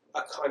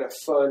a kind of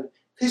fun,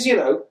 because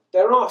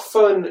there are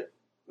fun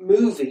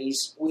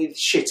movies with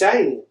shit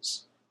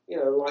aliens,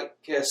 like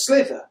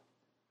Slither,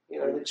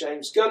 the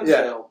James Gunn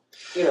film,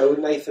 with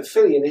Nathan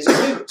Fillion is a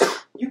hoot.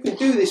 You can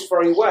do this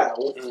very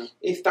well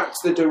if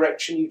that's the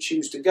direction you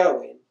choose to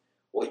go in.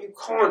 What you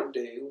can't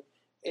do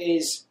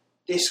is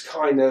this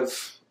kind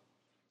of,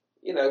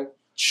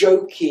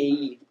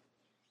 jokey...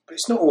 But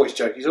it's not always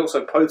jokey. He's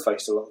also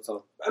po-faced a lot of the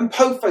time. And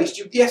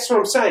po-faced, that's what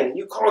I'm saying.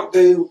 You can't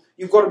do...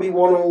 You've got to be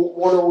one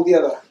or the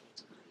other.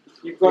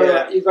 You've got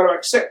to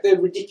accept the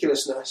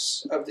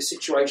ridiculousness of the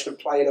situation and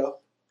play it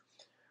up.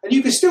 And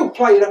you can still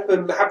play it up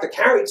and have the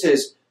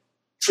characters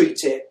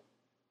treat it,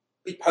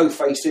 be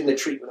po-faced in the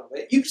treatment of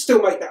it. You can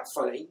still make that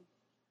funny,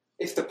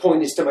 if the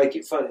point is to make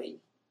it funny.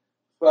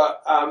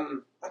 But I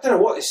don't know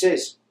what this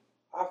is.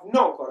 I've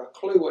not got a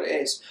clue what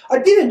it is. I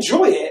did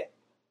enjoy it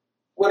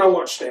when I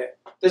watched it.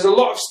 There's a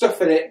lot of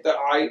stuff in it that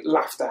I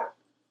laughed at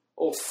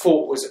or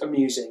thought was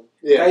amusing.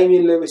 Yeah.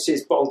 Damien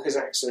Lewis's bonkers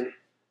accent.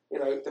 You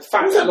know, the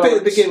fact Was that that bit at the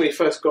Lawrence- beginning when he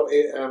first got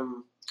it?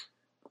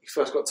 He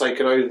first got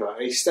taken over.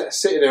 He's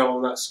sitting there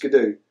on that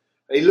skidoo,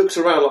 and he looks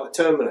around like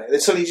the Terminator. Then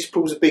suddenly he just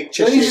pulls a big And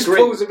Cheshire he just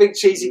grin. pulls a big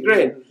cheesy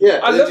grin. Yeah,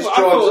 I and then love. just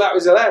I drives- thought that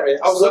was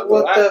hilarious. I was like,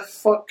 "What the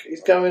fuck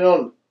is going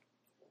on?"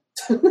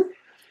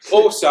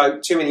 Also,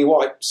 too many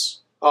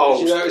wipes. Oh,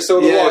 Did you notice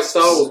all the yeah, wipes?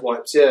 Star Wars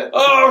wipes. Yeah,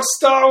 Oh,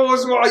 Star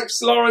Wars wipes,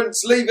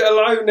 Lawrence. Leave it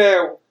alone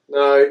now.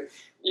 no,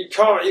 You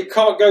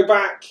can't go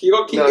back. You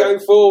got to keep No. going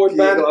forward,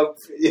 man.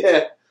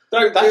 yeah.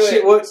 Don't That do shit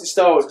it. works in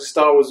Star Wars because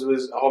Star Wars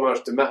was a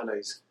homage to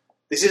matinees.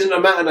 This isn't a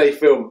matinee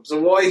film, so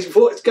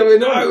what's going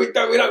No, on? we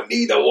don't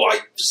need the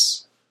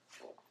wipes.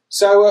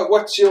 So,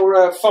 what's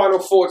your final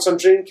thoughts on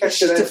It's,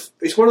 Dreamcatcher then?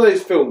 it's one of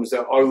those films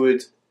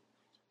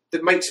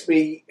that makes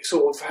me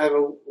sort of have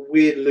a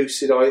weird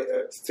lucid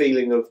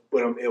feeling of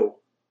when I'm ill.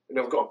 You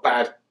know, I've got a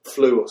bad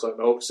flu or something.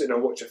 I'll sit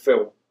and watch a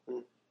film.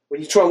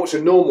 When you try and watch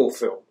a normal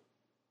film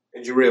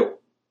and you're ill,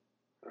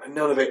 and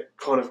none of it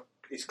kind of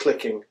is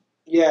clicking.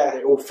 Yeah.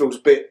 It all feels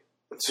a bit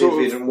Sort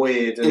vivid of, and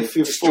weird. And if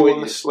you're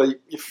falling disjointed.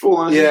 asleep, you're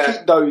falling asleep, Yeah. you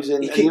keep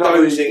dozing. You and keep you're not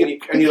dozing, really- and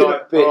you're picking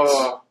like, up bits.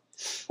 oh,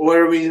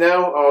 where are we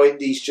now? Oh,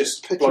 Indy's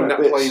just Picking blown up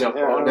that bits. plane up.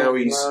 Yeah, Right now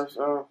he's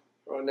oh.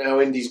 right now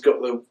Indy's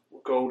got the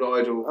gold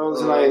idol. Oh,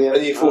 it's an alien.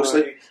 And you fall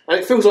asleep, and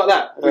it feels like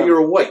that, but Yeah. you're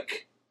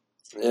awake,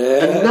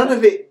 Yeah. and none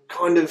of it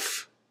kind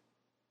of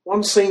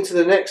one scene to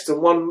the next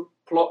and one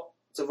plot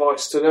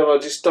device to another. I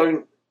just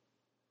don't.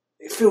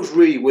 It feels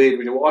really weird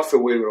I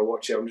feel weird when I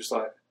watch it. I'm just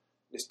like,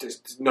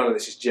 none of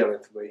this is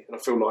gelling for me, and I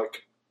feel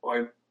like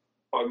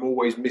I'm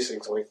always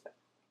missing something.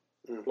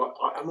 Like,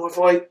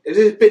 has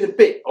there been a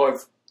bit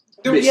I've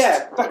missed?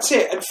 Yeah, that's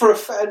it. And for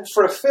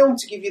a film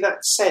to give you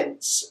that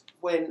sense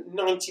when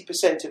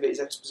 90% of it is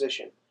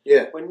exposition,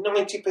 Yeah. when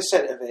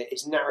 90% of it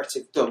is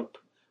narrative dump,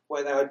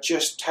 where they are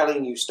just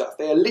telling you stuff.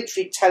 They are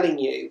literally telling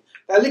you,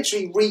 they're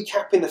literally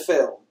recapping the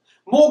film.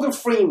 Morgan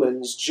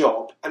Freeman's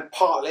job, and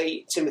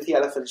partly Timothy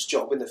Elephant's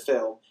job in the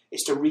film,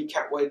 is to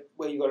recap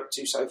where you got up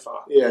to so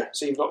far. Yeah.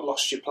 So you've not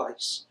lost your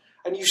place.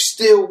 And you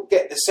still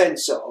get the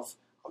sense of,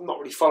 I'm not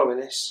really following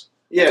this.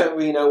 I Yeah. don't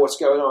really know what's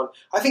going on.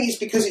 I think it's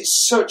because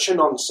it's such a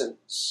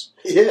nonsense.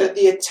 Yeah. That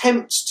the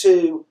attempts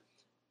to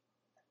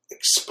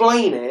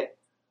explain it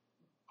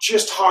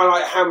just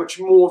highlight how much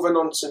more of a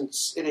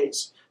nonsense it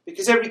is.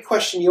 Because every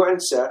question you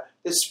answer,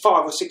 there's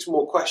 5 or 6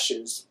 more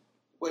questions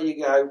where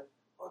you go,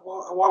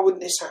 why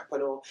wouldn't this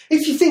happen? Or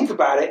if you think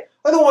about it,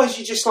 otherwise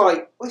you're just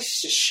like, well, this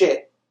is just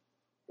shit.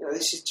 You know,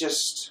 this is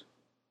just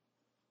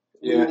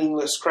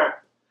meaningless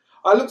crap.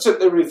 I looked at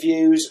the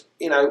reviews,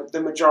 you know,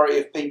 the majority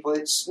of people,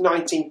 it's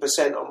 19%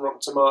 on Rotten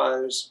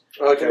Tomatoes.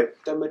 Okay.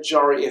 The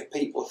majority of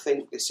people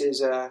think this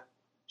is a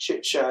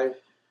shit show.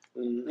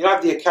 You'll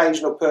have the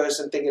occasional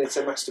person thinking it's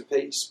a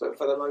masterpiece, but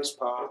for the most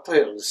I part...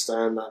 don't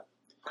understand that.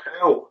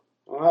 How?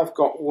 I've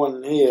got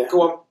one here.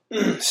 Go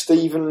on.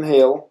 Stephen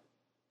Hill,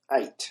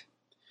 8.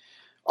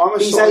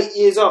 He's 8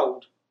 years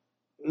old.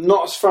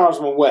 Not as far as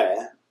I'm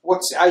aware.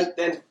 What's 8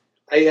 then?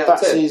 8 out of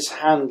That's 10. his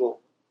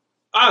handle.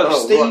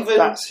 Oh, Stephen... right.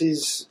 That's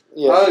his.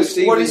 Yeah. Oh,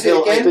 Stephen What is it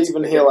Hill. again?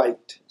 Stephen Hill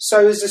 8.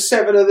 So is there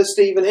 7 other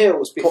Stephen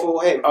Hills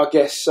before him? I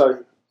guess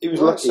so. He was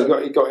Right, lucky. so-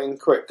 He got in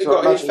quick. He So I got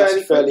in imagine that's a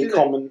fairly fairly quick,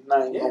 didn't he?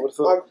 common name. I would have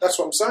thought. That's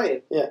what I'm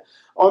saying.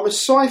 I'm a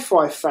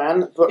sci-fi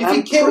fan, but If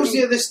he kills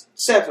the other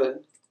 7,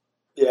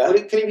 yeah.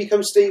 can he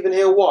become Stephen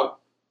Hill 1?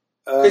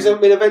 Because I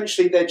mean,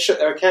 eventually they'd shut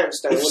their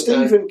accounts down. If wouldn't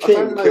they? Stephen I King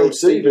don't know killed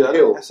if they do Stephen that.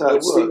 Hill, That's how it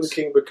would Stephen works.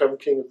 King become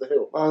King of the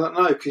Hill? I don't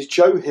know, because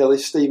Joe Hill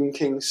is Stephen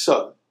King's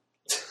son.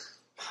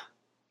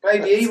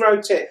 Maybe he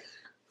wrote it.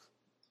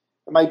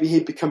 Maybe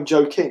he'd become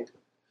Joe King.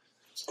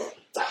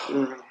 I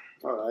don't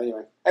know,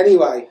 anyway.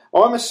 Anyway,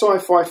 I'm a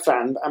sci-fi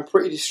fan and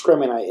pretty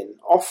discriminating.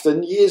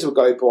 Often, years will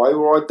go by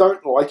where I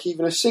don't like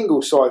even a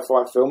single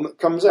sci-fi film that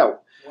comes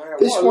out. wow,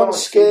 This what a one life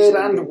scared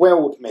he's and living.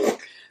 welled me.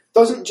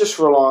 Doesn't just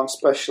rely on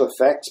special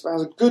effects, but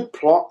has a good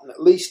plot and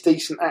at least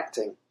decent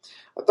acting.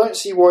 I don't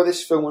see why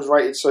this film was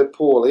rated so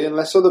poorly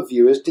unless other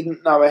viewers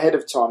didn't know ahead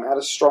of time it had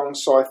a strong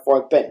sci-fi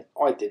bent.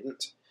 I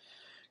didn't.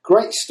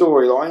 Great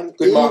storyline,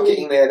 Good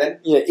marketing there then.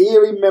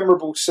 eerie,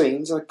 memorable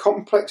scenes, and a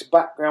complex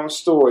background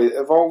story that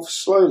evolves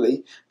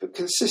slowly but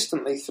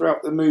consistently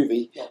throughout the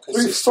movie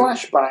through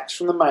flashbacks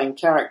from the main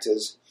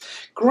characters.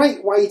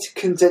 Great way to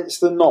condense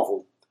the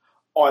novel,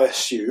 I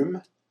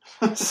assume.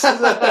 Doesn't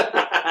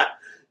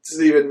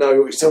even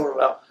know what he's talking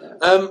about.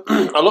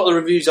 A lot of the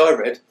reviews I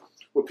read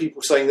were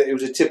people saying that it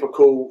was a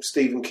typical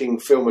Stephen King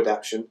film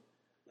adaptation,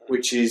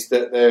 which is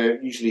that they're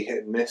usually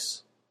hit and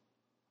miss.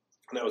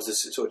 And that was the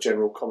sort of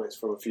general comments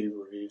from a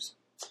few reviews,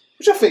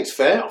 which I think is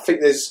fair. I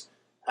think there's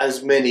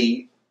as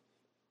many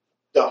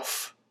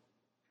duff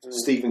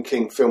Stephen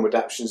King film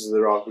adaptations as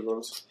there are good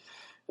ones.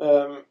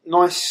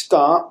 Nice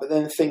start, but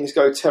then things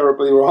go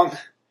terribly wrong.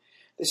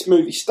 This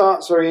movie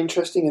starts very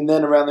interesting, and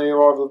then around the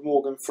arrival of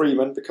Morgan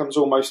Freeman becomes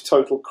almost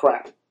total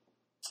crap.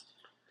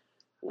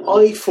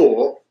 I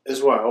thought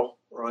as well,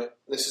 right,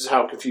 this is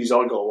how confused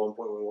I got at one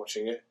point when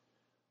watching it.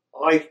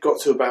 I got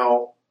to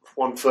about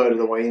 1/3 of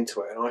the way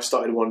into it, and I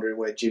started wondering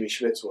where Jimmy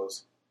Schmitz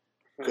was,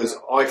 because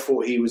I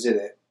thought he was in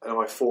it, and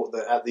I thought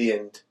that at the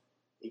end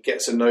he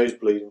gets a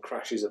nosebleed and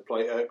crashes a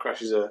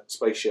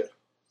spaceship.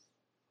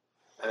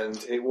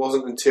 And it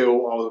wasn't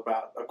until I was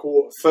about a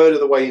third of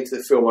the way into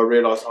the film I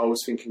realised I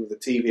was thinking of the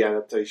TV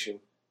adaptation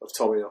of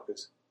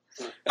Tommyknockers.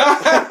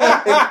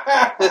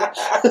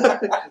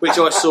 Which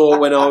I saw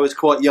when I was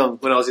quite young,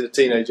 when I was a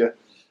teenager.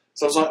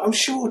 So I was like, I'm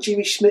sure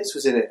Jimmy Schmitz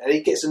was in it, and he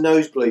gets a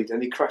nosebleed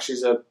and he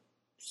crashes a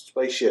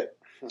spaceship.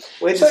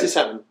 Where does this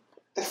happen?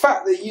 The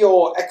fact that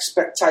your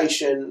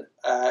expectation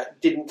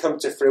didn't come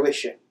to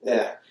fruition,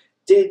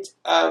 did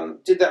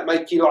that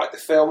make you like the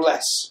film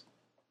less?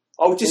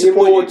 I was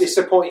disappointed. More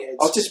disappointed.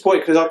 I was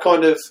disappointed because I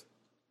kind of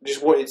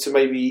just wanted to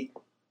maybe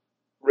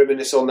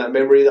reminisce on that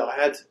memory that I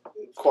had,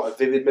 quite a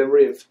vivid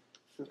memory of.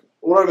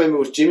 All I remember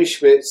was Jimmy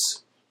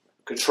Schmitz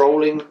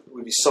controlling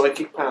with his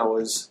psychic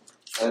powers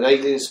an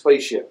alien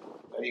spaceship,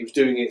 and he was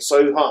doing it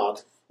so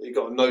hard that he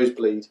got a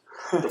nosebleed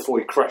before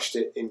he crashed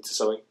it into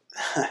something.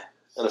 And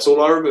that's all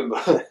I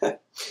remember.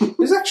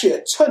 There's actually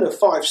a ton of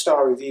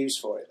 5-star reviews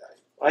for it,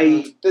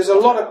 though. There's a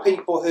lot of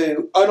people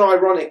who,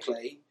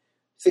 unironically,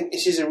 think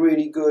this is a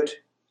really good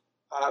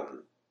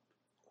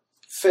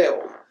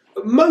film.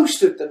 But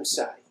most of them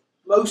say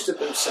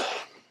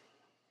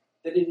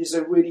that it is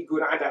a really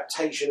good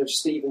adaptation of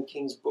Stephen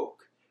King's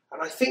book.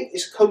 And I think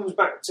this comes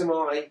back to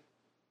my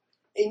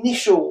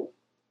initial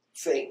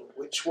thing,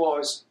 which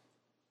was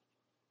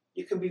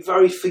you can be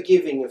very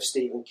forgiving of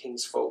Stephen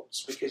King's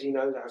faults because he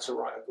knows how to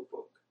write a good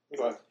book.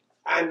 Right.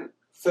 And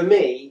for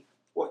me,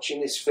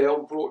 watching this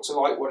film brought to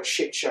light what a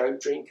shit show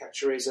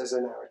Dreamcatcher is as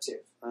a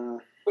narrative.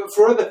 But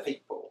for other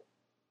people,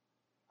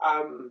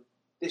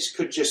 this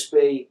could just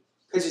be,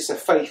 because it's a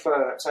faithful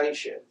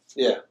adaptation,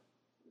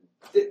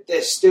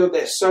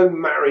 they're so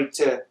married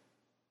to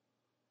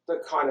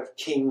the kind of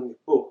King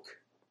book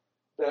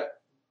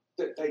that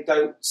they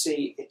don't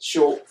see its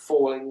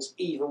shortfallings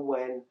even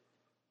when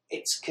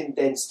it's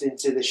condensed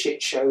into the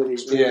shit show that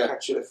is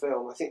Dreamcatcher the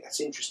film. I think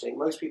that's interesting.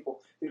 Most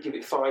people who give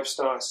it 5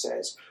 stars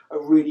says a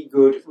really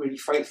good, really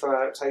faithful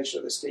adaptation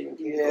of the Stephen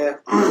King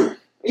book.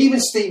 Even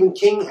Stephen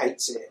King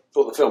hates it.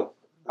 For the film?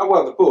 Oh,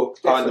 well, the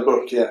book. Behind the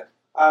book,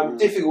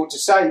 Difficult to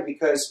say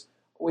because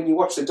when you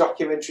watch the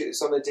documentary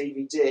that's on the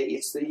DVD,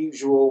 it's the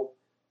usual,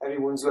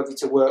 everyone's lovely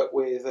to work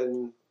with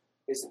and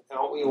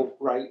aren't we all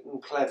great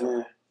and clever.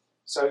 Yeah.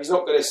 So he's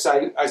not going to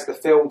say, as the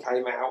film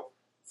came out,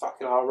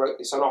 fucking I wrote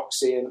this on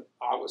Oxy and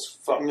I was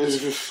fucked. And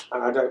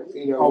I don't,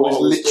 I was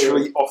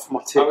literally off my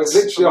tits. I was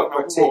literally off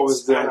my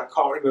tits and I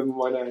can't remember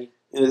my name.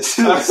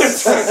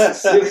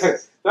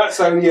 That's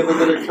only ever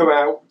going to come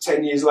out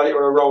 10 years later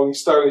on a Rolling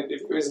Stone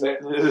interview, isn't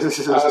it?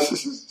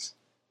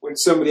 When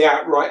somebody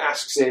outright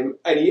asks him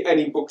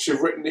any books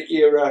you've written that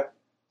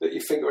you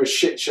think are a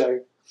shit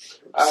show.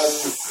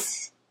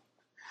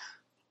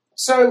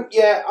 So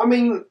yeah, I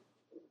mean,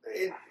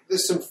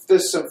 there's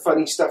some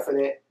funny stuff in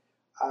it,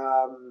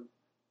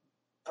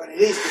 but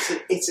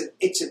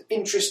it's an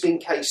interesting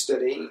case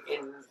study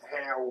in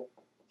how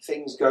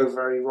things go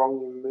very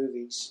wrong in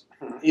movies.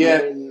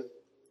 Yeah.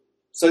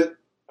 So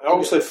I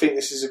also think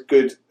this is a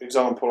good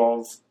example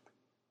of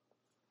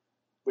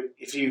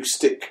if you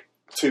stick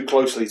too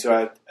closely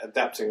to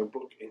adapting a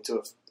book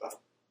into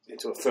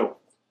a film,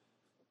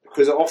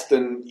 because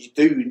often you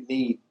do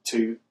need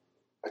to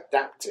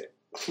adapt it,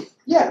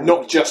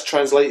 not just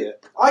translate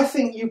it. I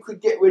think you could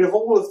get rid of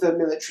all of the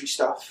military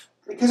stuff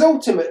because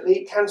ultimately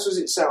it cancels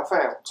itself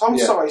out. Tom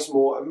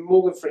Sizemore and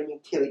Morgan Freeman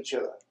kill each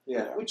other,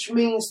 which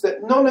means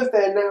that none of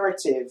their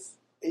narrative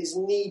is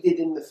needed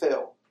in the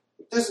film.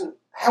 It doesn't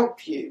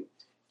help you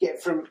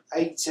get from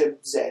A to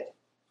Z,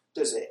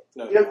 does it?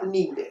 No, you don't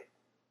need it.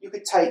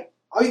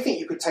 I think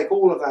you could take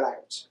all of that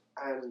out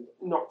and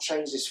not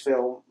change this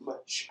film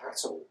much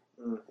at all.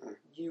 Mm-hmm.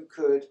 You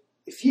could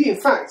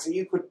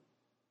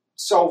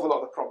solve a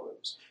lot of the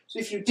problems. So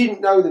if you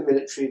didn't know the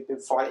military had been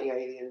fighting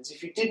aliens,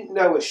 if you didn't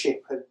know a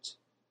ship had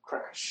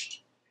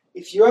crashed,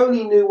 if you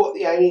only knew what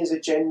the aliens'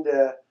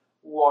 agenda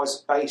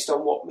was based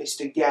on what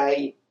Mr.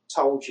 Gay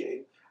told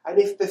you, and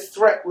if the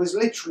threat was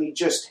literally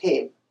just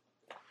him,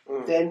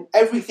 then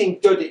everything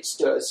Duddits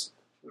does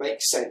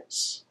makes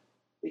sense.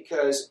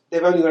 Because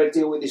they've only got to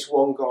deal with this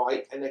one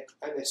guy and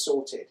they're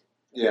sorted.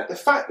 Yeah. The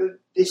fact that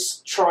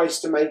this tries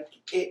to make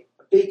it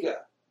bigger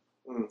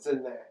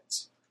than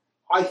that,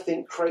 I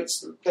think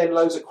creates then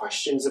loads of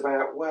questions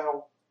about,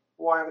 well,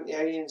 why haven't the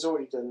aliens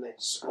already done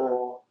this?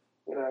 Or,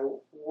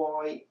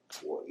 why?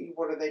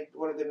 What have they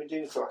been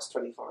doing for the last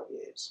 25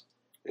 years?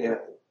 You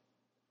know,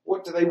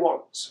 what do they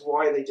want?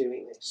 Why are they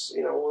doing this?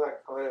 All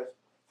that kind of.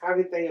 How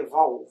did they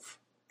evolve?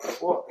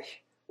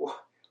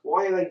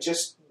 Why are they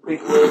just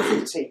big worms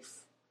with teeth?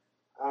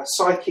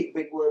 Psychic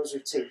big worms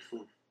with teeth.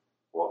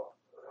 What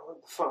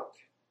the fuck?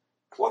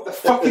 What the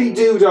fuckity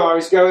doodah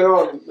is going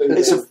on?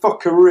 It's a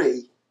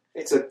fuckery.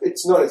 It's a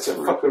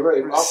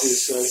fuckery,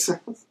 obviously.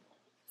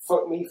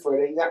 Fuck me,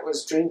 Freddie. That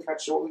was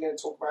Dreamcatcher. What are we going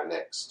to talk about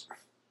next?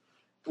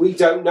 We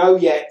don't know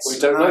yet. We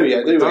don't know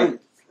yet, do we?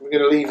 We're going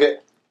to leave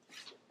it.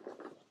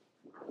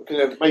 We're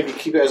maybe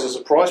keep it as a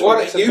surprise.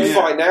 Why don't you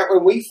find out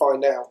when we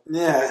find out?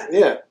 Yeah.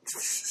 Yeah.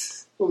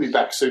 We'll be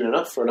back soon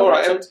enough for another All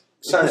right, episode.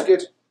 sounds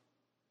good.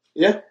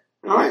 Yeah.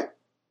 All right.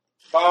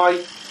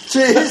 Bye.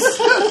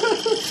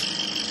 Cheers.